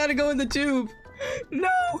Films, you just gotta go in the tube. No!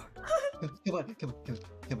 Come on, come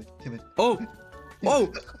on. Oh!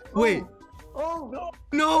 Oh! Wait! Oh no!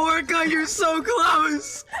 No, Orca, you're so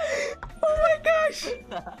close! Oh my gosh!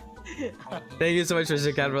 Thank you so much,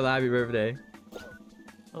 Mr. Cat, for the happy birthday.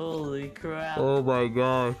 Holy crap! Oh my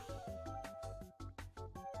god.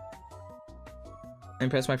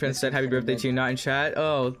 Impressed my friend said happy birthday to you, not in chat.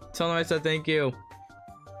 Oh, tell them I said thank you.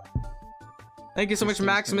 Thank you so much,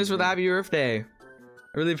 Maximus, for the happy birthday. I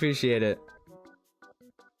really appreciate it.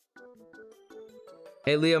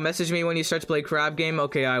 Hey Leo, message me when you start to play crab game.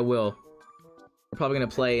 Okay, I will. We're probably gonna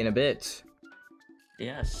play in a bit.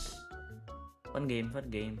 Yes. Fun game, fun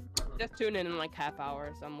game. Just tune in like half hour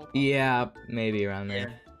or something. Yeah, maybe around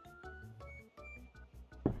there.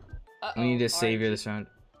 We need to save this round.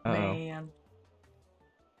 Uh-oh. Man.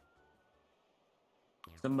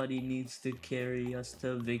 Somebody needs to carry us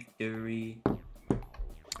to victory.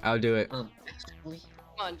 I'll do it. Come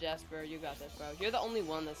on, Jasper, you got this, bro. You're the only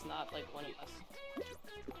one that's not like one of us.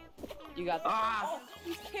 You got this. Ah! Oh,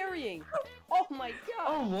 he's carrying. Oh my god.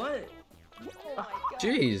 Oh, what? Oh my god.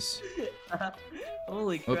 Jeez.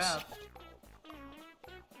 Holy Oops. crap.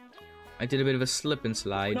 I did a bit of a slip and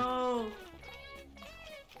slide. No!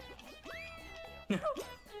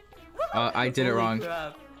 I did it Holy wrong.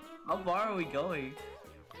 crap. How far are we going?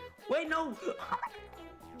 Wait, no!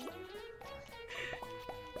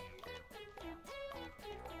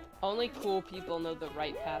 Only cool people know the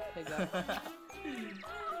right path to go.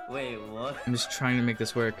 Wait, what? I'm just trying to make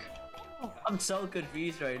this work. I'm so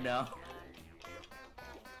confused right now.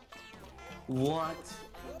 What?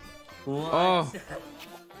 What? Oh.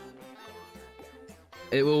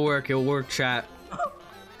 It will work. It will work, chat.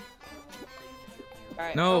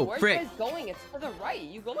 Alright, No, so where frick. you guys going? It's to the right.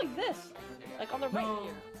 You go like this. Like on the right No.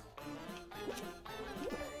 here.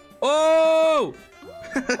 Oh!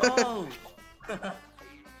 Oh!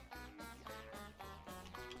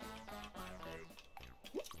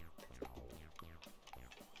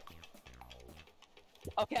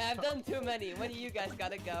 Okay, I've done too many. When do you guys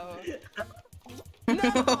gotta go?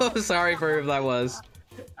 No! Sorry for who that was.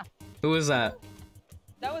 Who was that?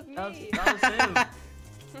 That was me. That was him.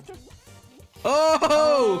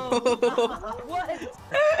 Oh! What?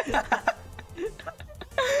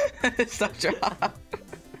 Stop drop.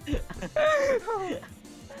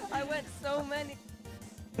 I went so many.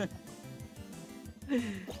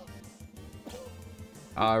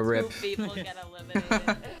 Rip. 2 people get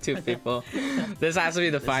eliminated. 2 people. This has to be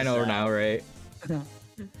the final is now, out. right?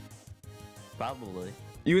 Probably.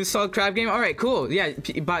 You installed Crab Game? Alright, cool. Yeah,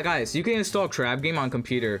 but guys, you can install Crab Game on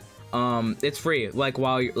computer. It's free, like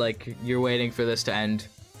while you're waiting for this to end.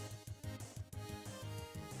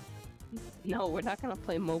 No, we're not gonna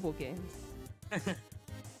play mobile games. Can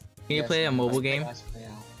you play a mobile game?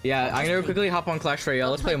 Yeah, I'm gonna quickly hop on Clash Royale.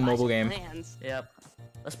 Let's play a mobile game. Clans. Yep.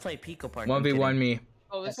 Let's play Pico Party. 1v1 me.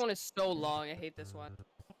 Oh, this one is so long. I hate this one.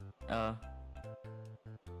 Uh.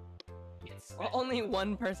 Well, only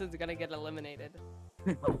one person's gonna get eliminated.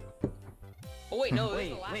 Oh wait, no, this is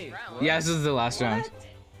the last round. Yeah, this is the last round. What?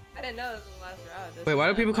 I didn't know this was the last round. This Wait, why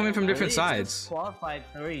is do people come in from final different round. sides? Qualified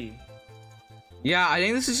 3. Yeah, I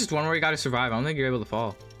think this is just one where you gotta survive. I don't think you're able to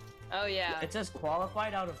fall. Oh yeah. It says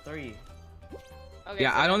qualified out of 3. Okay,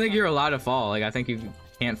 Yeah, so I don't that's think fine. you're allowed to fall. Like, I think you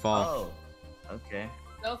can't fall. Oh. Okay.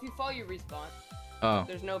 No, if you fall, you respawn. Oh,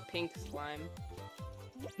 There's no pink slime.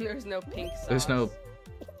 There's no pink sauce. there's no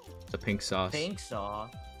the pink sauce. Pink saw.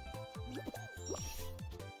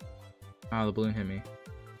 Oh, the balloon hit me.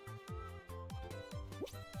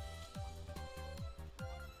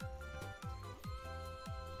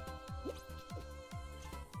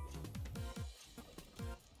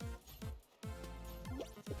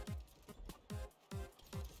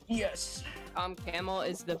 Yes. Camel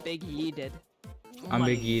is the big yeeted. I'm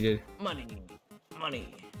big yeeted. Money.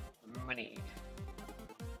 Money. Money.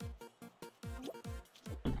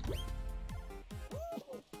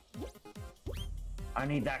 I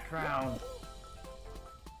need that crown.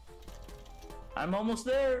 I'm almost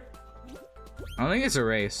there. I don't think it's a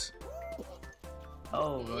race.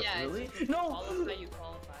 Oh, Yeah, really? it's No. all of that you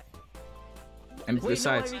qualify. And Wait,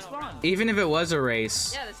 besides, no, I respawned. even if it was a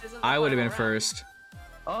race, Yeah, this isn't the I would have been final round. first.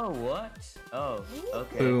 Oh, what? Oh,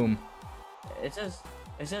 okay. Boom. It says.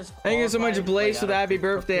 Thank you so much, qualified, Blaze, like, for the out happy of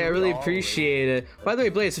birthday. I 50 really always. appreciate it. By the way,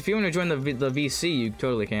 Blaze, if you want to join the VC, you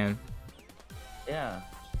totally can. Yeah.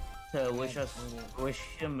 To wish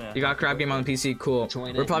him. You got Crab Game on PC, cool.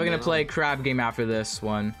 Join We're it probably gonna now. play Crab Game after this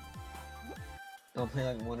one. I'll play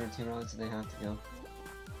like 1 or 2 rounds and they have to go.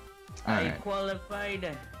 I Alright.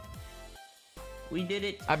 qualified. We did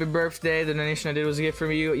it. Happy birthday. The donation I did was a gift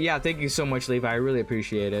from you. Yeah, thank you so much, Levi. I really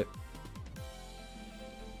appreciate it.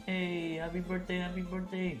 Hey, happy birthday, happy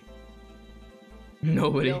birthday.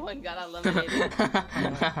 Nobody. No one got eliminated.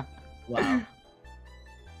 Wow.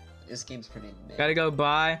 This game's pretty mid. Gotta go,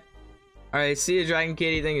 bye. Alright, see you, Dragon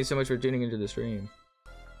Kitty. Thank you so much for tuning into the stream.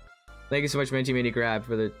 Thank you so much, Minty Minty Crab,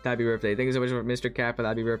 for the happy birthday. Thank you so much, Mr. Cat, for the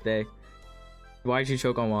happy birthday. Why'd you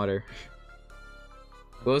choke on water?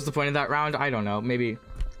 What was the point of that round? I don't know. Maybe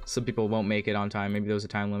some people won't make it on time. Maybe there was a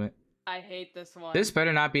time limit. I hate this one. This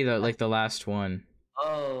better not be the last one.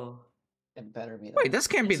 Oh. It better be. Wait, this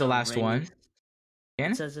can't be It's the a last one. race.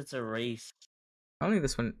 Can It it? says it's a race. I don't think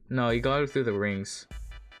this one. No, you go through the rings.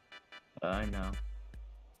 I know.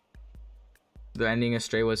 The ending of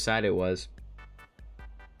Stray was sad. It was.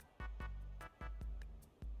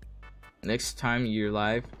 Next time you're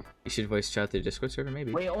live, you should voice chat the Discord server,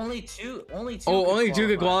 maybe. Wait, only two. Only two. Oh, could only 2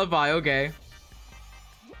 could qualify. qualify. Okay.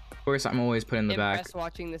 Of course, I'm always put in the back. Impressed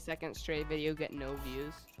watching the second Stray video get no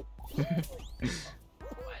views.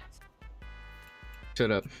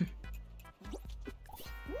 Shut up.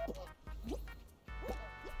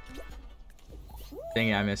 Dang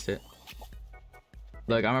it, I missed it.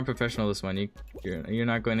 Look, I'm a professional this one. You're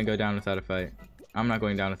not going to go down without a fight. I'm not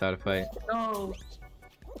going down without a fight. No.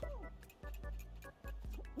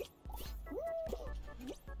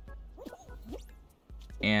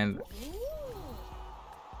 And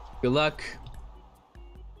good luck.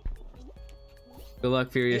 Good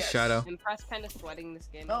luck, Furious Yes. Shadow. Impressed kind of sweating this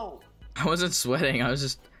game. No. I wasn't sweating. I was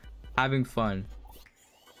just having fun.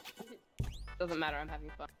 Doesn't matter, I'm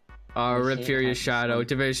having fun. Rip hate Furious having Shadow. fun.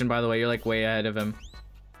 Division, by the way, you're like way ahead of him.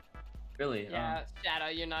 Really? Yeah, Shadow,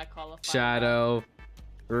 you're not qualified. Shadow.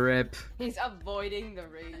 Rip. He's avoiding the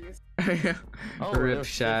rings. Oh, Rip it was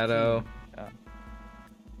Shadow. 15.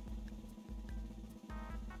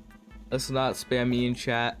 Let's not spam me in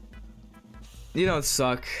chat. You don't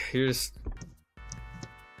suck. You're just.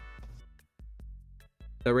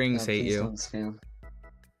 The rings hate please you. don't spam.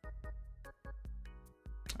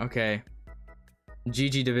 Okay.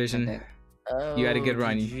 GG Division. Okay. Oh, You had a good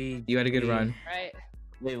run. GG. You had a good run. Right?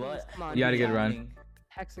 Wait, what? Come on. You had a good please. run.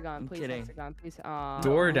 Hexagon, I'm please. kidding. Hexagon, please.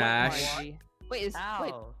 DoorDash. Wait, wait,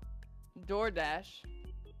 Ow. DoorDash.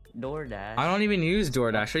 DoorDash. I don't even use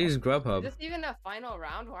DoorDash. I use Grubhub. Is this even a final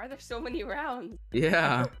round? Why are there so many rounds?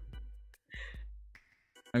 Yeah.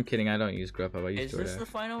 I'm kidding. I don't use Grubhub. I use Is this the DoorDash.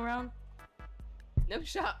 final round? No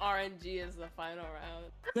shot RNG is the final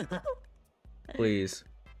round. Please.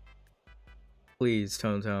 Please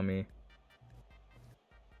don't tell me.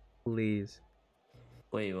 Please.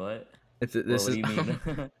 Wait, what? This What is. do you mean?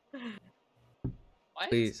 Why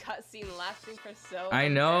Please. is cutscene lasting for so I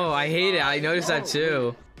know. I hate it. I noticed that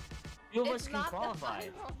too. Few of us It's can not the qualify.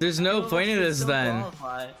 final. There's Few no of us point in can this still then.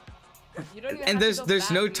 qualify. You don't even have And to go there's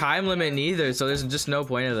fast, no you time can limit go. neither, so there's just no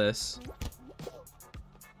point of this.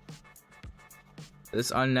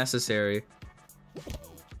 It's unnecessary.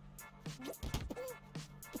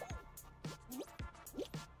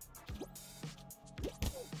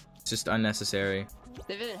 It's just unnecessary.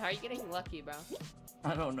 Division, how are you getting lucky, bro?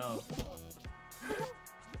 I don't know.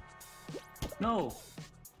 No.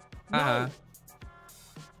 Uh-huh.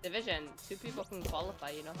 Division, 2 people can qualify.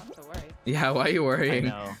 You don't have to worry. Yeah, why are you I worrying?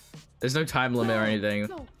 know. There's no time limit or anything.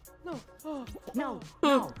 No. No. No!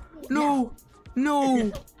 No!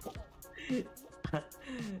 No.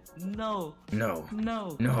 No.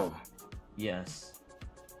 No. No. Yes.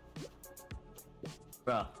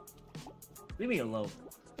 Bruh. Leave me alone.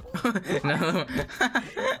 No.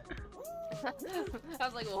 I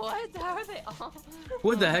was like, what? How are they all?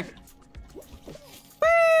 What the heck?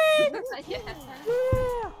 Yeah.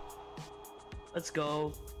 Let's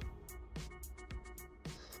go.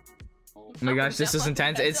 Oh my gosh, this is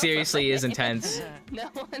intense. It seriously is intense. No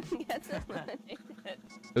one gets eliminated.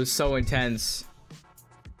 It was so intense.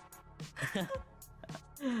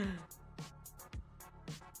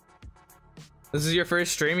 This is your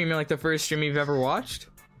first stream? You mean like the first stream you've ever watched?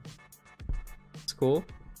 It's cool.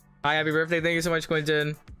 Hi, happy birthday. Thank you so much,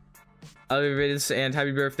 Quentin. I love your videos and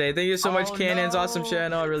happy birthday. Thank you so much, Cannon's awesome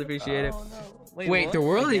channel. I really appreciate it. Oh, no. Wait, what? the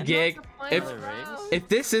worldly Again? gig. If Another race? if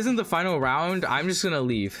this isn't the final round, I'm just gonna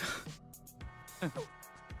leave.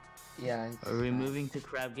 Yeah. Are we moving to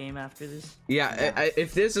crab game after this? Yeah,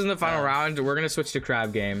 if this isn't the final Yeah. round, we're gonna switch to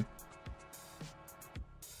crab game.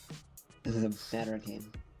 This is a better game.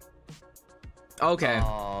 Okay.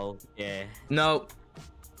 Oh, yeah. No.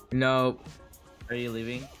 No. Are you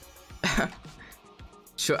leaving?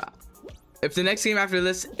 Sure. If the next game after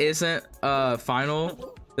this isn't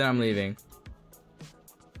final, then I'm leaving.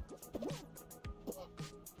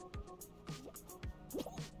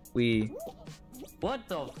 What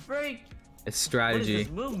the freak? It's What is strategy. this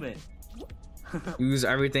movement? Use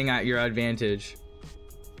everything at your advantage.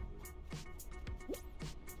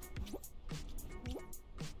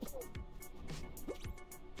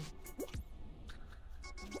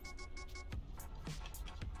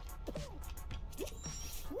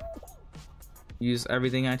 Use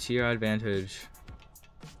everything at your advantage.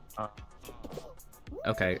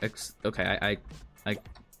 Okay, okay, I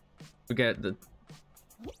forget that.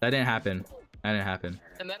 That didn't happen. That didn't happen.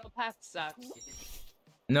 The metal path sucks.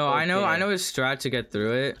 No, I know Okay. his strat to get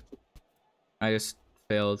through it. I just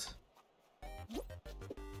failed.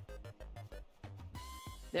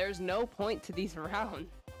 There's no point to these rounds.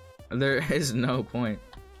 There is no point.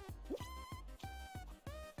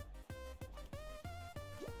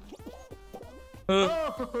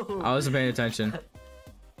 Oh! I wasn't paying attention.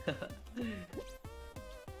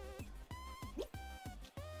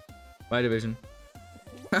 My division.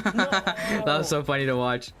 That was so funny to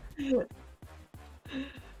watch.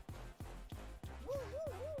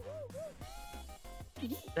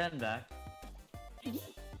 Stand back.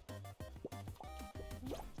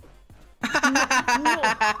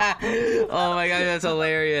 Oh my god, that's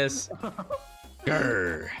hilarious.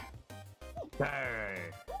 Grr. Brr.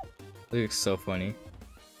 Looks so funny.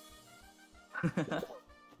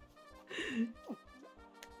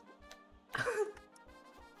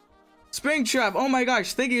 Springtrap, oh my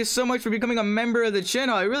gosh, thank you so much for becoming a member of the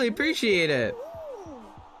channel. I really appreciate it.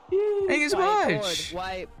 Thank you so much.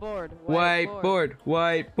 Whiteboard.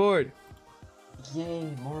 Whiteboard. Yay,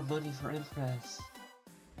 more money for Impress.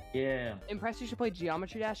 Yeah. Impress, you should play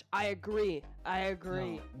Geometry Dash. I agree.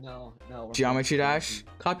 No. we're Geometry playing Dash.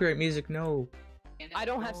 Copyright music, no. I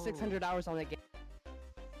don't have 600 hours on the game.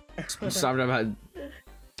 Stop it about.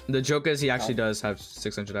 The joke is he actually does have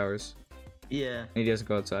 600 hours. Yeah. And he doesn't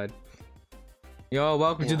go outside. Yo,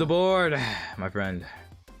 welcome to Yeah. the board, my friend.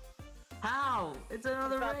 How? It's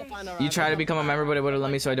another Not the race. final You round. tried to become a member, but it wouldn't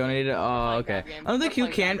let me, so I donated it. Oh, okay. I don't think you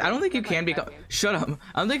can. I don't think you can become. Shut up.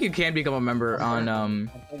 I don't think you can become a member on I'm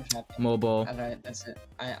playing trap game. mobile. Alright, that's it.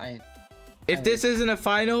 If this isn't a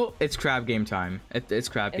final, it's crab game time. It's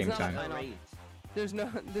crab It's game not a time. final. There's no.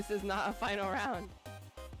 This is not a final round.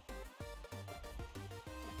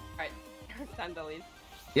 Alright, time to leave.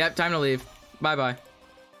 Yep, time to leave. Bye bye.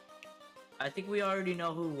 I think we already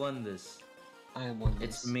know who won this. I am one.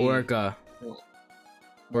 It's me. Orca. Well,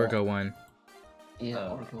 Orca won. Yeah,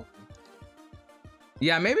 Oh. Oracle.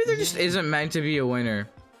 Yeah, maybe there just isn't meant to be a winner.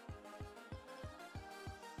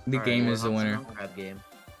 The Alright, game we're is the on winner. some crab game.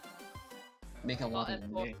 Make a lot of F4.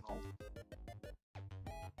 money.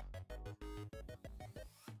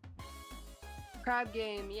 Crab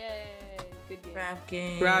game, yay! Good game. Crab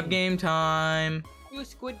game. Crab game time. 2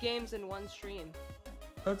 Squid Games in one stream.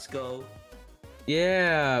 Let's go.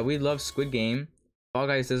 Yeah, we love Squid Game. Fall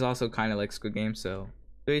Guys is also kind of like Squid Game, so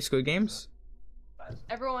 3 Squid Games.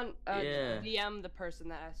 Everyone, Yeah. DM the person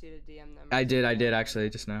that asked you to DM them. I did actually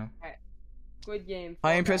just now. Squid Game.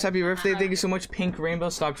 Hi, Fall Impress. Guys. Happy birthday! Thank you so much, Pink Rainbow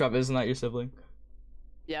Stock Drop. Isn't that your sibling?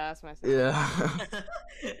 Yeah, that's my son. Yeah.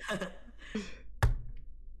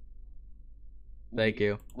 Thank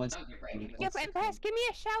you. What's Impress, give me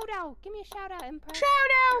a shout out. Give me a shout out, Impress. Shout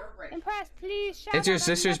out! Impress, please. Shout It's your out. I've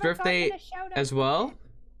sister's never birthday gotten a shout out. as well?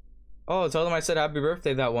 Oh, tell them I said happy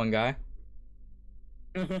birthday, that one guy.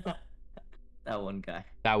 That one guy.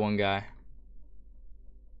 That one guy.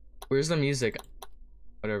 Where's the music?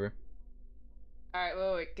 Whatever.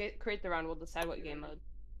 Alright, wait. Create the round. We'll decide what game mode.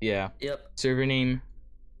 Yeah. Yep. Server name.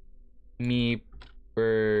 Me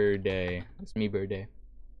birthday. It's me birthday.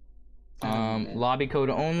 Lobby code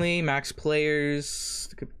only. Max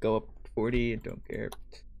players. Could go up to 40. Don't care.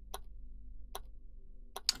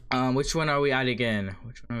 Which one are we at again?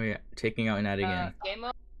 Which one are we taking out and at again? Game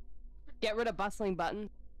mode. Get rid of bustling buttons.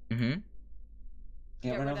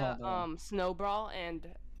 Get rid of all the... Snow brawl and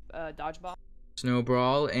dodgeball. Snow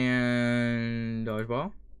brawl and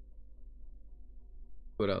dodgeball.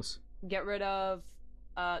 What else? Get rid of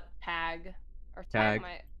tag or Tag.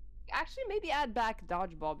 might actually maybe add back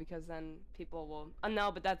dodgeball because then people will.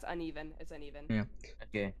 No, but that's uneven. It's uneven. Yeah.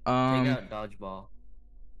 Okay. Take out dodgeball.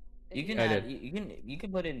 If You can I add. did. You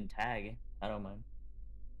can put it in tag. I don't mind.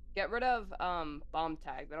 Get rid of bomb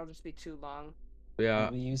tag. That'll just be too long. Yeah.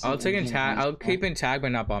 Are we using I'll take in in-game tag. I'll voice keep in tag,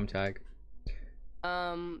 but not bomb tag.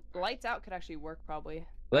 Lights out could actually work probably.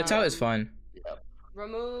 Lights out is fun.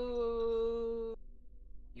 Remove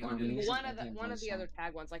Are we using one of in-game voice the other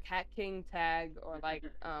tag ones, like Hat King tag or like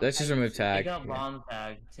Let's just remove tag. Take out bomb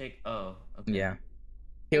tag. Take. Oh. Okay. Yeah.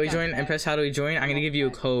 Okay, we got join. tag. Impress. How do we join? I'm gonna Bomb give you a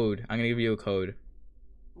tag. code. I'm gonna give you a code.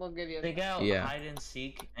 We'll give you. Take out Yeah. hide and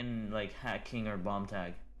seek and like hat king or bomb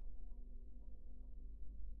tag.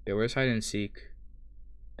 Yeah, where's hide and seek?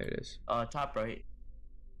 There it is. Top right.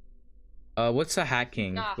 What's the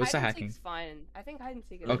hacking? Nah, What's the hide and hacking? seek's fine. I think hide and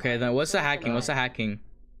seek is Okay, fine. then what's the Don't hacking? What's the deny. hacking?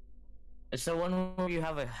 It's the one where you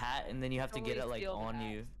have a hat and then you have to get Totally it like steal the on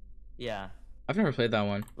hat. you. Yeah. I've never played that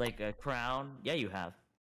one. Like a crown. Yeah, you have.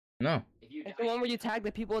 No. It's the one where you tag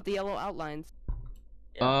the people with the yellow outlines.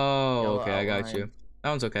 Yeah. Oh, Yellow okay, I got you. outline. That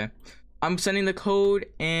one's okay. I'm sending the code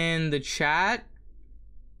in the chat.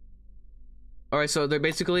 Alright, so they're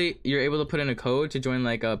basically, you're able to put in a code to join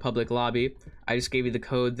like a public lobby. I just gave you the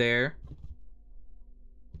code there.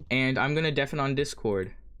 And I'm gonna def it on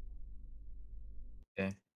Discord.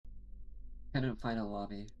 Couldn't find a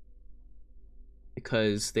lobby.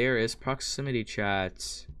 Because there is proximity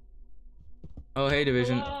chats. Oh, hey,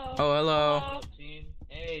 Division. Hello. Oh, hello.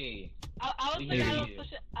 Hey. I was We the guy hear that was you.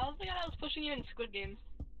 pushing. I was the guy that was pushing you in Squid Games.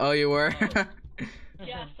 Oh, you were?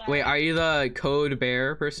 Yeah, sorry. Wait, are you the code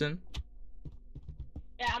bearer person?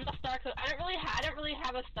 Yeah, I'm the star code. I don't really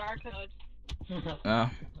have a star code. Oh.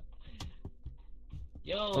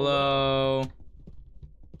 Yo. Hello.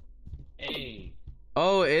 Hey.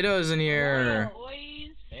 Oh, Ido's in here. Hello, boys.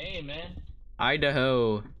 Hey, man.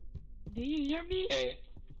 Idaho. Do you hear me? Hey.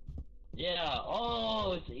 Yeah.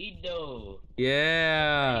 Oh, it's Ido.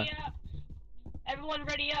 Yeah. Ready up. Everyone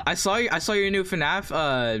ready up. I saw your new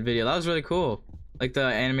FNAF video. That was really cool. Like the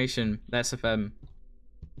animation, the SFM.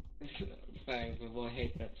 Thanks, everyone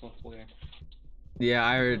hates that software. Yeah,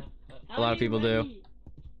 I heard a lot of people do.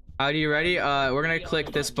 How do you ready? We're gonna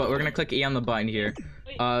click this, but we're gonna click E on the button here.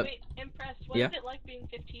 Wait, wait, Impress. What yeah. is it like being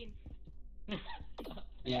 15?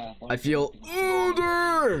 Yeah. I feel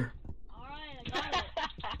older. Alright, I got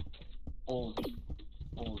it. Old.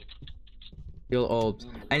 Old. Feel old.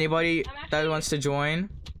 Anybody that wants to join?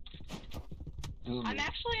 I'm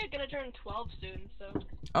actually gonna turn 12 soon, so.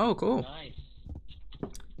 Oh, cool. Nice.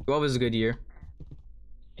 12 is a good year.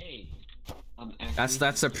 Hey. That's the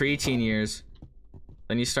preteen years.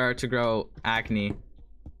 Then you start to grow acne.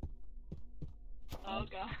 Oh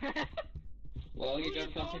god. Well, you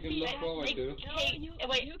got something to look forward to. Hey,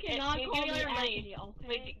 wait, You cannot give call me all me your money. Anthony, okay?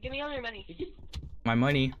 Wait, give me all your money. My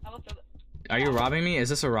money. I will throw the- Are you robbing me? Is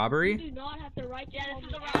this a You robbery? do not have the right to Yeah, call this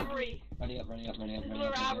is me a robbery. Ready up, ready up, ready up, This is ready a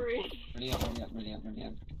up, robbery. ready up, ready up, ready up, ready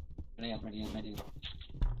up, ready up, ready up, ready up.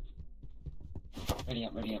 Ready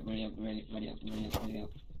up, ready up, ready up, ready up, ready up, ready up,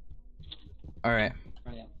 All right.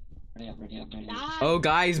 ready up, ready up, ready up, ready up. Die. Oh,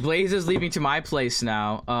 guys, Blaze is leaving to my place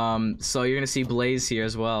now. So you're gonna see Blaze here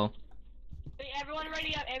as well. Wait, everyone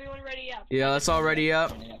ready up. Everyone ready up. Yeah, that's already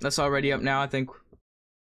up. That's already up now. I think.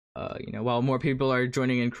 You know, while more people are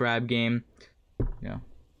joining in Crab Game. You know.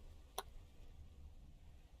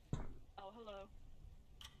 Oh, hello.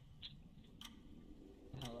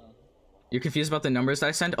 Hello. You're confused about the numbers that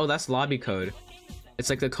I sent? Oh, that's lobby code. It's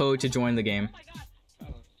like the code to join the game.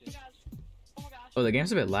 Oh, the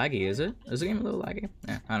game's a bit laggy, is it? Is the game a little laggy?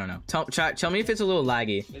 Yeah, I don't know. Tell me if it's a little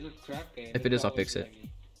laggy. If it is, I'll fix it.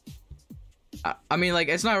 I mean, like,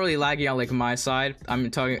 it's not really laggy on, like, my side. I'm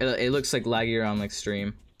talking, it looks like laggier on, like,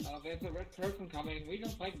 stream. There's a red person coming. We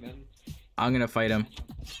don't fight them. I'm gonna fight him.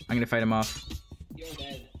 I'm gonna fight him off. You're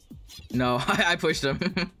dead. No, I pushed him.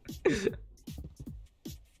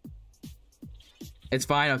 It's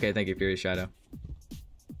fine. Okay, thank you, Fury Shadow.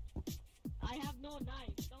 I have no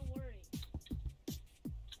knife, don't worry.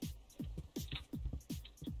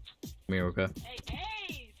 Miroka.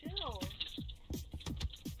 Hey, chill.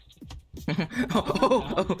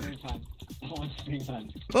 Oh. I want screen time.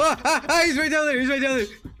 Oh, he's right down there. He's right down there.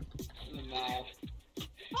 No.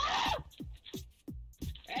 Oh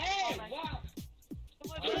Hey, my- wow.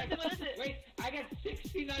 What is it? Wait, I got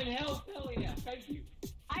 69 health. Hell yeah, thank you.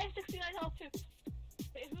 I have 69 health too.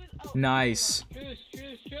 Wait, who's... Oh, Nice. Choose.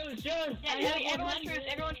 Yeah,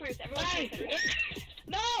 everyone truce.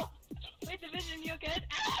 No! Wait, Division, you good?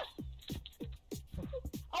 Ah!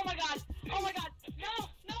 Oh my god!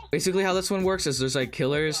 No! Basically, how this one works is there's like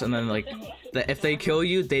killers, and then like, if they kill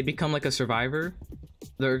you, they become like a survivor.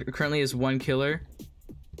 There currently is one killer.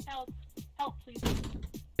 Help, please.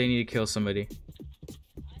 They need to kill somebody.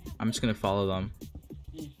 I'm just gonna follow them.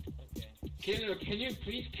 Killer, can you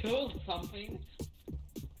please kill something?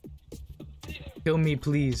 Kill me,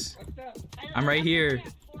 please. What's that? I'm right here. I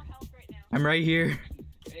have 4 health right now. I'm right here.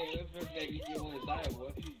 Hey, looks like you wanna die,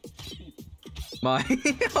 what? Bye.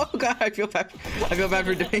 Oh god, I feel bad. I feel bad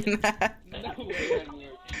for doing that. No way that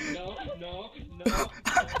works. No.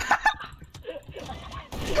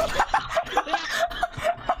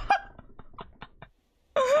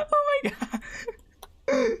 Oh my god.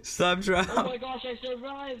 Stop Oh drop. my gosh, I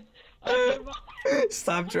survived!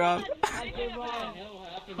 Stop drop. I survived! What the hell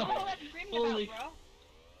happened What there? all that screaming Holy about,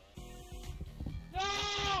 bro?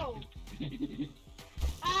 No!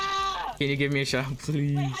 Ah! Can you give me a shot,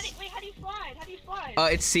 please? Wait, how do you slide? How do you slide?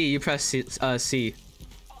 It's C. You press C. C.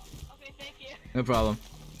 Oh, okay, thank you. No problem.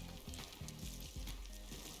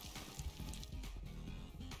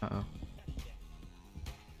 Uh-oh.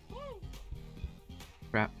 Woo!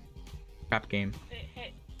 Crap game.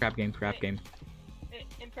 Hey, Crap game.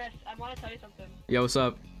 Impress, I want to tell you something. Yo, what's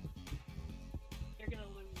up? You're gonna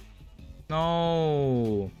lose.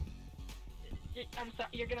 No. I'm sorry,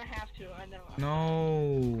 you're gonna have to, I know.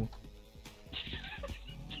 No.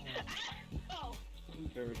 Oh.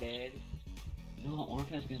 Super dead. No,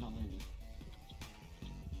 Orca's gonna win.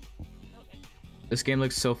 Okay. This game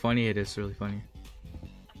looks so funny. It is really funny.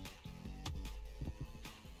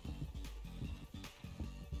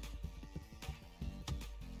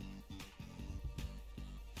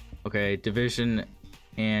 Okay, Division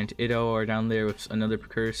and Ido are down there with another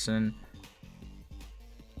person.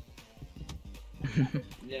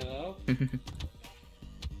 No.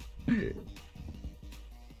 Hey,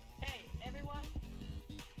 everyone,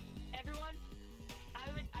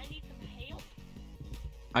 I need some help.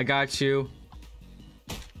 I got you.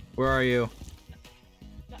 Where are you?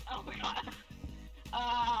 Oh my god.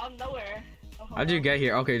 I'm nowhere. Oh, hold How'd you on. get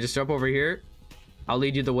here? Okay, just jump over here. I'll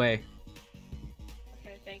lead you the way.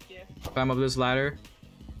 Okay, thank you. Climb up this ladder.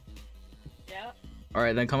 Yeah.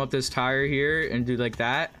 Alright, then come up this tire here and do like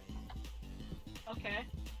that. Okay.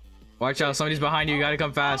 Watch out, somebody's behind you. You gotta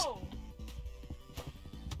come fast. Oh. Oh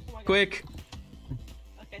my god. Quick.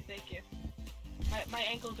 Okay, thank you. My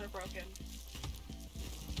ankles are broken.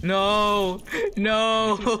 No.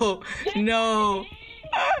 No. No.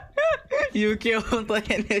 You killed the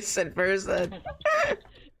innocent person.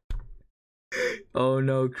 Oh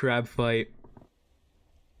no, crab fight.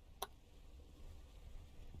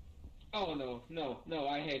 Oh no,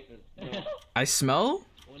 I hate this. No. I smell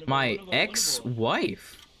my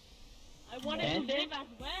ex-wife. I wanted to live as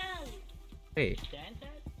well. Hey.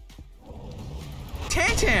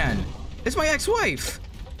 Tantan! It's my ex-wife!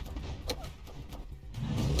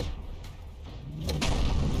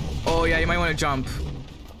 Oh yeah, you might want to jump.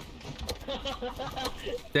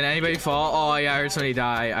 Did anybody fall? Oh yeah, I heard somebody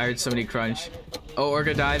die. I heard somebody crunch. Oh,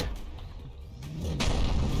 Orca died.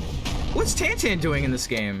 What's Tantan doing in this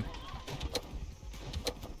game?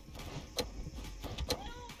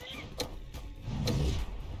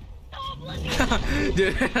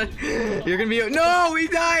 Dude, you're gonna be. No, he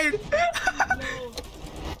died!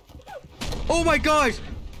 Oh my gosh!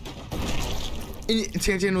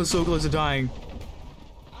 Tantan was so close to dying.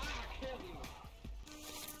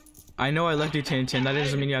 I know I left you, Tantan. That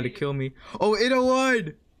doesn't mean you had to kill me. Oh, it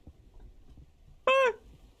won!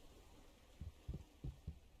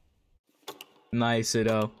 Nice,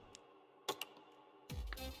 Ido.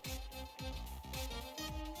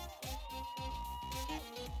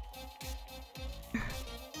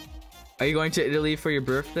 Are you going to Italy for your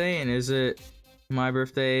birthday? And is it my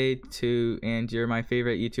birthday too? And you're my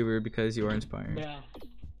favorite YouTuber because you are inspiring. Yeah.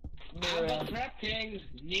 I'm a crap king.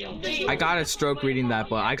 Kneel me. I got a stroke reading that,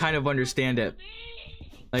 but I kind of understand it.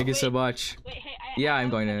 Thank you so much. Wait, hey, Yeah, I I'm have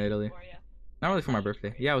a going to question Italy. for you. Not really for my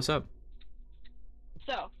birthday. Yeah, what's up?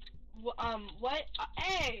 So, what?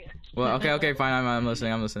 Hey. Well, okay, fine. I'm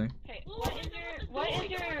listening. Hey, what is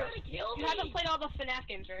your? You haven't played all the FNAF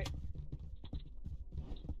games, right?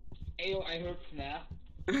 Ayo, I heard FNAF.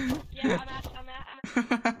 Yeah, I'm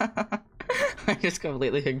at. I just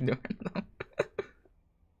completely ignored them.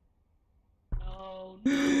 Oh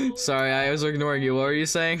no. Sorry, I was ignoring you. What were you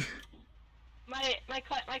saying?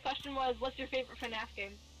 My question was, what's your favorite FNAF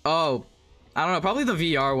game? Oh, I don't know. Probably the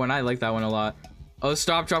VR one. I like that one a lot. Oh,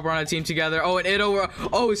 Stop Drop, we're on a team together. Oh, and Itto,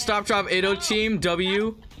 oh, Stop Drop, Itto team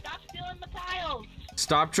W. Stop stealing my tiles.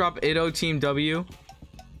 Stop Drop, Itto team W.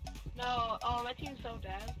 No, oh, my team's so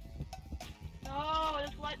dead. No,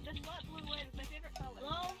 just let blue win. It's my favorite color.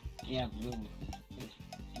 Hello? Yeah, blue.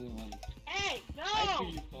 Blue one. Hey, I see no!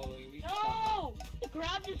 you following me. No! The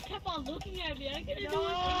crowd just kept on looking at me. I couldn't do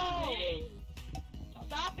anything.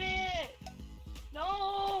 Stop it!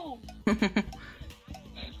 No!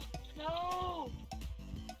 No!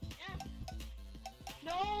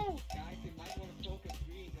 No! Guys, you might want to focus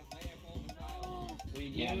green because I have all the No! time. We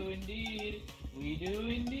do indeed. We do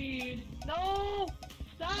indeed. No!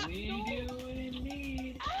 Stop! We No! do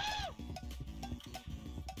indeed. Ah!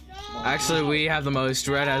 No! Actually, we have the most.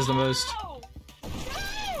 Red has the most.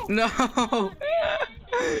 No! No!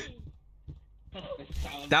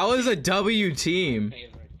 That was a W team. Favorite.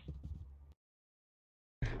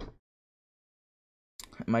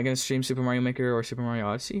 Am I gonna stream Super Mario Maker or Super Mario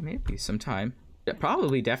Odyssey? Maybe sometime. Yeah,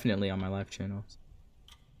 probably, definitely on my live channel.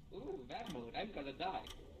 Ooh, that mode. I'm gonna die.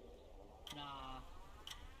 Nah.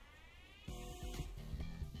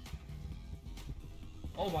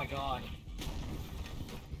 Oh my god.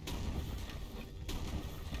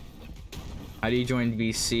 How do you join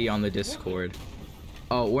VC on the Discord?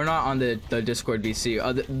 Oh, we're not on the Discord VC.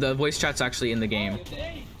 The voice chat's actually in the game.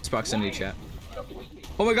 It's proximity chat.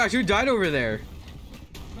 Oh my gosh, who died over there?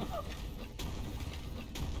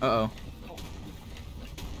 Uh-oh.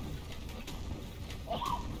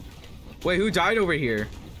 Wait, who died over here?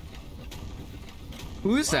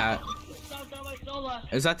 Who is that?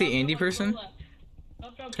 Is that the Andy person?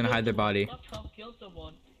 It's gonna hide their body.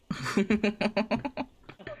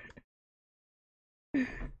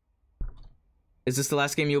 Is this the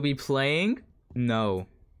last game you'll be playing? No.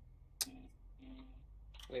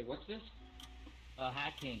 Wait, what's this?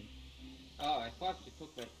 Hacking. Oh, I thought you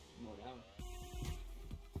took that mode out.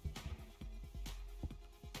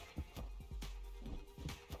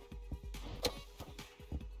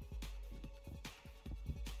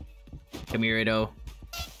 Come here, Ido.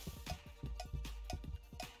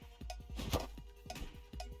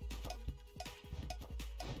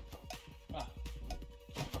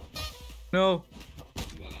 No.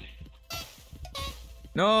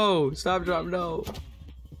 No, stop, drop, no.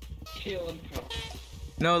 Kill him.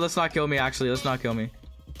 No, let's not kill me, actually. Let's not kill me.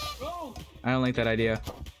 I don't like that idea.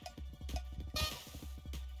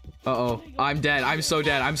 Uh-oh. I'm dead. I'm so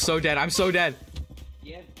dead. I'm so dead. I'm so dead.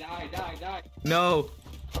 Yes, die, die, die. No.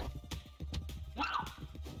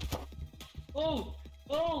 Oh!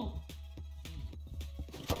 Oh!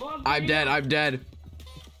 I'm dead. I'm dead.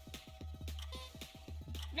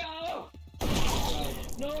 No!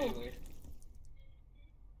 No!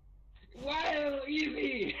 Wow,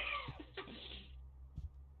 easy!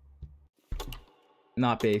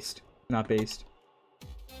 Not based. Not based.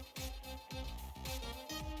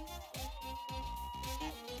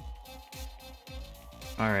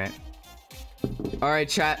 Alright. Alright,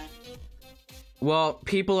 chat. Well,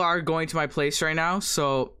 people are going to my place right now,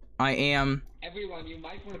 so I am... Everyone, you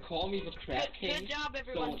might want to call me the crap king. Good job,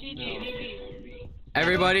 everyone. GG.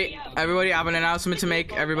 Everybody, I have an announcement to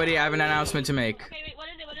make. Everybody, I have an announcement to make. Okay, wait, what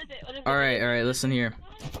is it? What is it? What is it? Alright, listen here.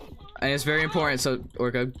 And it's very important, so,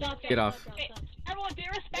 Orca, get off. Okay, everyone, be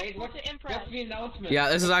respectful to Impress. What's the announcement? Yeah,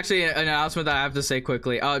 this is actually an announcement that I have to say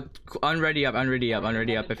quickly. Unready up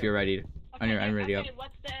if you're ready. Unready up. Okay,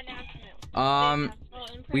 what's the announcement?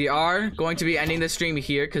 We are going to be ending the stream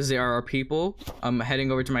here because there are people. I'm heading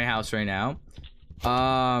over to my house right now.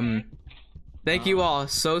 Thank you all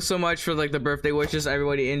so much for like the birthday wishes,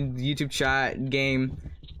 everybody in the YouTube chat game.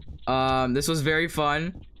 This was very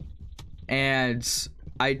fun, and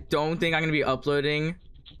I don't think I'm gonna be uploading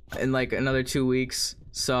in like another 2 weeks.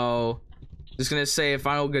 So just gonna say a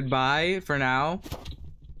final goodbye for now.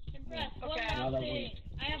 Okay.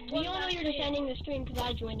 I have one you're just ending the stream because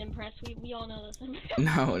I joined Impress. We all know this.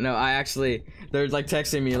 No, I actually, they're like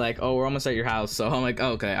texting me like, oh, we're almost at your house. So I'm like,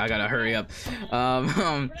 oh, okay, I gotta hurry up. Impress,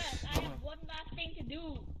 I have one last thing to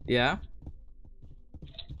do. Yeah?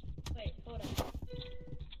 Wait, hold on.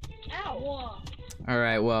 Ow! Whoa.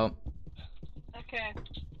 Alright, well, Okay.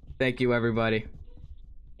 thank you, everybody.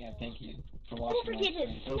 Yeah, thank you for Don't watching. forget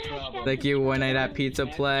to No smash problem. that. Thank you, One Night at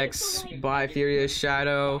Pizzaplex. Bye, Furious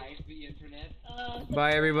Shadow. Bye, the internet.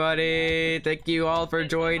 Bye, everybody. Thank you all for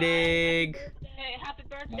joining. Hey, happy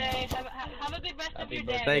birthday. Have a good rest of your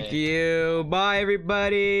day. Thank you. Bye,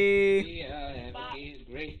 everybody. Yeah, have a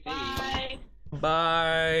great day.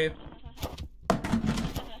 Bye. Bye.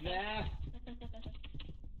 Nah.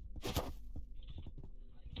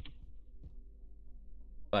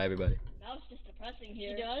 Bye, everybody. That was just depressing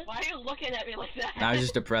here. Why are you looking at me like that? That was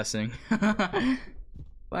just depressing.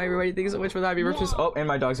 Bye, everybody. Thank you so much for the happy birthday. Oh, and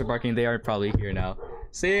my dogs are barking. They are probably here now.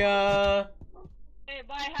 See ya. Hey,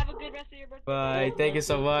 bye. Have a good rest of your birthday. Bye. Thank you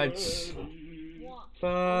so much. Bye.